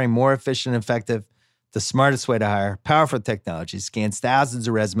make hiring more efficient and effective. the smartest way to hire. Powerful technology scans thousands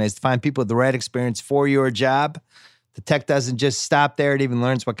of resumes to find people with the right experience for your job. The tech doesn't just stop there. It even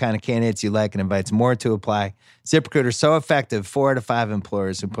learns what kind of candidates you like and invites more to apply. ZipRecruiter is so effective. 4 out of 5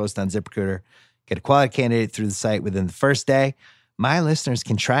 employers who post on ZipRecruiter get a quality candidate through the site within the first day. My listeners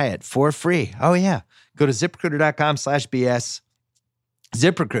can try it for free. Oh, yeah. Go to ZipRecruiter.com/BS.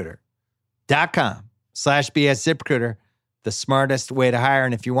 ZipRecruiter.com/BS. ZipRecruiter, the smartest way to hire.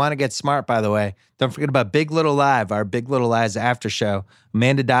 And if you want to get smart, by the way, don't forget about Big Little Live, our Big Little Lives after show.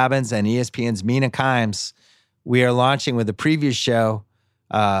 Amanda Dobbins and ESPN's Mina Kimes. We are launching with a previous show,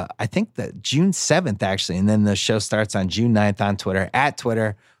 I think that June 7th, actually. And then the show starts on June 9th on Twitter,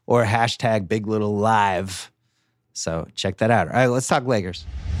 @Twitter, or hashtag Big Little Live. So check that out. All right, let's talk Lakers.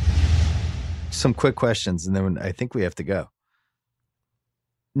 Some quick questions, and then I think we have to go.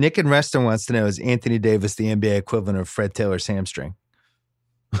 Nick and Reston wants to know, is Anthony Davis the NBA equivalent of Fred Taylor's hamstring?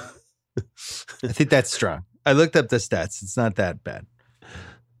 I think that's strong. I looked up the stats. It's not that bad.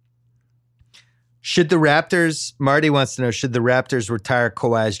 Should the Raptors, Marty wants to know, should the Raptors retire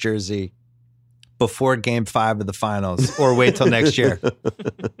Kawhi's jersey before Game 5 of the finals or wait till next year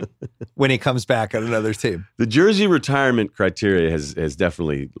when he comes back on another team? The jersey retirement criteria has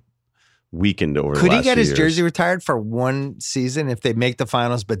definitely weakened over the last few years. Could he get his jersey retired for one season if they make the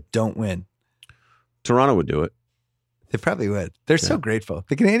finals but don't win? Toronto would do it. They probably would. They're so grateful.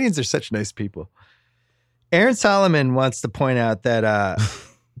 The Canadians are such nice people. Aaron Solomon wants to point out that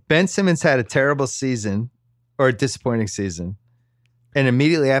Ben Simmons had a terrible season or a disappointing season. And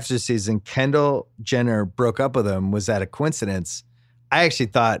immediately after the season, Kendall Jenner broke up with him. Was that a coincidence? I actually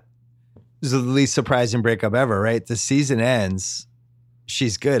thought it was the least surprising breakup ever, right? The season ends.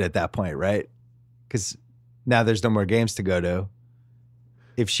 She's good at that point, right? Because now there's no more games to go to.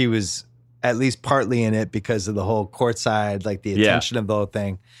 If she was at least partly in it because of the whole courtside, like the attention of the whole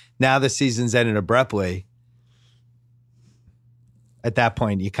thing. Now the season's ended abruptly. At that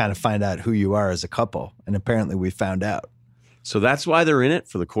point, you kind of find out who you are as a couple. And apparently we found out. So that's why they're in it,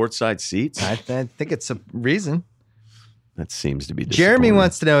 for the courtside seats? I think it's a reason. That seems to be disappointing. Jeremy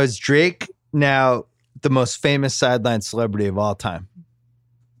wants to know, is Drake now the most famous sideline celebrity of all time?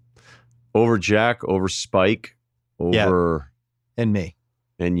 Over Jack, over Spike, over... Yeah. And me.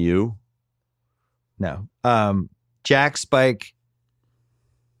 And you? No. Jack, Spike,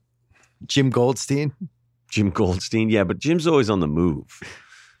 Jim Goldstein. Jim Goldstein, yeah, but Jim's always on the move.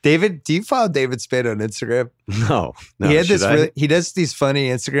 David, do you follow David Spade on Instagram? No. He had he does these funny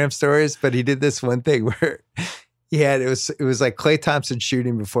Instagram stories, but he did this one thing where it was like Klay Thompson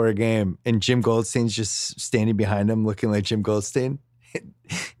shooting before a game, and Jim Goldstein's just standing behind him, looking like Jim Goldstein.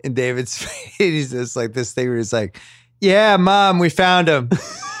 And David Spade, he's just like this thing where he's like, "Yeah, Mom, we found him.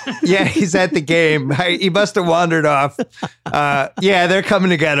 Yeah, he's at the game. He must have wandered off. Yeah, they're coming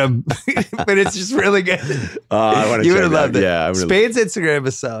to get him." But it's just really good. I want to. You would have loved it. Yeah, Spade's Instagram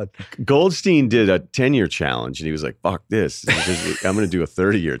is solid. Goldstein did a 10-year challenge, and he was like, "Fuck this! I'm going to do a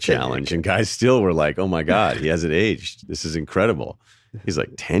 30-year challenge." And guys still were like, "Oh my god, he hasn't aged. This is incredible." He's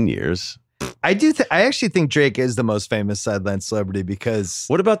like, 10 years. I actually think Drake is the most famous sideline celebrity because.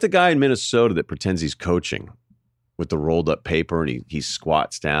 What about the guy in Minnesota that pretends he's coaching? With the rolled up paper and he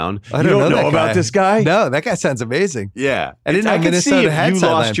squats down. I don't know about this guy? No, that guy sounds amazing. Yeah. I didn't know Minnesota see if had you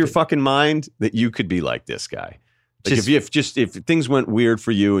lost your fucking mind that you could be like this guy. Like if things went weird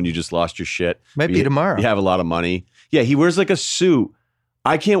for you and you just lost your shit. Might be tomorrow. You have a lot of money. Yeah, he wears like a suit.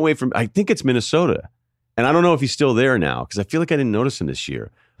 I can't wait I think it's Minnesota. And I don't know if he's still there now because I feel like I didn't notice him this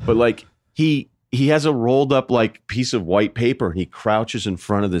year. But like he has a rolled up like piece of white paper and he crouches in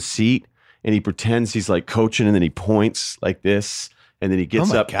front of the seat. And he pretends he's like coaching and then he points like this and then he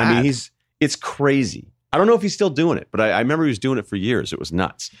gets up. God. I mean, it's crazy. I don't know if he's still doing it, but I remember he was doing it for years. It was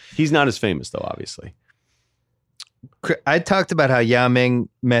nuts. He's not as famous though, obviously. I talked about how Yao Ming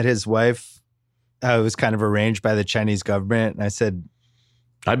met his wife, how it was kind of arranged by the Chinese government. And I said,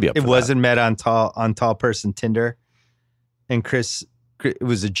 I'd be up for it wasn't met on tall person Tinder. And it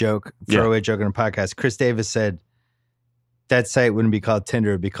was a joke, throwaway joke on a podcast. Chris Davis said, that site wouldn't be called Tinder,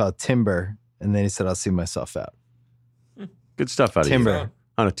 it would be called Timber. And then he said, I'll see myself out. Good stuff out Timber. of you.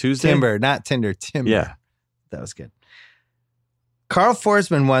 On a Tuesday? Timber, not Tinder, Timber. Yeah. That was good. Carl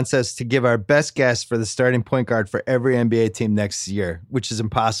Forsman wants us to give our best guess for the starting point guard for every NBA team next year, which is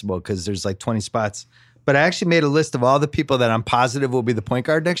impossible because there's like 20 spots. But I actually made a list of all the people that I'm positive will be the point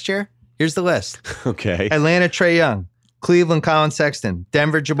guard next year. Here's the list. Okay. Atlanta, Trae Young. Cleveland, Colin Sexton.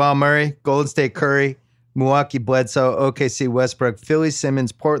 Denver, Jamal Murray. Golden State, Curry. Milwaukee, Bledsoe, OKC, Westbrook, Philly,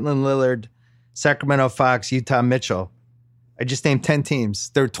 Simmons, Portland, Lillard, Sacramento, Fox, Utah, Mitchell. I just named 10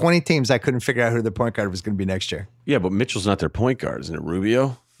 teams. There were 20 teams I couldn't figure out who the point guard was going to be next year. Yeah, but Mitchell's not their point guard, isn't it?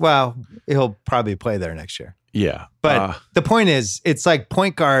 Rubio? Well, he'll probably play there next year. Yeah. But the point is, it's like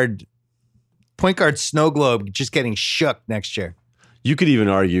point guard snow globe just getting shook next year. You could even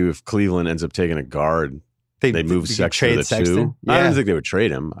argue if Cleveland ends up taking a guard, they move Sexton to the 2. Yeah. I don't think they would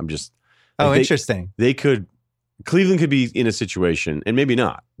trade him. I'm just... interesting. Cleveland could be in a situation, and maybe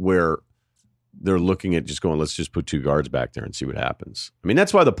not, where they're looking at just going, let's just put 2 guards back there and see what happens. I mean,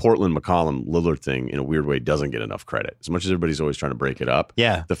 that's why the Portland McCollum-Lillard thing, in a weird way, doesn't get enough credit. As much as everybody's always trying to break it up.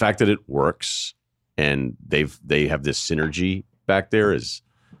 Yeah. The fact that it works and they have this synergy back there is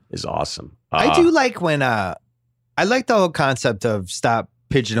awesome. I do like when I like the whole concept of stop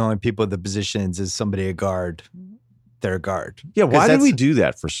pigeonholing people the positions as somebody a guard. They're a guard. Yeah, why did we do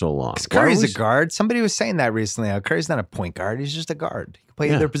that for so long? Because Curry's a guard. Somebody was saying that recently. Curry's not a point guard. He's just a guard. He can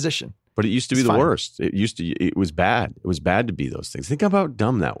play either position. But it used to be the worst. It was bad. It was bad to be those things. Think about how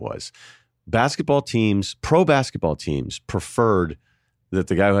dumb that was. Pro basketball teams preferred that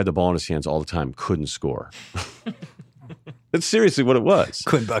the guy who had the ball in his hands all the time couldn't score. That's seriously what it was.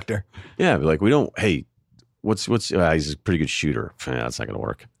 Quinn Buckner. Yeah, like we don't, hey, what's he's a pretty good shooter. That's not going to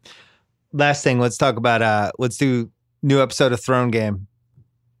work. Last thing, let's talk about, let's do new episode of Throne Game.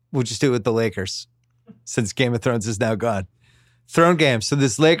 We'll just do it with the Lakers since Game of Thrones is now gone. Throne Game. So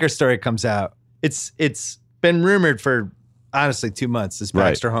this Lakers story comes out. It's been rumored for, honestly, 2 months, this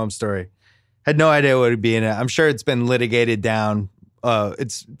Baxter Holmes story. Had no idea what would be in it. I'm sure it's been litigated down.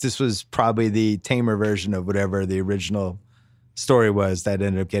 This was probably the tamer version of whatever the original story was that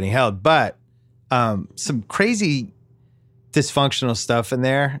ended up getting held. But some crazy dysfunctional stuff in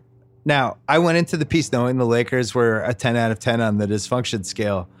there. Now, I went into the piece knowing the Lakers were a 10 out of 10 on the dysfunction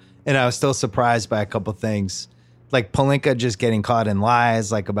scale, and I was still surprised by a couple things. Like Pelinka just getting caught in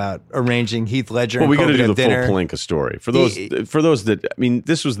lies, like about arranging Heath Ledger. Well, we got to do the dinner. full Pelinka story for those that. I mean,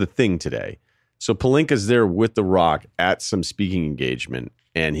 this was the thing today. So Pelinka's there with The Rock at some speaking engagement,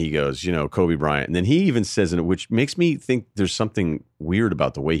 and he goes, Kobe Bryant, and then he even says, which makes me think there's something weird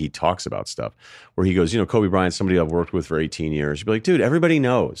about the way he talks about stuff, where he goes, Kobe Bryant, somebody I've worked with for 18 years. You'd be like, dude, everybody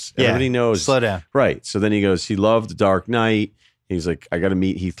knows. Everybody knows. Slow down. Right. So then he goes, he loved Dark Knight. He's like, I got to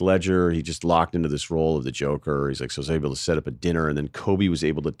meet Heath Ledger. He just locked into this role of the Joker. He's like, so I was able to set up a dinner. And then Kobe was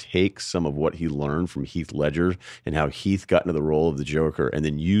able to take some of what he learned from Heath Ledger and how Heath got into the role of the Joker and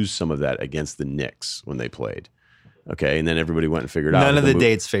then use some of that against the Knicks when they played. Okay. And then everybody went and figured out. None of the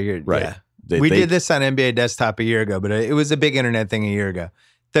dates figured. Right. Yeah. We did this on NBA Desktop a year ago, but it was a big internet thing a year ago.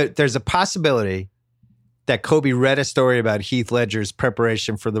 There's a possibility that Kobe read a story about Heath Ledger's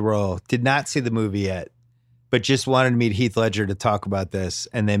preparation for the role, did not see the movie yet, but just wanted to meet Heath Ledger to talk about this,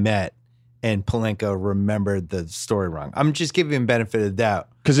 and they met, and Pelinka remembered the story wrong. I'm just giving him benefit of the doubt.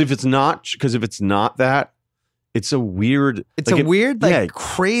 Because if it's not that, it's a weird...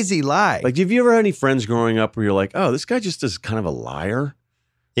 crazy lie. Like, have you ever had any friends growing up where you're like, oh, this guy just is kind of a liar?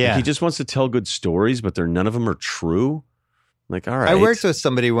 Yeah. Like, he just wants to tell good stories, but none of them are true? Like, all right. I worked with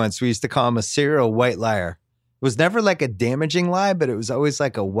somebody once. We used to call him a serial white liar. It was never like a damaging lie, but it was always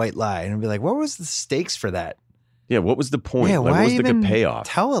like a white lie. And I'd be like, what was the stakes for that? Yeah, what was the point? Yeah, like, why what was even the payoff?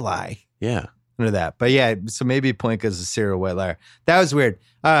 Tell a lie. Yeah. Under that. But yeah, so maybe Pelinka's a serial white liar. That was weird.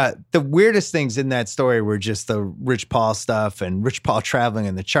 The weirdest things in that story were just the Rich Paul stuff and Rich Paul traveling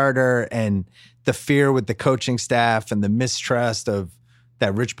in the charter and the fear with the coaching staff and the mistrust of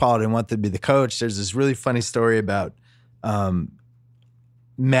that Rich Paul didn't want to be the coach. There's this really funny story about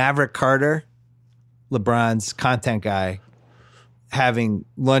Maverick Carter, LeBron's content guy, having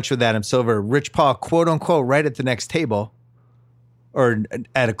lunch with Adam Silver, Rich Paul, quote unquote, right at the next table or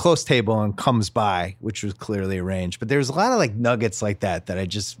at a close table and comes by, which was clearly arranged. But there's a lot of like nuggets like that I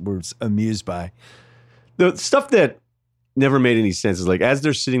just was amused by. The stuff that never made any sense is like, as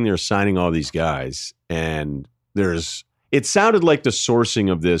they're sitting there signing all these guys and it sounded like the sourcing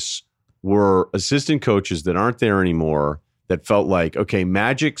of this were assistant coaches that aren't there anymore that felt like, okay,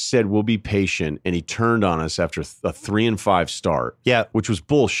 Magic said we'll be patient, and he turned on us after a 3-5 start. Yeah, which was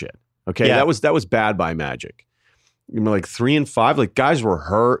bullshit. Okay, that was bad by Magic. You know, like 3-5, like guys were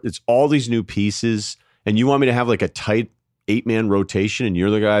hurt. It's all these new pieces, and you want me to have like a tight 8-man rotation, and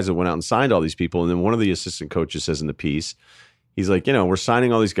you're the guys that went out and signed all these people. And then one of the assistant coaches says in the piece, he's like, we're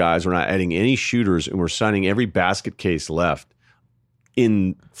signing all these guys, we're not adding any shooters, and we're signing every basket case left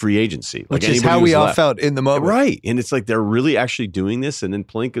in free agency. Which is how we all felt in the moment. Right. And it's like, they're really actually doing this. And then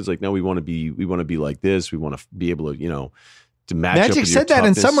Pelinka's like, no, we want to be like this. We want to be able to, to match up with Magic said that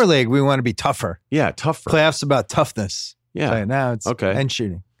in Summer League. We want to be tougher. Yeah, tougher. Playoffs about toughness. Yeah. So now it's okay. And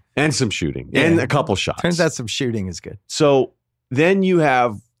shooting. And some shooting. Yeah. And a couple shots. Turns out some shooting is good. So then you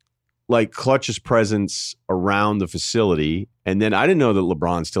have like Clutch's presence around the facility. And then I didn't know that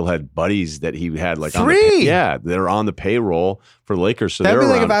LeBron still had buddies that he had like 3. They're on the payroll for the Lakers. So that'd they're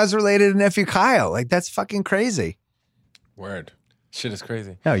be like around. if I was related to nephew Kyle. Like that's fucking crazy. Word. Shit is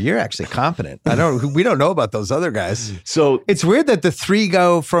crazy. No, you're actually competent. We don't know about those other guys. So it's weird that the 3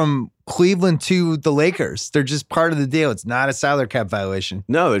 go from Cleveland to the Lakers. They're just part of the deal. It's not a salary cap violation.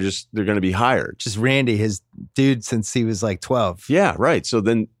 no, they're going to be hired. Just Randy, his dude since he was like 12. Yeah, right. So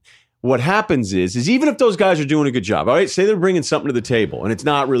then what happens is even if those guys are doing a good job, all right, say they're bringing something to the table and it's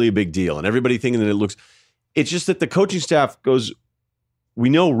not really a big deal and everybody thinking that it's just that the coaching staff goes, we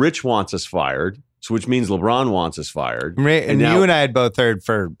know Rich wants us fired, so which means LeBron wants us fired. And now, you and I had both heard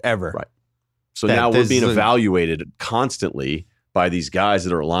forever. Right. So now we're being evaluated constantly by these guys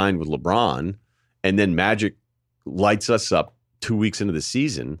that are aligned with LeBron, and then Magic lights us up 2 weeks into the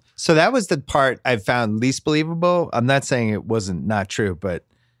season. So that was the part I found least believable. I'm not saying it wasn't not true, but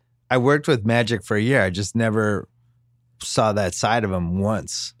I worked with Magic for a year. I just never saw that side of him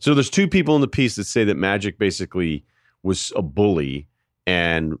once. So there's 2 people in the piece that say that Magic basically was a bully,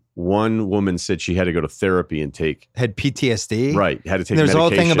 and one woman said she had to go to therapy and had PTSD. Right, had to take There's medication. a whole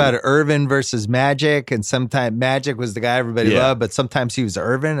thing about Irvin versus Magic, and sometimes Magic was the guy everybody loved, but sometimes he was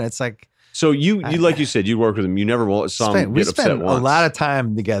Irvin. It's like so you like you said, you worked with him. You never saw him get upset once. We spent a lot of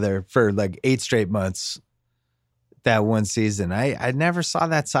time together for like 8 straight months. That one season, I never saw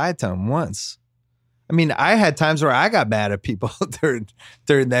that side to him once. I mean, I had times where I got mad at people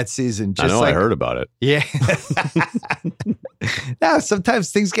during that season. Just I heard about it. Yeah. No,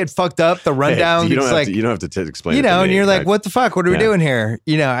 sometimes things get fucked up. The rundown. You don't have to explain. You know, and you're like, "What the fuck? What are we doing here?"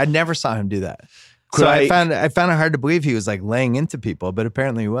 You know, I never saw him do that. So I found it hard to believe he was like laying into people, but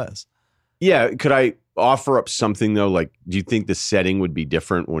apparently he was. Yeah. Could I offer up something though? Like, do you think the setting would be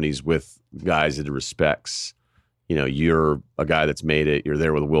different when he's with guys that he respects? You know, you're a guy that's made it. You're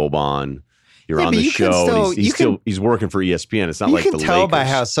there with Wilbon. You're on the show. He's working for ESPN. It's not like the Lakers. You can tell by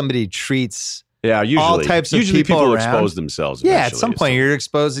how somebody treats usually all types of people around. Expose themselves. Yeah, at some point you're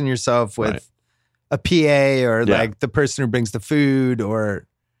exposing yourself with a PA or like the person who brings the food or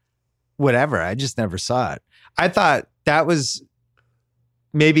whatever. I just never saw it. I thought that was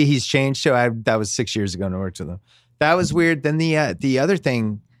maybe he's changed too. That was 6 years ago when I worked with him. That was weird. Then the other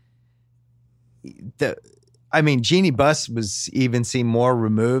thing, Jeannie Buss was even seemed more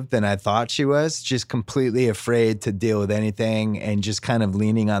removed than I thought she was, just completely afraid to deal with anything and just kind of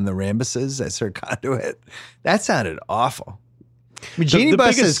leaning on the Rambuses as her conduit. That sounded awful. Jeannie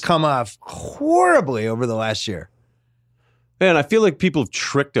Buss has come off horribly over the last year. Man, I feel like people have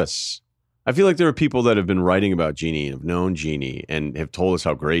tricked us. I feel like there are people that have been writing about Jeannie and have known Jeannie and have told us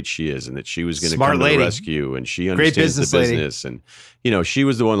how great she is and that she was going to come to the rescue and she understands the business. And, you know, she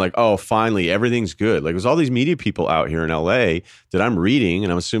was the one like, oh, finally, everything's good. Like, there's all these media people out here in LA that I'm reading,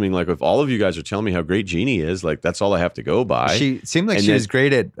 and I'm assuming, like, if all of you guys are telling me how great Jeannie is, like, that's all I have to go by. She seemed like she was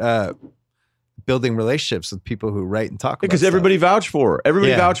great at building relationships with people who write and talk about because everybody vouched for her.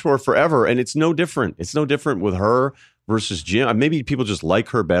 Everybody vouched for her forever, and it's no different. It's no different with her versus Jim. Maybe people just like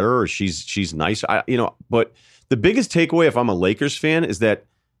her better, or she's nice. But the biggest takeaway, if I'm a Lakers fan, is that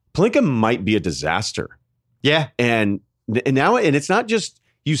Pelinka might be a disaster. Yeah, and now it's not just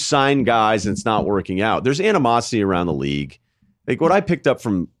you sign guys and it's not working out. There's animosity around the league. Like what I picked up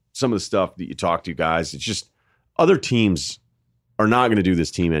from some of the stuff that you talk to guys, it's just other teams are not going to do this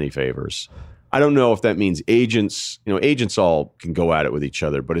team any favors. I don't know if that means agents, agents all can go at it with each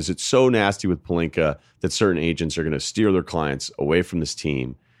other, but is it so nasty with Pelinka that certain agents are going to steer their clients away from this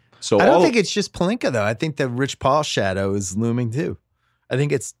team? So I don't think it's just Pelinka, though. I think the Rich Paul shadow is looming, too. I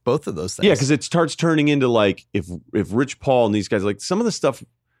think it's both of those things. Yeah, because it starts turning into like, if Rich Paul and these guys, like some of the stuff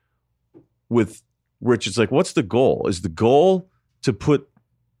with Rich, it's like, what's the goal? Is the goal to put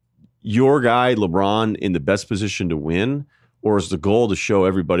your guy, LeBron, in the best position to win? Or is the goal to show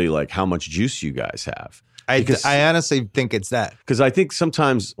everybody like how much juice you guys have? I honestly think it's that. Because I think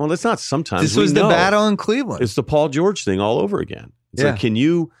sometimes, well, it's not sometimes. This was the battle in Cleveland. It's the Paul George thing all over again. It's like, can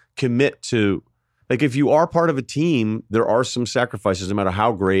you commit to, like, if you are part of a team, there are some sacrifices, no matter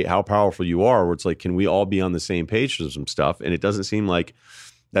how great, how powerful you are, where it's like, can we all be on the same page for some stuff? And it doesn't seem like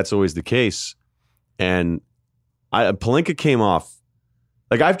that's always the case. And Pelinka came off,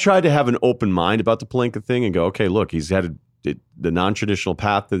 like, I've tried to have an open mind about the Pelinka thing and go, okay, look, he's had the non-traditional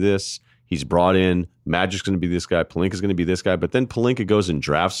path to this. He's brought in, Magic's going to be this guy, Pelinka's going to be this guy, but then Pelinka goes and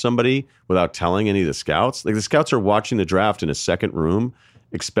drafts somebody without telling any of the scouts. Like, the scouts are watching the draft in a second room,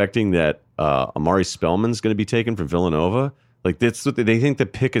 expecting that Amari Spellman's going to be taken from Villanova. Like, that's what they think the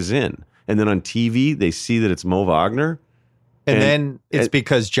pick is in. And then on TV, they see that it's Mo Wagner. And then it's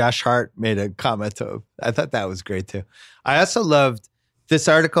because Josh Hart made a comment to him. I thought that was great, too. I also loved this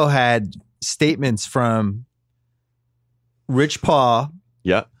article had statements from Rich Paul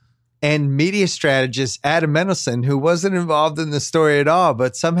Yeah. and media strategist Adam Mendelsohn, who wasn't involved in the story at all,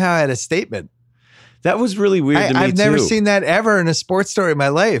 but somehow had a statement. That was really weird to me, I've never too. seen that ever in a sports story in my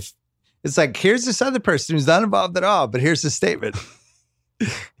life. It's like, here's this other person who's not involved at all, but here's the statement.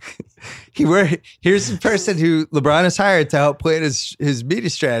 Here's the person who LeBron has hired to help plan his media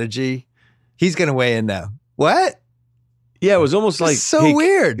strategy. He's going to weigh in now. What? Yeah, it was almost like so hey,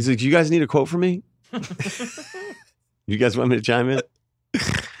 weird. He's like, "Do you guys need a quote from me? You guys want me to chime in?"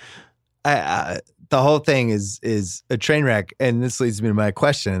 The whole thing is a train wreck, and this leads me to my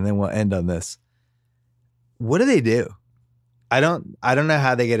question, and then we'll end on this. What do they do? I don't know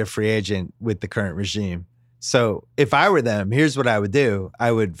how they get a free agent with the current regime. So if I were them, here's what I would do.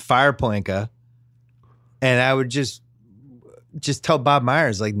 I would fire Pelinka, and I would just tell Bob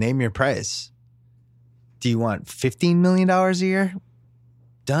Myers, like, name your price. Do you want $15 million a year?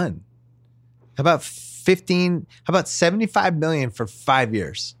 Done. How about $75 million for 5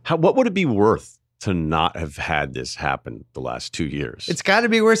 years? What would it be worth to not have had this happen the last 2 years? It's got to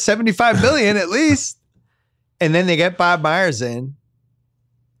be worth $75 million at least. And then they get Bob Myers in.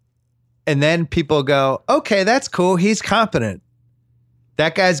 And then people go, okay, that's cool. He's competent.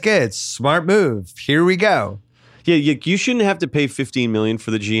 That guy's good. Smart move. Here we go. Yeah, you shouldn't have to pay $15 million for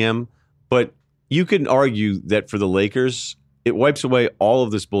the GM, but you can argue that for the Lakers, it wipes away all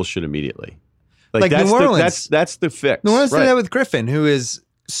of this bullshit immediately. Like that's New Orleans. That's the fix. New Orleans Right. did that with Griffin, who is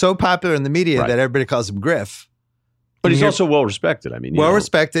so popular in the media Right. that everybody calls him Griff. But he's also well respected. I mean, well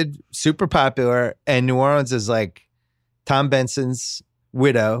respected, super popular, and New Orleans is like Tom Benson's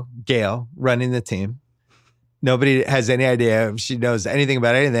widow, Gail, running the team. Nobody has any idea if she knows anything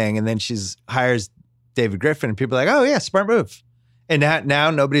about anything, and then she's hires David Griffin, and people are like, "Oh yeah, smart move." And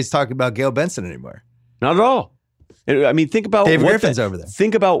now nobody's talking about Gail Benson anymore. Not at all. I mean, think about David what Griffin's over there.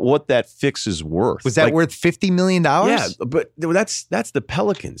 Think about what that fix is worth. Was that worth $50 million? Yeah, but that's the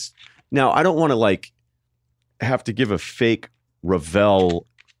Pelicans. Now, I don't want to have to give a fake Ravel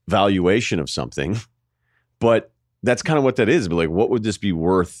valuation of something, but that's kind of what that is. But what would this be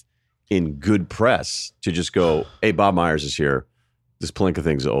worth in good press to just go, "Hey, Bob Myers is here. This Pelinka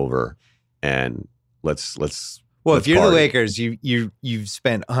thing's over, and let's." Well, let's if you're party." the Lakers, you've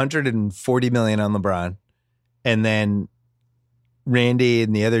spent $140 million on LeBron, and then Randy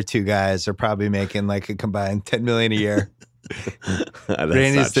and the other two guys are probably making like a combined $10 million a year. That's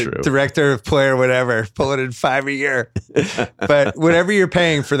Randy's not the true. director of player, whatever, pulling in $5 a year. But whatever you're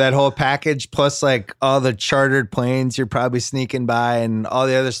paying for that whole package, plus like all the chartered planes you're probably sneaking by and all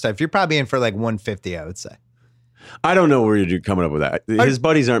the other stuff, you're probably in for like $150, I would say. I don't know where you're coming up with that. His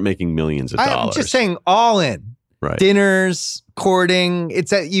buddies aren't making millions of dollars. I'm just saying all in. Right. Dinners, courting. It's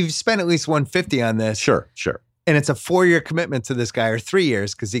that you've spent at least $150 on this. Sure. And it's a 4-year commitment to this guy, or 3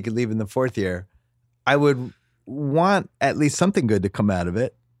 years, because he could leave in the 4th year. I would want at least something good to come out of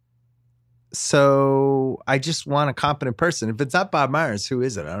it. So I just want a competent person. If it's not Bob Myers, who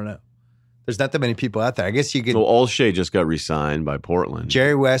is it? I don't know. There's not that many people out there. I guess you could. Well, Olshey just got re-signed by Portland.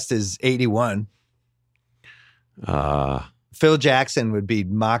 Jerry West is 81. Phil Jackson would be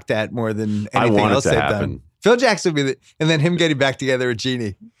mocked at more than I anything want it else to they've happen. done. Phil Jackson would be and then him getting back together with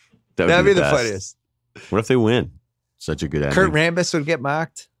Jeannie. That'd be the best. funniest. What if they win? Such a good ending. Kurt Rambis would get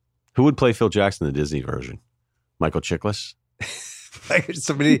mocked. Who would play Phil Jackson in the Disney version? Michael Chiklis? Like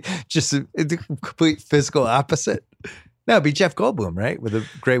somebody just a complete physical opposite. No, it'd be Jeff Goldblum, right? With a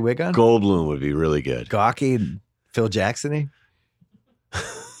gray wig on. Goldblum would be really good. Gawky and Phil Jackson-y.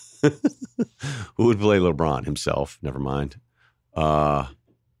 Who would play LeBron? Himself. Never mind.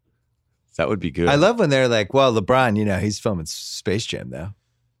 That would be good. I love when they're like, well, LeBron, he's filming Space Jam now.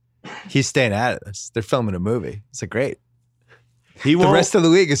 He's staying out of this. They're filming a movie. It's like, great. The The rest of the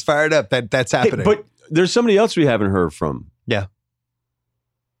league is fired up. That's happening. But there's somebody else we haven't heard from. Yeah.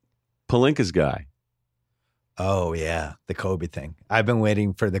 Pelinka's guy. Oh, yeah. The Kobe thing. I've been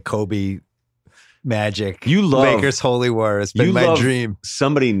waiting for the Kobe magic. You love Lakers Holy War. It's been you my love dream.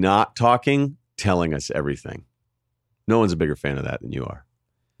 Somebody not talking, telling us everything. No one's a bigger fan of that than you are.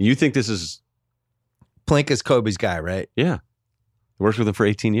 You think this is... Pelinka's Kobe's guy, right? Yeah. Worked with him for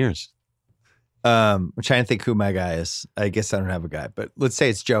 18 years. I'm trying to think who my guy is. I guess I don't have a guy, but let's say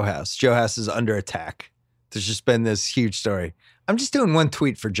it's Joe House. Joe House is under attack. There's just been this huge story. I'm just doing one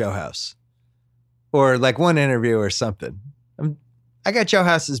tweet for Joe House or like one interview or something. I got Joe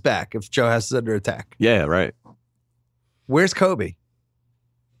House's back if Joe House is under attack. Yeah, right. Where's Kobe?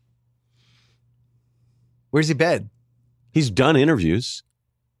 Where's he been? He's done interviews,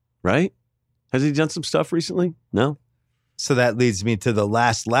 right? Has he done some stuff recently? No. So that leads me to the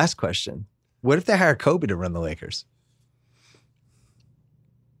last question. What if they hire Kobe to run the Lakers?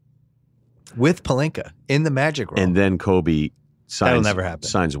 with Pelinka in the Magic role. And then Kobe That'll never happen.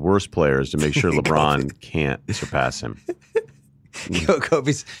 signs worse players to make sure LeBron can't surpass him.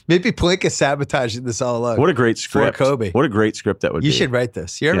 Kobe's maybe Pelinka sabotaging this all along. What a great script. For Kobe. What a great script that would be. You should write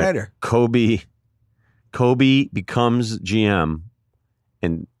this. You're a writer. Kobe becomes GM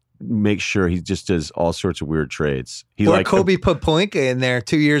and makes sure he just does all sorts of weird trades. Kobe put Pelinka in there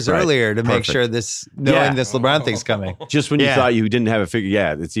 2 years earlier to make sure this LeBron thing's coming. Just when you thought you didn't have a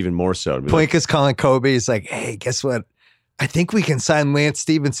figure, it's even more so. Pelinka's calling Kobe. He's like, hey, guess what? I think we can sign Lance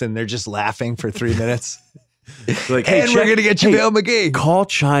Stevenson. They're just laughing for 3 minutes. Like, and we're going to get JaVale McGee. Call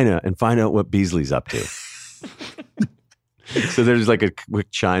China and find out what Beasley's up to. So there's like a quick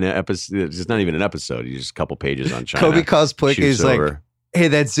China episode. It's not even an episode. It's just a couple pages on China. Kobe calls Pelinka. He's like, hey,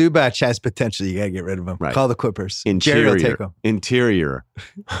 that Zubac has potential. You got to get rid of him. Right. Call the Clippers. Jerry will take him. Interior.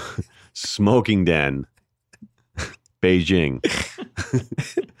 Smoking den. Beijing.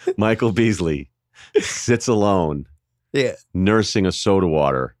 Michael Beasley sits alone. Yeah. Nursing a soda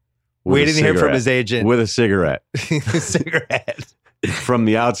water. Waiting to hear from his agent. With a cigarette. Cigarette. From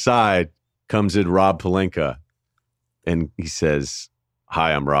the outside comes in Rob Pelinka. And he says,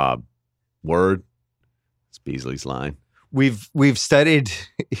 hi, I'm Rob. Word? It's Beasley's line. We've studied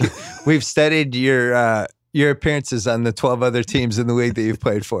your appearances on the 12 other teams in the league that you've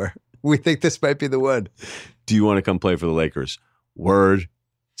played for. We think this might be the one. Do you want to come play for the Lakers? Word.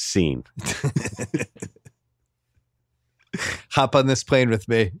 Scene. Hop on this plane with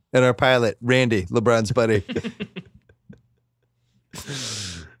me and our pilot, Randy, LeBron's buddy.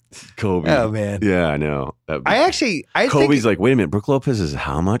 Kobe. Oh, man. Yeah, I know. Kobe's like, wait a minute, Brook Lopez is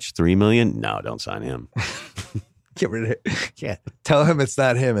how much? $3 million? No, don't sign him. Get rid of it. Yeah. Tell him it's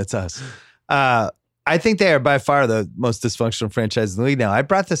not him, it's us. I think they are by far the most dysfunctional franchise in the league now. I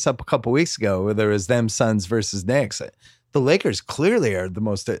brought this up a couple weeks ago where there was them Suns versus Knicks. The Lakers clearly are the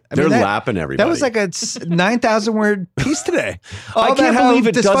most. They're lapping everybody. That was like a 9,000 word piece today. I can't believe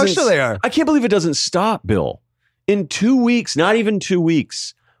it dysfunctional they are. I can't believe it doesn't stop, Bill. In 2 weeks, not even 2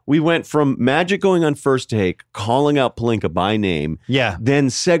 weeks, we went from Magic going on First Take, calling out Pelinka by name, then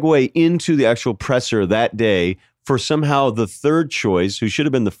segue into the actual presser that day for somehow the third choice, who should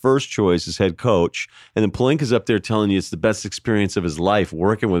have been the first choice as head coach. And then Pelinka's up there telling you it's the best experience of his life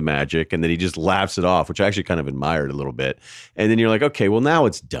working with Magic, and then he just laughs it off, which I actually kind of admired a little bit. And then you're like, okay, well, now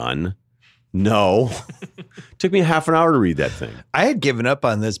it's done. No. Took me half an hour to read that thing. I had given up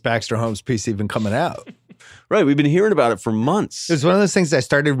on this Baxter Holmes piece even coming out. Right. We've been hearing about it for months. It was one of those things I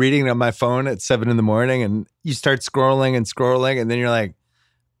started reading on my phone at 7 a.m. and you start scrolling, and then you're like,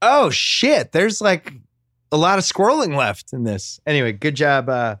 oh, shit, there's like a lot of scrolling left in this. Anyway, good job.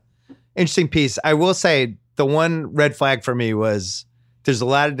 Interesting piece. I will say the one red flag for me was there's a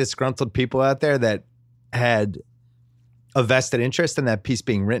lot of disgruntled people out there that had a vested interest in that piece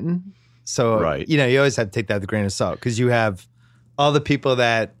being written. So, you always have to take that with a grain of salt because you have all the people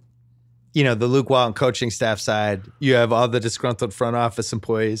that, the Luke Walton coaching staff side. You have all the disgruntled front office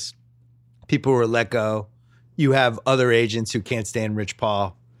employees, people who were let go. You have other agents who can't stand Rich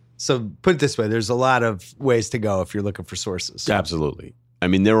Paul. So put it this way, there's a lot of ways to go if you're looking for sources. Absolutely. I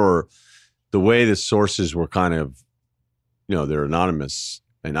mean, the way the sources were kind of, they're anonymous,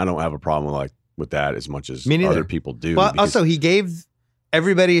 and I don't have a problem with that as much as other people do. Well, also he gave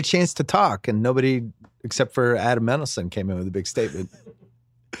everybody a chance to talk, and nobody except for Adam Mendelsohn came in with a big statement.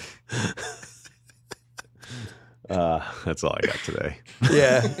 That's all I got today.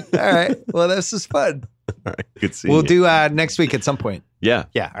 Yeah. All right. Well, this is fun. All right. Good seeing you. We'll do next week at some point. Yeah.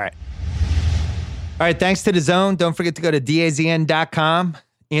 Yeah. All right. All right. Thanks to The Zone. Don't forget to go to DAZN.com.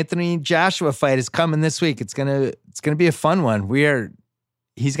 Anthony Joshua fight is coming this week. It's gonna be a fun one.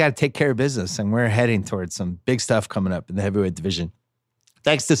 He's got to take care of business, and we're heading towards some big stuff coming up in the heavyweight division.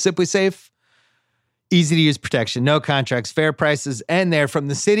 Thanks to Simply Safe. Easy to use protection, no contracts, fair prices, and they're from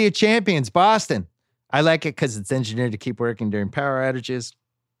the City of Champions, Boston. I like it because it's engineered to keep working during power outages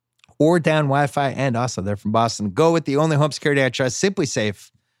or down Wi-Fi, and also they're from Boston. Go with the only home security I trust, Simply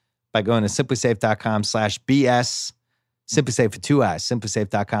Safe, by going to simplysafe.com/BS. Simply Safe with 2 I's,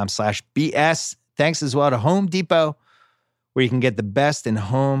 simplysafe.com/BS. Thanks as well to Home Depot, where you can get the best in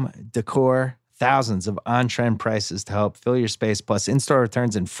home decor, thousands of on-trend prices to help fill your space, plus in-store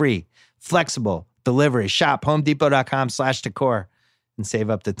returns and free, flexible delivery. Shop homedepot.com/decor and save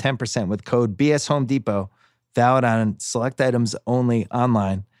up to 10% with code BS Home Depot. Valid on select items only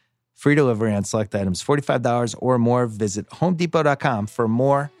online. Free delivery on select items, $45 or more. Visit homedepot.com for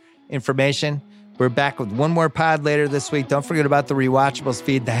more information. We're back with one more pod later this week. Don't forget about the Rewatchables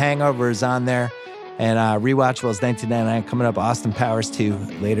feed. The Hangover is on there. And Rewatchables 1999 coming up. Austin Powers 2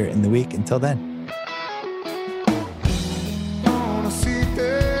 later in the week. Until then.